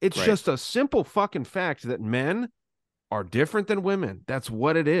 It's just a simple fucking fact that men are different than women. That's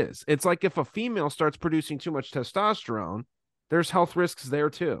what it is. It's like if a female starts producing too much testosterone, there's health risks there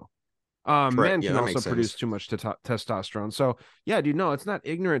too. Men can also produce too much testosterone. So yeah, dude, no, it's not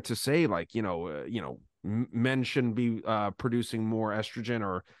ignorant to say like, men shouldn't be producing more estrogen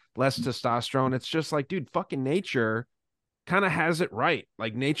or less testosterone. It's just like, dude, fucking nature kind of has it right.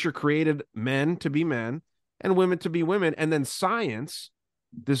 Like, nature created men to be men and women to be women. And then science,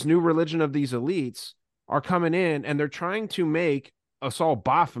 this new religion of these elites, are coming in and they're trying to make us all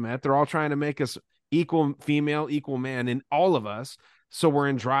Baphomet. They're all trying to make us equal female, equal man in all of us. So we're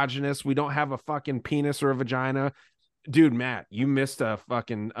androgynous. We don't have a fucking penis or a vagina. Dude, Matt, you missed a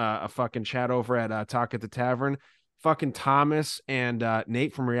fucking chat over at Talk at the Tavern. Fucking Thomas and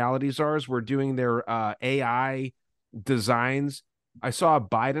Nate from Reality Czars were doing their AI designs. I saw a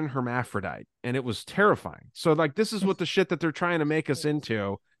Biden hermaphrodite and it was terrifying. So like, this is what the shit that they're trying to make us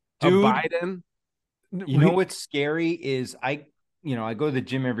into. Dude, a Biden. What's scary is I go to the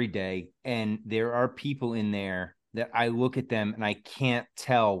gym every day and there are people in there that I look at them and I can't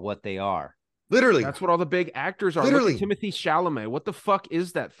tell what they are. Literally. That's what all the big actors are. Look at Timothy Chalamet. What the fuck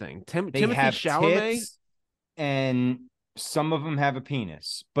is that thing? Timothy Chalamet? And some of them have a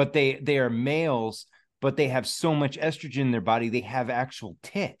penis, but they are males, but they have so much estrogen in their body, they have actual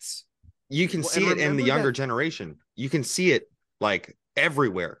tits. You can see it in the younger generation. You can see it like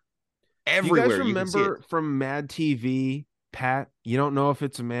everywhere. Everywhere. You guys remember from Mad TV, Pat? You don't know if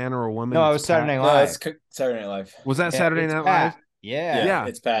it's a man or a woman. No, it was Saturday Night Live. No, it's Saturday Night Live. Was that Saturday Night Pat. Live? Yeah.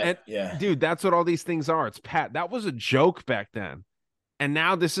 It's Pat. And, dude, that's what all these things are. It's Pat. That was a joke back then. And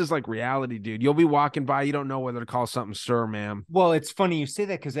now this is like reality, dude. You'll be walking by, you don't know whether to call something sir, ma'am. Well, it's funny you say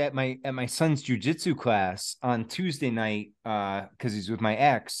that because at my son's jujitsu class on Tuesday night, because he's with my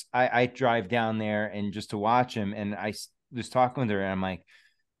ex, I drive down there and just to watch him, and I was talking with her, and I'm like,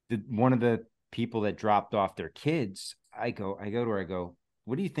 one of the people that dropped off their kids, I go to her, I go,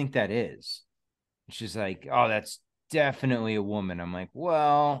 what do you think that is? And she's like, oh, that's definitely a woman. I'm like,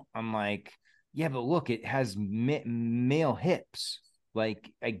 yeah, but look, it has male hips.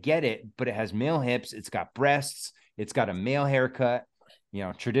 Like, I get it, but it has male hips. It's got breasts. It's got a male haircut,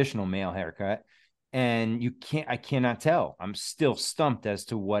 traditional male haircut. And I cannot tell. I'm still stumped as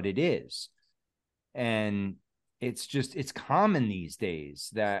to what it is. And it's common these days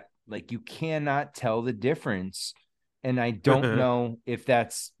that like, you cannot tell the difference. And I don't know if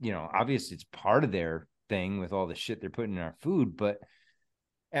that's, obviously it's part of their thing with all the shit they're putting in our food, but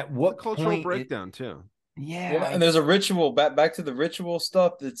at what cultural breakdown too? Yeah. And there's a ritual back to the ritual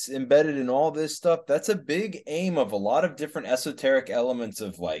stuff that's embedded in all this stuff. That's a big aim of a lot of different esoteric elements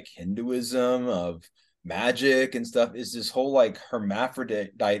of like Hinduism, of magic and stuff, is this whole like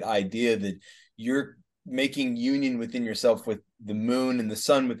hermaphrodite idea that you're making union within yourself with the moon and the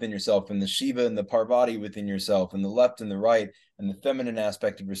sun within yourself, and the Shiva and the Parvati within yourself, and the left and the right, and the feminine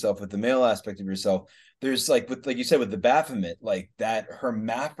aspect of yourself with the male aspect of yourself. There's like, like you said, with the Baphomet, like that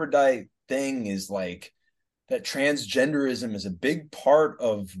hermaphrodite thing is like, that transgenderism is a big part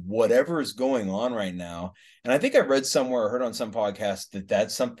of whatever is going on right now. And I think I read somewhere, or heard on some podcast, that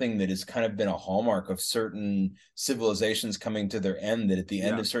that's something that has kind of been a hallmark of certain civilizations coming to their end, that at the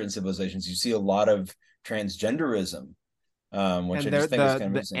end of certain civilizations, you see a lot of transgenderism, which and I just think is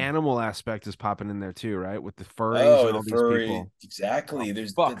kind of the animal aspect is popping in there too, right? With the furries and all these people. Exactly. Oh,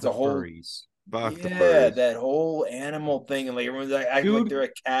 There's the a whole furries. That whole animal thing, and like everyone's like acting like they're a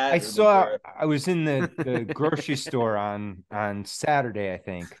cat. I was in the grocery store on Saturday, I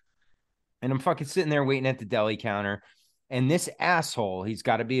think, and I'm fucking sitting there waiting at the deli counter, and this asshole, he's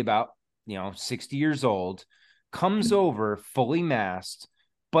got to be about 60 years old, comes over fully masked,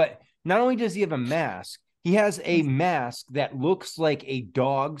 but not only does he have a mask, he has a mask that looks like a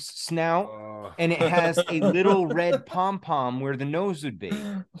dog's snout, and it has a little red pom-pom where the nose would be.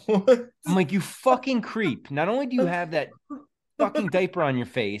 I'm like, you fucking creep. Not only do you have that fucking diaper on your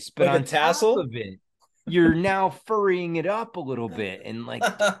face, but like on a tassel of it, you're now furrying it up a little bit, and like,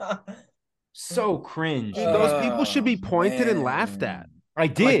 so cringe. Those people should be pointed and laughed at. I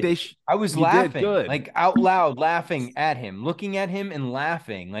did. Like I was laughing, like out loud, laughing at him, looking at him and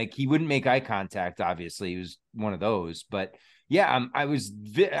laughing. Like, he wouldn't make eye contact. Obviously, he was one of those. But yeah,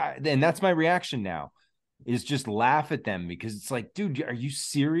 and that's my reaction now, is just laugh at them, because it's like, dude, are you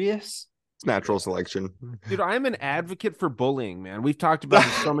serious? It's natural selection. Dude, I'm an advocate for bullying, man. We've talked about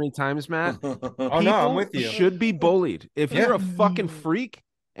this so many times, Matt. Oh no, I'm with you. Should be bullied. If you're a fucking freak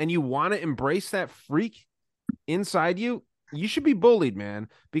and you want to embrace that freak inside you, you should be bullied, man,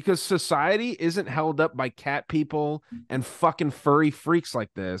 because society isn't held up by cat people and fucking furry freaks like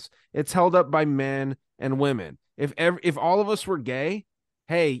this. It's held up by men and women. If all of us were gay,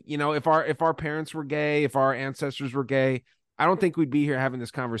 hey, you know, if our parents were gay, if our ancestors were gay, I don't think we'd be here having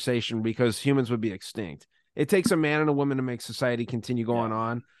this conversation, because humans would be extinct. It takes a man and a woman to make society continue going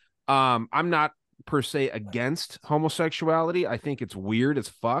on. I'm not per se against homosexuality. I think it's weird as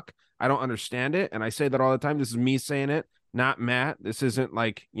fuck. I don't understand it. And I say that all the time. This is me saying it, not Matt. This isn't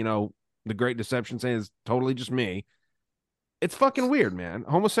like, you know, the Great Deception saying, it's totally just me. It's fucking weird, man.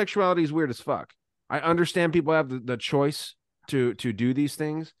 Homosexuality is weird as fuck. I understand people have the choice to do these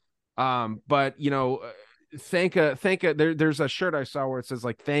things. But you know, there's a shirt I saw where it says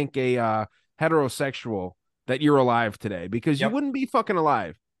like, thank a heterosexual that you're alive today, because you wouldn't be fucking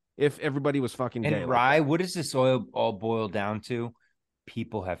alive if everybody was fucking gay. And Rye, what does this all boil down to?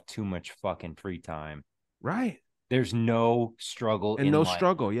 People have too much fucking free time. Right. There's no struggle and in no life.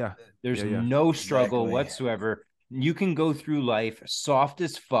 struggle. Yeah. There's no struggle whatsoever. You can go through life soft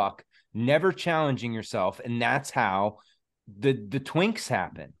as fuck, never challenging yourself, and that's how the twinks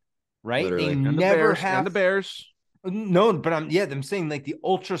happen, right? Literally. They And never have the Bears. No, but I'm saying like the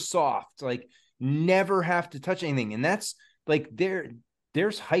ultra soft, like never have to touch anything, and that's like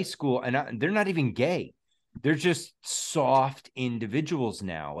there's high school, and they're not even gay. They're just soft individuals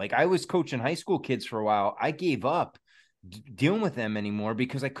now. Like I was coaching high school kids for a while. I gave up dealing with them anymore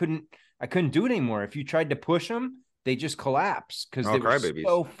because I couldn't do it anymore. If you tried to push them, they just collapse because they were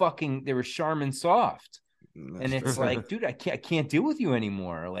so fucking, they were Charmin soft. And it's like, dude, I can't deal with you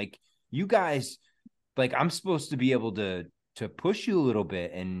anymore. Like you guys, like I'm supposed to be able to push you a little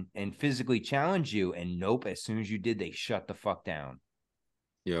bit and physically challenge you. And nope, as soon as you did, they shut the fuck down.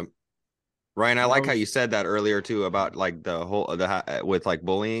 Yep. Ryan, I like how you said that earlier too about like the whole with like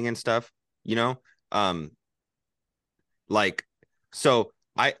bullying and stuff, you know? Like, so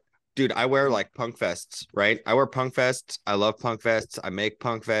I wear like punk vests, right? I wear punk vests. I love punk vests. I make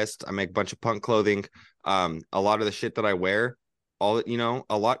punk vests. I make a bunch of punk clothing. A lot of the shit that I wear, a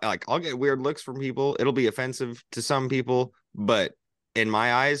lot, like I'll get weird looks from people. It'll be offensive to some people, but in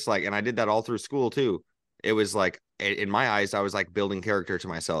my eyes, like, and I did that all through school too. It was like, in my eyes, I was like building character to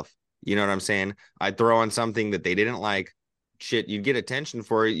myself. You know what I'm saying? I'd throw on something that they didn't like. Shit, you'd get attention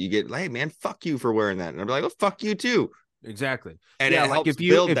for it. You get, hey man, fuck you for wearing that. And I'd be like, well, fuck you too. Exactly. And yeah, it like helps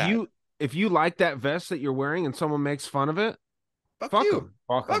build that. if you like that vest that you're wearing and someone makes fun of it, fuck you. them.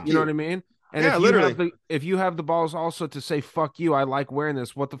 Fuck you know what I mean? And yeah, if you have the balls also to say fuck you, I like wearing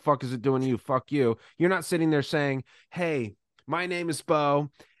this. What the fuck is it doing to you? Fuck you. You're not sitting there saying, hey, my name is Bo.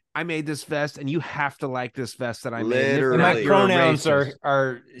 I made this vest, and you have to like this vest that I made. And my pronouns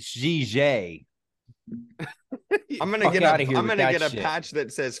are GJ. I'm gonna get a patch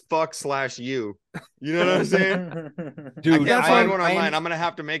that says fuck/you. You know what I'm saying? Dude, I can't find one online. I'm gonna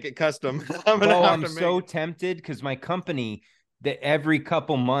have to make it custom. I'm so tempted because my company, that every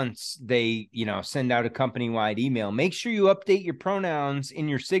couple months they send out a company-wide email. Make sure you update your pronouns in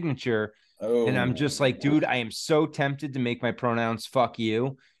your signature. Oh. And I'm just like, dude, I am so tempted to make my pronouns fuck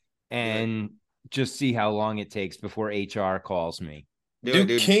you and just see how long it takes before HR calls me.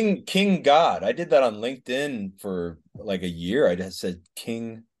 Dude, King God. I did that on LinkedIn for like a year. I just said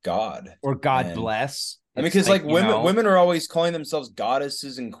King God or God bless. I mean, because like women are always calling themselves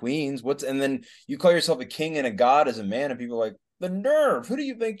goddesses and queens. And then you call yourself a king and a god as a man, and people are like, the nerve. Who do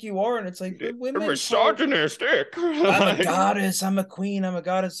you think you are? And it's like, women. Misogynistic. I'm a goddess. I'm a queen. I'm a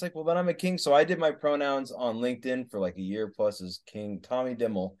goddess. It's like, well, then I'm a king. So I did my pronouns on LinkedIn for like a year plus as King Tommy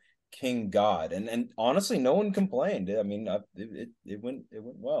Dimmel. King God, and honestly, no one complained. I mean, it went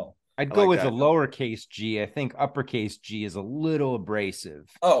well. I'd go with a lowercase g. I think uppercase G is a little abrasive.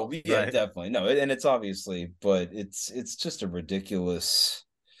 Oh yeah, right? Definitely. No, and it's obviously, but it's just a ridiculous.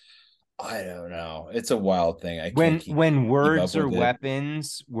 I don't know. It's a wild thing. When words are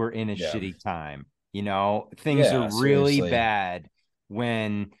weapons, we're in a shitty time. Things are really bad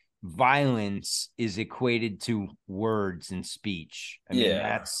when violence is equated to words and speech. I mean,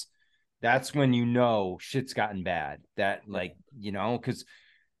 that's when shit's gotten bad. That because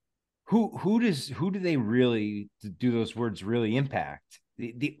who do they really do those words really impact?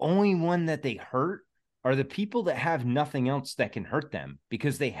 The only one that they hurt are the people that have nothing else that can hurt them,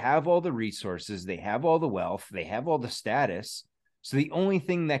 because they have all the resources, they have all the wealth, they have all the status. So the only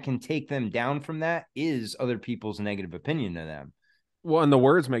thing that can take them down from that is other people's negative opinion of them. Well, and the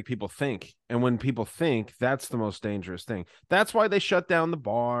words make people think. And when people think, that's the most dangerous thing. That's why they shut down the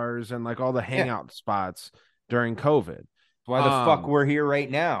bars and like all the hangout spots during COVID. Why the fuck we're here right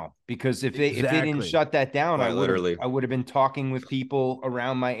now? Because if they didn't shut that down, I would have been talking with people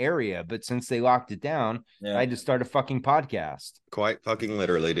around my area. But since they locked it down, I had to start a fucking podcast. Quite fucking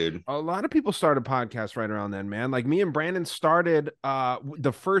literally, dude. A lot of people started podcasts right around then, man. Like me and Brandon started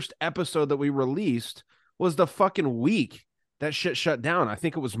the first episode that we released was the fucking week that shit shut down. I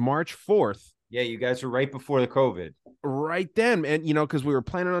think it was March 4th. Yeah, you guys were right before the COVID. Right then. And, you know, because we were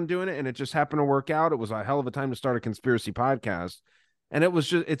planning on doing it and it just happened to work out. It was a hell of a time to start a conspiracy podcast. And it was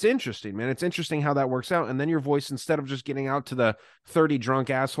just, it's interesting, man. It's interesting how that works out. And then your voice, instead of just getting out to the 30 drunk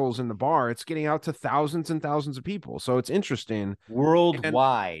assholes in the bar, it's getting out to thousands and thousands of people. So it's interesting.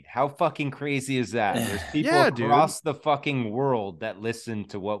 Worldwide. How fucking crazy is that? There's people across the fucking world that listen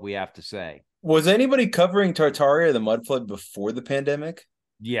to what we have to say. Was anybody covering Tartaria, the mud flood, before the pandemic?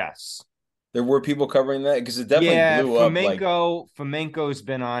 Yes. There were people covering that because it definitely blew up. Flamenco's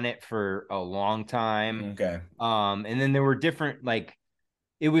been on it for a long time. Okay. And then there were different, like,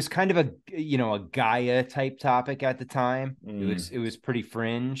 it was kind of a Gaia type topic at the time. It was pretty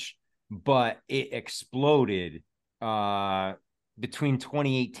fringe, but it exploded between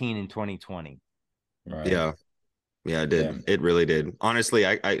 2018 and 2020. Right. Yeah, it did. Yeah. It really did. Honestly,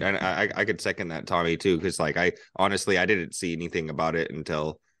 I could second that, Tommy, too, because like I didn't see anything about it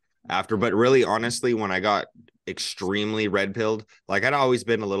until after. But really, honestly, when I got extremely red pilled, like I'd always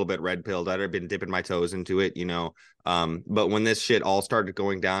been a little bit red pilled. I'd been dipping my toes into it, you know. But when this shit all started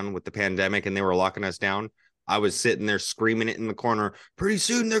going down with the pandemic and they were locking us down, I was sitting there screaming it in the corner. Pretty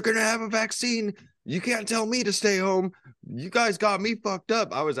soon they're gonna have a vaccine. You can't tell me to stay home. You guys got me fucked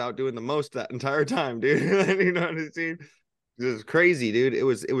up. I was out doing the most that entire time, dude. You know what I'm saying? It was crazy, dude. It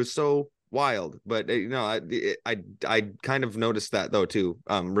was so wild. But you know, I kind of noticed that though too.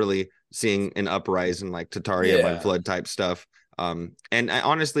 Really seeing an uprise in like Tartaria mud flood type stuff. And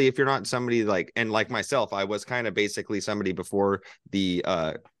honestly, if you're not somebody like myself, I was kind of basically somebody before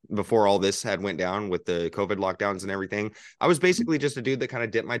all this had went down with the COVID lockdowns and everything. I was basically just a dude that kind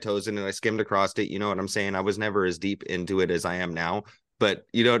of dipped my toes in and I skimmed across it. You know what I'm saying? I was never as deep into it as I am now. But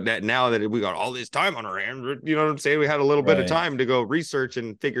you know, that now that we got all this time on our hands, you know what I'm saying? We had a little bit of time to go research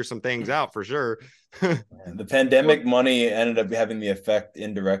and figure some things out for sure. The pandemic money ended up having the effect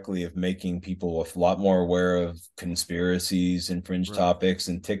indirectly of making people a lot more aware of conspiracies and fringe topics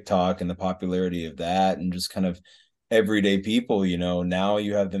and TikTok and the popularity of that, and just kind of everyday people, you know. Now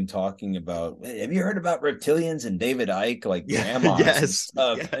you have them talking about, have you heard about reptilians and David Icke, like grandmas and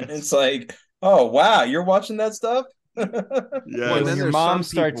stuff? Yes. And it's like, oh wow, you're watching that stuff. Well, when your mom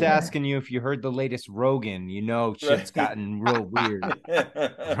starts asking you if you heard the latest Rogan, you know shit's gotten real weird.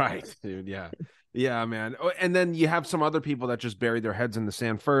 Right, dude. Yeah, man. And then you have some other people that just buried their heads in the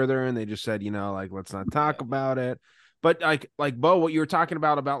sand further, and they just said, you know, like, let's not talk about it. But like Bo, what you were talking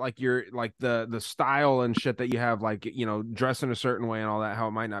about like your like the style and shit that you have, like, you know, dress in a certain way and all that, how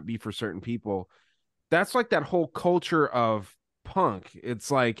it might not be for certain people. That's like that whole culture of punk.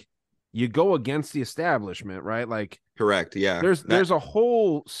 It's like you go against the establishment, right? Like, correct. Yeah. There's a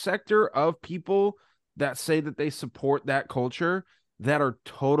whole sector of people that say that they support that culture that are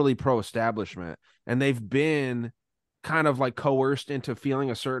totally pro-establishment, and they've been kind of like coerced into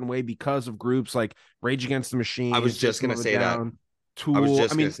feeling a certain way because of groups like Rage Against the Machine. I was just gonna say that. Tool. I was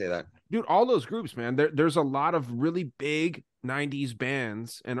just gonna say that, dude. All those groups, man. There's a lot of really big '90s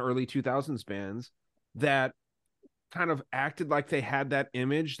bands and early 2000s bands that kind of acted like they had that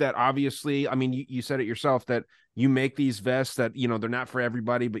image that obviously, I mean, you said it yourself that you make these vests that, you know, they're not for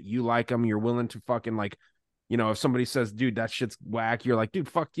everybody, but you like them. You're willing to fucking, like, you know, if somebody says, dude, that shit's whack, you're like, dude,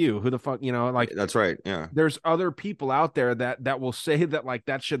 fuck you. Who the fuck, you know, like, that's right. Yeah. There's other people out there that will say that, like,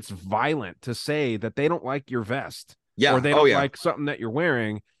 that shit's violent to say that they don't like your vest. Yeah. Or they don't like something that you're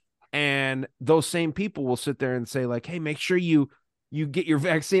wearing. And those same people will sit there and say, like, hey, make sure you get your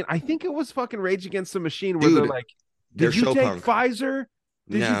vaccine. I think it was fucking Rage Against the Machine where they're like, did you take Pfizer?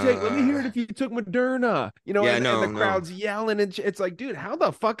 Did you take? Let me hear it if you took Moderna. You know, and the crowd's yelling, and it's like, dude, how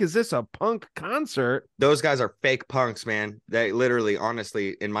the fuck is this a punk concert? Those guys are fake punks, man. They literally,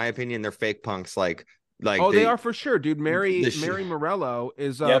 honestly, in my opinion, they're fake punks. Like, oh, they are for sure, dude. Mary Morello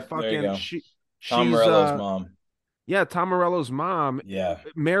is fucking. Tom Morello's mom. Yeah, Tom Morello's mom. Yeah,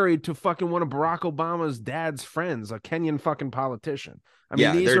 married to fucking one of Barack Obama's dad's friends, a Kenyan fucking politician. I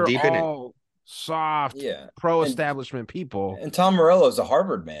mean, these they're are deep all in it. Soft, pro-establishment people. And Tom Morello is a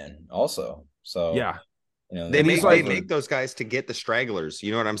Harvard man also. So yeah, You know, They he's make those guys to get the stragglers.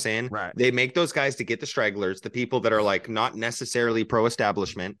 You know what I'm saying? Right. They make those guys to get the stragglers, the people that are like not necessarily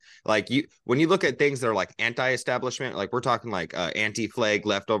pro-establishment. Like when you look at things that are like anti-establishment, like we're talking like anti-flag,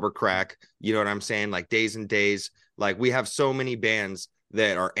 leftover crack. You know what I'm saying? Like Days and Days. Like we have so many bands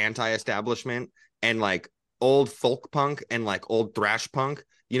that are anti-establishment and like old folk punk and like old thrash punk.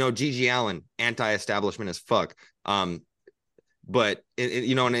 You know, Gigi Allen, anti-establishment as fuck. But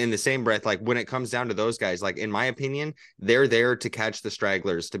you know, in the same breath, like when it comes down to those guys, like in my opinion, they're there to catch the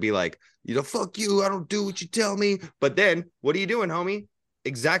stragglers, to be like, you know, fuck you, I don't do what you tell me. But then what are you doing, homie?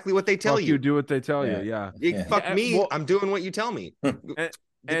 Exactly what they tell you. You do what they tell you. Yeah. Fuck me. Well, I'm doing what you tell me.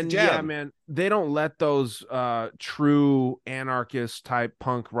 And yeah, man, they don't let those true anarchist type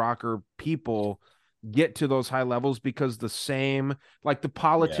punk rocker people get to those high levels because the like the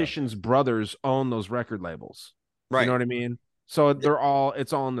politicians' brothers own those record labels. Right. You know what I mean? So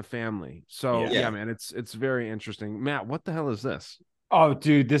it's all in the family. So yeah, man, it's very interesting. Matt, what the hell is this? Oh,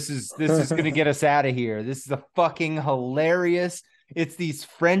 dude, this is gonna get us out of here. This is a fucking hilarious. It's these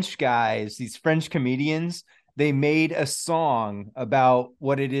French guys, these French comedians. They made a song about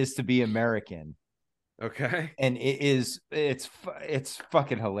what it is to be American. Okay. And it's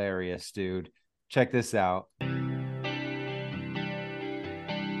fucking hilarious, dude. Check this out.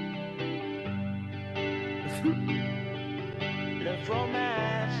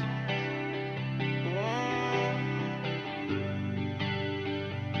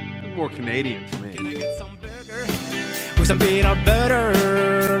 More Canadian for me. With some peanut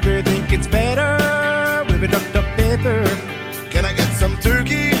butter, do you think it's better with a Dr. Pepper? Can I get some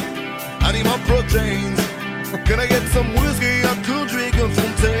turkey? I need more proteins. Can I get some whiskey? I could drink a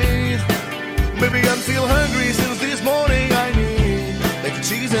fontaine. Maybe I'm still hungry since this morning. I need like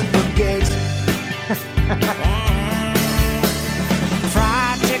cheese and baguette.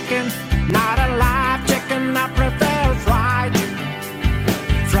 Fried chicken, not a live chicken. I prefer fried chicken.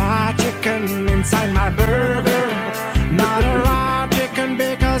 Fried chicken inside my burger. Not a raw chicken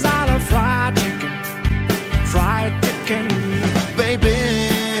because I love fried chicken. Fried chicken. Baby,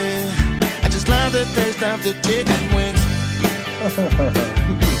 I just love the taste of the chicken wings.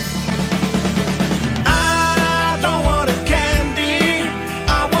 I don't want a candy.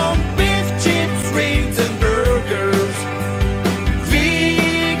 I want beef, chips, rings, and burgers.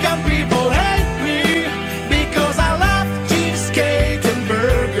 Vegan people hate me because I love cheesecake and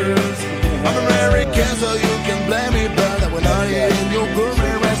burgers. I'm American, so you can blame me, but I will not eat in your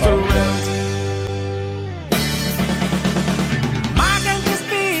gourmet restaurant. Mac and cheese,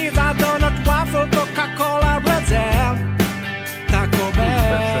 pizza, donut, waffle, Coca-Cola, Brazil, Taco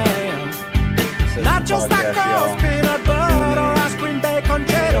Bell, nachos, tacos, peanut butter, ice cream, bacon,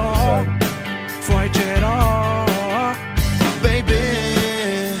 cheddar, fried cheddar. Baby,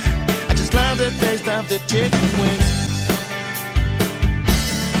 I just love the taste of the chicken wings.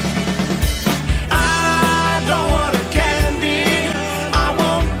 I don't want a candy. I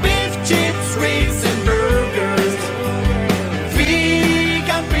want beef, chips, rings, and burgers.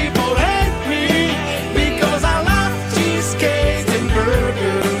 Vegan people hate me because I love cheesecake and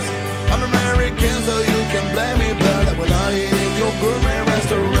burgers. I'm American, so you can blame me, but I will not eat in your gourmet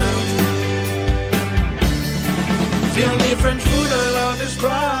restaurant. The only French food I love is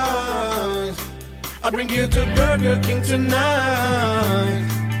fries. I bring you to Burger King tonight.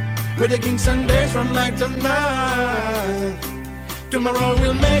 With the King Sundays from 9 to 9. Tomorrow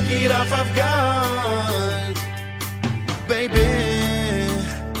we'll make it off of guys. Baby,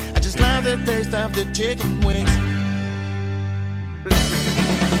 I just love the taste of the chicken wings.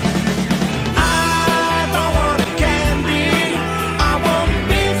 I don't want a candy. I want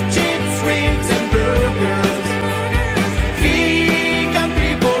beef, chips, rings, and burgers. Vegan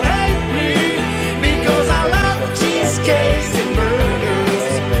people hate me because I love cheesecakes and burgers.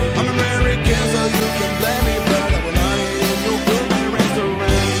 I'm American, so you can blame me, but I will not eat in your gourmet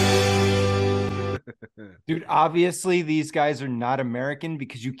restaurant. Dude, obviously these guys are not American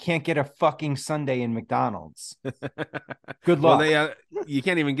because you can't get a fucking sundae in McDonald's. Good luck. Well, you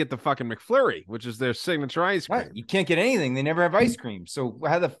can't even get the fucking McFlurry, which is their signature ice cream. Right. You can't get anything. They never have ice cream. So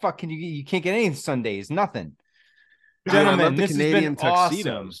how the fuck can you can't get any sundaes? Nothing. Gentlemen, I love the this has Canadian been awesome.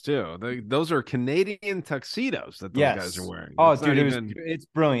 tuxedos too. Those are Canadian tuxedos that those guys are wearing. Oh, It's dude, not it's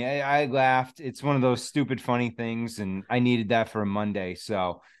brilliant. I laughed. It's one of those stupid, funny things, and I needed that for a Monday.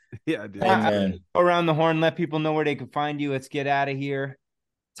 So, yeah, dude. Amen. Around the horn, let people know where they can find you. Let's get out of here.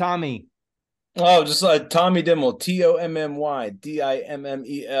 Tommy. Oh, just Tommy Dimmel, TOMMYDIMMEL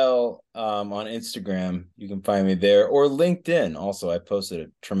on Instagram. You can find me there, or LinkedIn. Also, I posted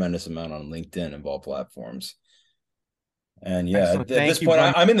a tremendous amount on LinkedIn of all platforms. And yeah, Excellent. at Thank this you, point,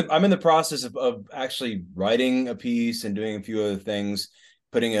 buddy. I'm in the process of actually writing a piece and doing a few other things,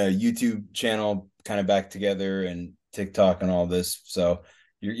 putting a YouTube channel kind of back together and TikTok and all this. So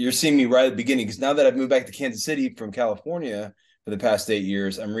you're seeing me right at the beginning, because now that I've moved back to Kansas City from California for the past 8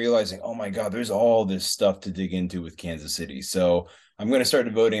 years, I'm realizing, oh my God, there's all this stuff to dig into with Kansas City. So I'm going to start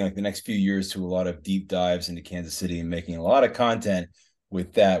devoting like the next few years to a lot of deep dives into Kansas City and making a lot of content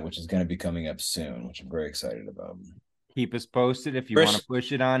with that, which is going to be coming up soon, which I'm very excited about. Keep us posted. If you Chris- want to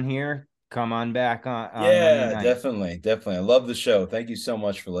push it on here, come on back on Yeah, Monday night. definitely. I love the show. Thank you so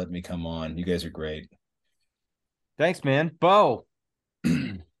much for letting me come on. You guys are great. Thanks, man. Bo.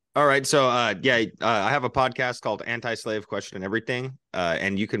 All right. So, I have a podcast called Anti-Slave Question and Everything.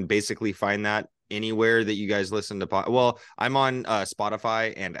 And you can basically find that anywhere that you guys listen to. Well, I'm on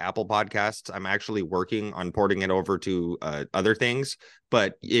Spotify and Apple Podcasts. I'm actually working on porting it over to other things.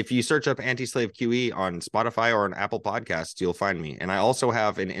 But if you search up Anti-Slave QE on Spotify or on Apple Podcasts, you'll find me. And I also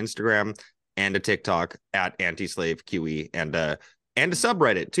have an Instagram and a TikTok at Anti-Slave QE and a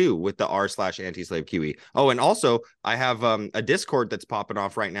subreddit too with the r/anti-slave QE. Oh, and also I have a Discord that's popping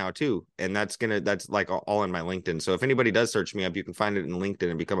off right now too, and that's like all in my LinkedIn. So if anybody does search me up, you can find it in LinkedIn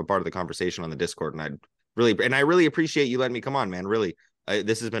and become a part of the conversation on the Discord. And I really appreciate you letting me come on, man. Really,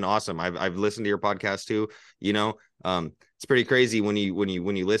 this has been awesome. I've listened to your podcast too. You know, it's pretty crazy when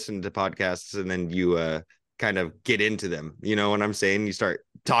you listen to podcasts and then you kind of get into them. You know what I'm saying? You start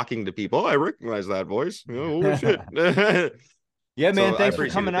talking to people. Oh, I recognize that voice. Oh shit. Yeah, man. So thanks for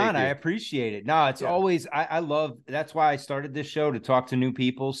coming on. I appreciate it. No, it's always, I love, that's why I started this show, to talk to new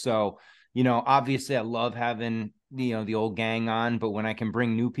people. So, you know, obviously I love having, you know, the old gang on, but when I can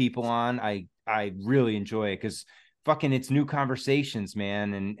bring new people on, I really enjoy it, because fucking it's new conversations,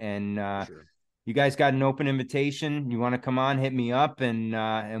 man. And Sure. You guys got an open invitation. You want to come on, hit me up,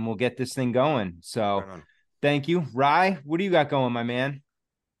 and we'll get this thing going. So thank you. Rye, what do you got going, my man?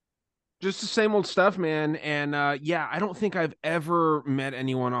 Just the same old stuff, man. And yeah, I don't think I've ever met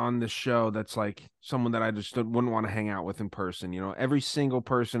anyone on this show that's like someone that I just wouldn't want to hang out with in person. You know, every single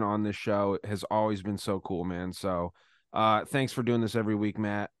person on this show has always been so cool, man. So thanks for doing this every week,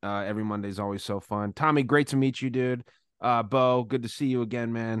 Matt. Every Monday is always so fun. Tommy, great to meet you, dude. Bo, good to see you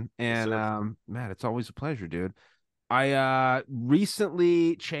again, man. And Matt, it's always a pleasure, dude. I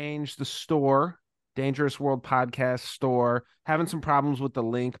recently changed the store, Dangerous World Podcast store. Having some problems with the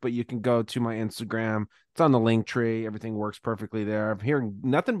link, but you can go to my Instagram. It's on the link tree. Everything works perfectly there. I'm hearing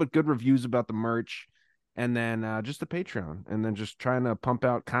nothing but good reviews about the merch, and then just the Patreon, and then just trying to pump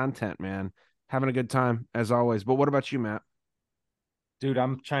out content, man. Having a good time as always. But what about you, Matt? Dude,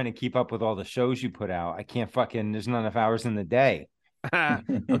 I'm trying to keep up with all the shows you put out. I can't fucking, there's not enough hours in the day.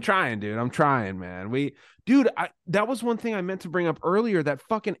 I'm trying, dude. I'm trying, man. That was one thing I meant to bring up earlier, that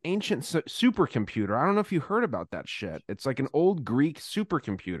fucking ancient supercomputer. I don't know if you heard about that shit. It's like an old Greek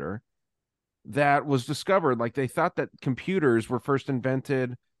supercomputer that was discovered. Like, they thought that computers were first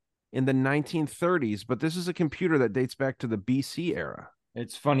invented in the 1930s, but this is a computer that dates back to the BC era.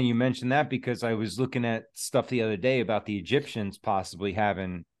 It's funny you mentioned that, because I was looking at stuff the other day about the Egyptians possibly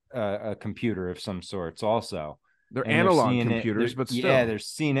having a computer of some sorts also. They're analog computers, but still. Yeah, they're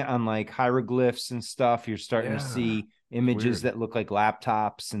seeing it on like hieroglyphs and stuff. You're starting to see images that look like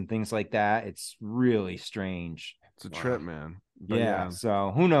laptops and things like that. It's really strange. It's a trip, man. But yeah.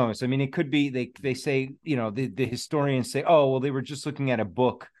 So who knows? I mean, it could be they say, you know, the historians say, oh, well, they were just looking at a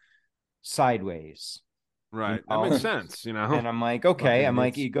book sideways. Right. You know? That makes sense, you know? And I'm like, okay. I'm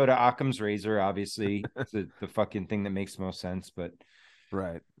like, you go to Occam's razor, obviously, the fucking thing that makes most sense, but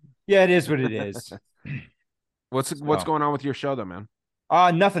right. Yeah, it is what it is. What's going on with your show though, man?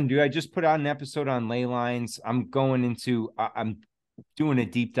 Nothing, dude. I just put out an episode on ley lines. I'm doing a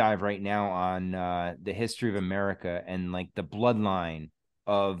deep dive right now on the history of America and like the bloodline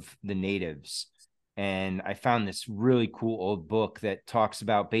of the natives. And I found this really cool old book that talks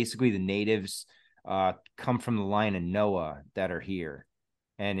about basically the natives come from the line of Noah that are here.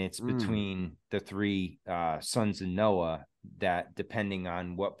 And it's between the three sons of Noah, that depending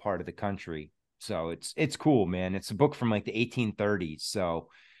on what part of the country. So it's cool, man. It's a book from like the 1830s. So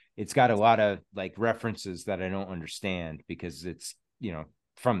it's got a lot of like references that I don't understand, because it's, you know,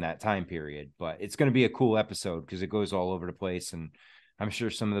 from that time period. But it's going to be a cool episode because it goes all over the place. And I'm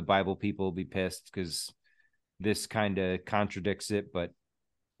sure some of the Bible people will be pissed because this kind of contradicts it. But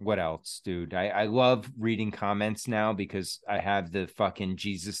what else, dude? I love reading comments now, because I have the fucking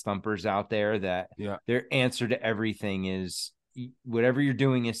Jesus thumpers out there that their answer to everything is, whatever you're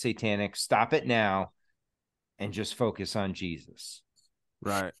doing is satanic. Stop it now and just focus on Jesus.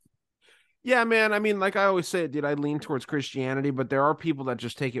 Right. Yeah, man. I mean, like I always say, dude, I lean towards Christianity, but there are people that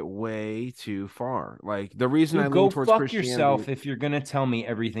just take it way too far. Like the reason I Dude, lean go towards fuck Christianity, yourself if you're gonna tell me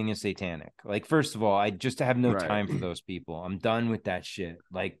everything is satanic. Like, first of all, I just have no Right. time for those people. I'm done with that shit.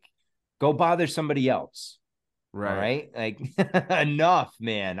 Like, go bother somebody else. Right. All right. Like, enough,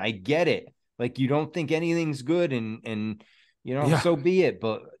 man. I get it. Like, you don't think anything's good, and you know, Yeah. so be it.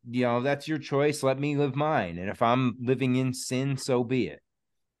 But you know, that's your choice. Let me live mine. And if I'm living in sin, so be it.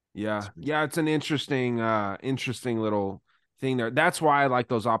 Yeah. Yeah, it's an interesting little thing there. That's why I like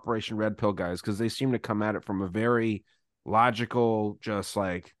those Operation Red Pill guys, because they seem to come at it from a very logical, just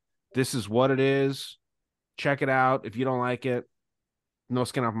like, this is what it is. Check it out. If you don't like it, no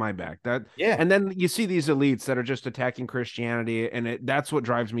skin off my back. That Yeah. And then you see these elites that are just attacking Christianity, and that's what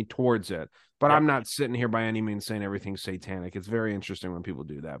drives me towards it. But Yeah. I'm not sitting here by any means saying everything's satanic. It's very interesting when people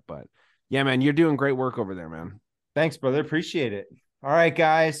do that. But yeah, man, you're doing great work over there, man. Thanks, brother. Appreciate it. All right,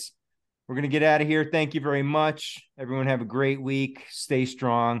 guys. We're going to get out of here. Thank you very much. Everyone have a great week. Stay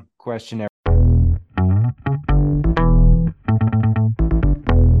strong. Question